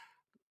is?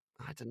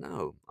 I don't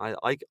know.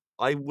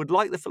 I would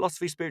like the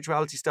philosophy,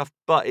 spirituality stuff,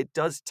 but it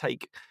does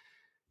take,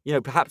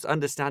 perhaps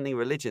understanding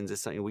religions is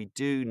something we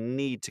do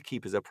need to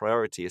keep as a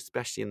priority,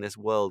 especially in this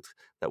world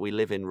that we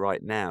live in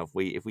right now.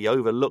 If we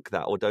overlook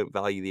that or don't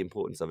value the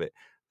importance of it,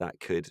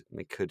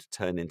 it could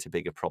turn into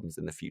bigger problems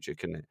in the future,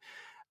 couldn't it?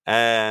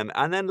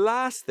 And then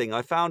last thing,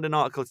 I found an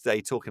article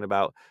today talking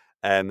about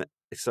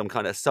some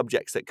kind of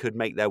subjects that could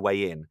make their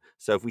way in.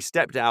 So if we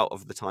stepped out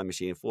of the time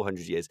machine in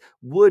 400 years,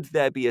 would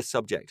there be a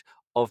subject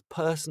of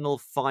personal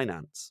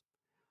finance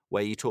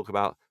where you talk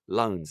about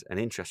loans and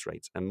interest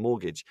rates and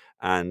mortgage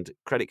and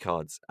credit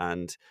cards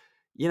and,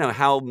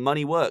 how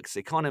money works,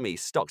 economy,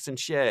 stocks and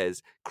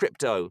shares,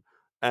 crypto,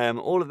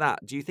 all of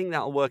that? Do you think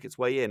that'll work its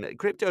way in?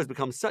 Crypto has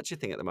become such a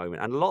thing at the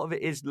moment, and a lot of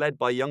it is led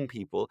by young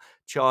people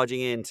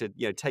charging in to,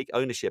 take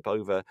ownership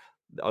over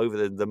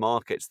the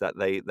markets that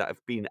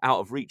have been out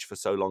of reach for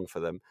so long for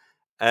them.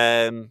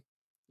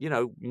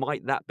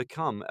 Might that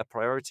become a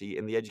priority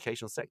in the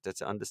educational sector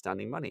to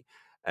understanding money?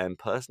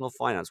 Personal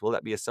finance, will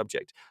that be a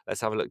subject?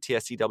 Let's have a look.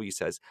 TSCW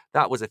says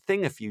that was a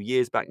thing a few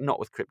years back, not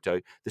with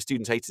crypto. The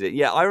students hated it.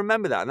 Yeah, I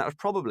remember that. And that was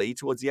probably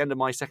towards the end of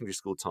my secondary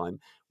school time.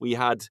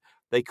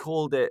 They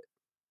called it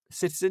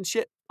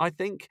citizenship, I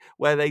think,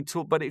 where they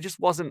taught, but it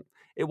wasn't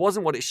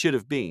what it should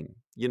have been.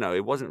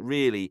 It wasn't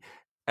really.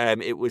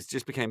 It was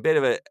just became a bit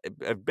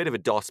of a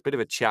DOS, bit of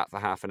a chat for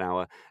half an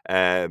hour,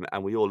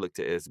 and we all looked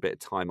at it as a bit of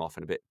time off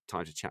and a bit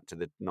time to chat to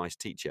the nice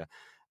teacher.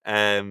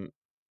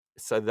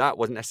 So that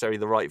wasn't necessarily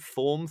the right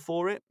form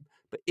for it.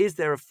 But is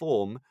there a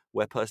form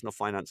where personal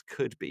finance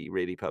could be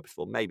really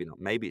purposeful? Maybe not.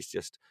 Maybe it's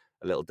just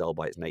a little dull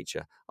by its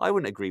nature. I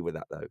wouldn't agree with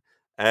that,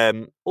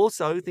 though.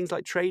 Also, things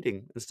like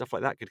trading and stuff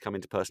like that could come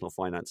into personal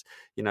finance.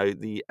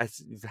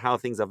 How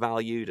things are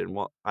valued and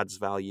what adds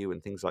value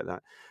and things like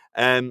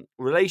that.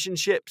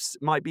 Relationships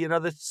might be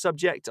another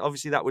subject.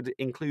 Obviously, that would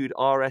include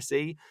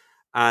RSE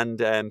and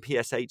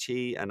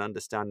PSHE and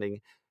understanding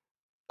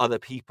other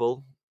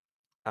people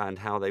and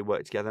how they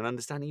work together and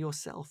understanding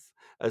yourself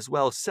as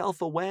well.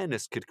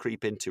 Self-awareness could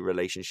creep into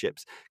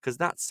relationships because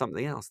that's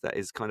something else that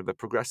is kind of a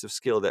progressive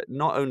skill, that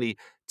not only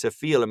to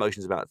feel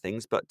emotions about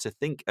things, but to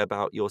think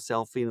about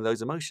yourself feeling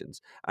those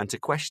emotions and to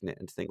question it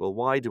and to think, well,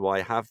 why do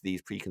I have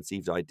these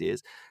preconceived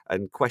ideas,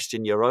 and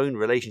question your own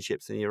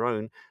relationships and your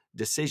own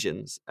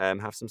decisions,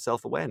 have some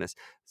self-awareness.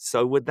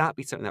 So would that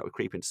be something that would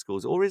creep into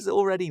schools, or is it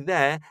already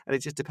there and it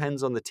just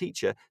depends on the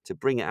teacher to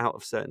bring it out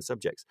of certain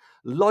subjects?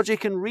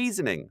 Logic and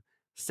reasoning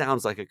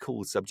sounds like a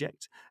cool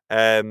subject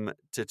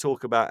to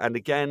talk about, and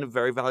again,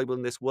 very valuable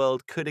in this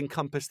world. Could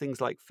encompass things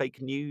like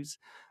fake news,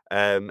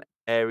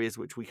 areas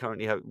which we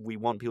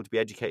want people to be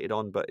educated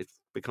on, but it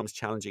becomes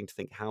challenging to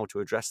think how to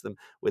address them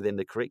within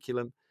the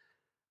curriculum.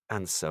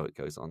 And so it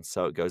goes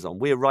on.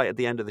 We're right at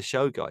the end of the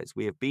show, guys.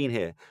 We have been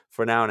here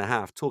for an hour and a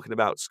half talking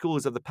about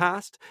schools of the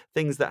past,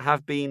 things that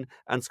have been,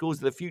 and schools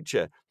of the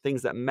future,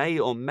 things that may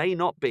or may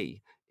not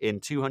be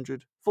in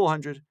 200,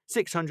 400,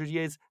 600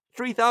 years,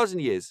 3,000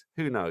 years,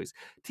 who knows?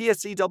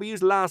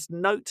 TSCW's last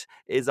note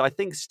is, I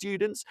think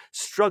students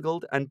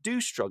struggled and do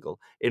struggle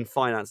in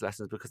finance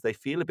lessons because they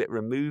feel a bit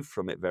removed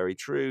from it. Very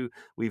true.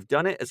 We've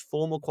done it as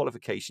formal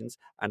qualifications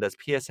and as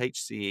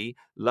PSHCE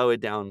lower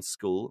down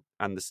school,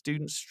 and the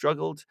students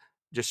struggled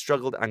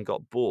and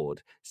got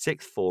bored.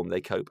 Sixth form,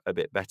 they cope a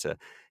bit better.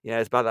 Yeah,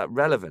 it's about that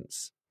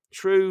relevance.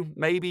 True,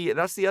 maybe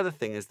that's the other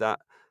thing, is that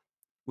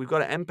we've got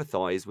to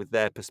empathize with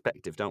their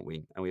perspective, don't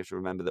we? And we have to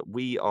remember that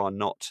we are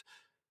not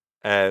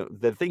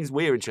the things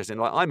we're interested in.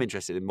 Like, I'm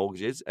interested in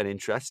mortgages and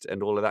interest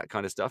and all of that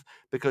kind of stuff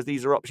because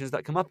these are options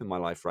that come up in my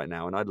life right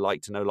now, and I'd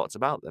like to know lots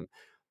about them.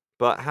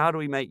 But how do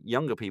we make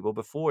younger people,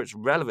 before it's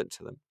relevant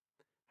to them,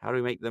 How do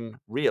we make them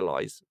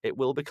realize it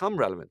will become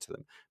relevant to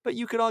them? But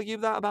you could argue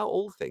that about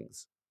all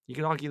things. You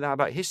can argue that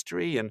about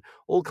history and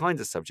all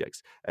kinds of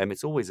subjects.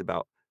 It's always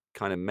about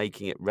kind of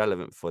making it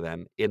relevant for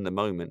them in the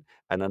moment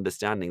and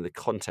understanding the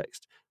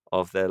context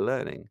of their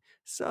learning.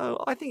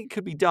 So I think it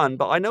could be done,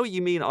 but I know what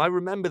you mean. I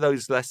remember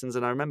those lessons,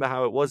 and I remember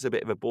how it was a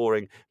bit of a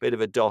boring, bit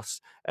of a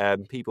DOS.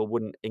 People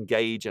wouldn't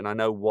engage, and I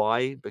know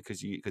why,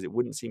 because it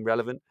wouldn't seem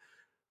relevant.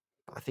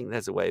 But I think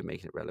there's a way of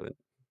making it relevant.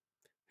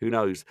 Who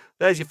knows?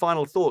 There's your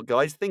final thought,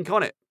 guys. Think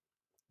on it.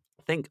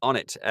 Think on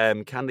it.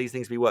 Can these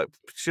things be worked?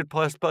 Should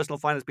personal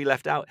finance be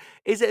left out?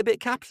 Is it a bit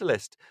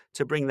capitalist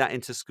to bring that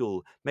into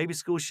school? Maybe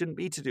schools shouldn't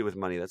be to do with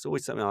money. That's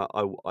always something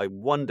I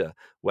wonder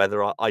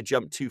whether I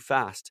jump too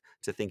fast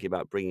to thinking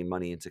about bringing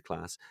money into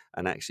class,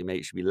 and actually maybe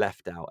it should be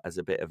left out as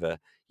a bit of a,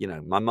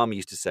 my mum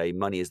used to say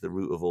money is the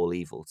root of all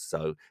evil.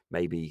 So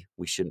maybe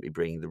we shouldn't be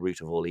bringing the root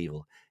of all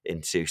evil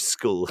into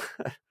school.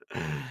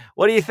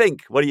 What do you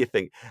think?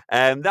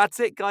 That's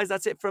it, guys.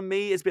 That's it from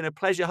me. It's been a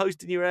pleasure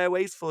hosting your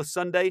airways for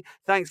Sunday.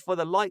 Thanks for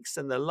the likes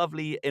and the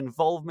lovely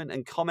involvement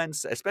and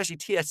comments, especially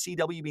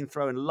TSCW been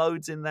throwing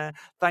loads in there.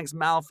 Thanks,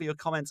 Mal, for your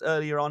comments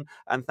earlier on.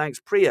 And thanks,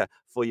 Priya,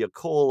 for your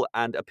call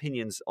and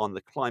opinions on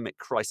the climate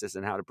crisis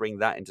and how to bring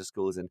that into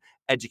schools and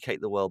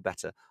educate the world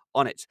better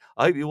on it.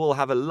 I hope you all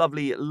have a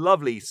lovely,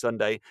 lovely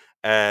Sunday.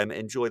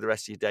 Enjoy the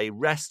rest of your day.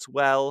 Rest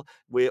well.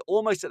 We're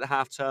almost at the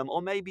half term,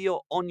 or maybe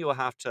you're on your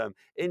half term.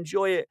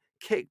 Enjoy it.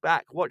 Kick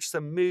back, watch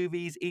some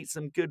movies, eat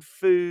some good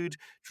food,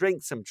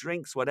 drink some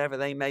drinks, whatever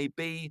they may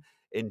be.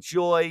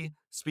 Enjoy.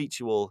 Speak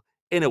to you all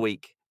in a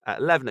week at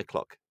 11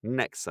 o'clock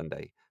next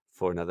Sunday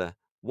for another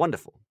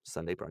wonderful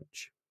Sunday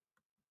brunch.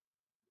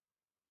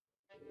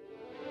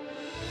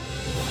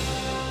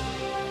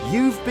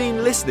 You've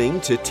been listening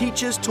to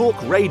Teachers Talk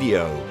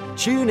Radio.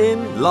 Tune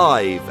in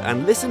live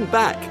and listen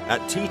back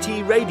at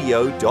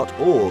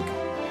ttradio.org.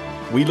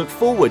 We look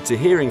forward to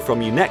hearing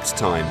from you next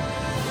time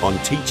on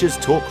Teachers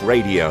Talk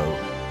Radio.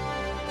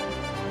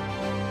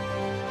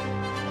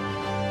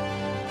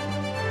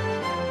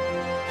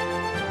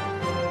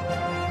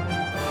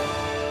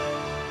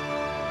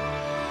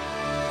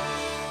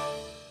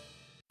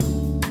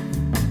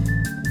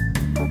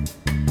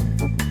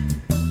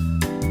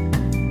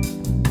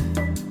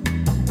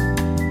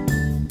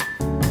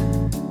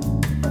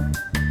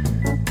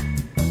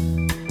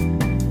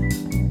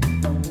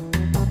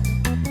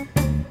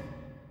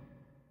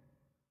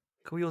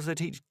 Can we also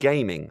teach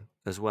gaming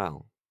as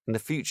well in the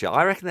future?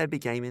 I reckon there'd be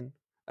gaming,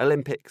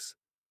 Olympic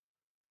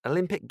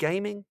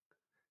gaming,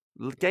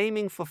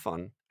 gaming for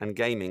fun and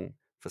gaming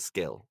for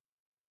skill.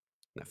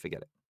 No,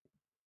 forget it.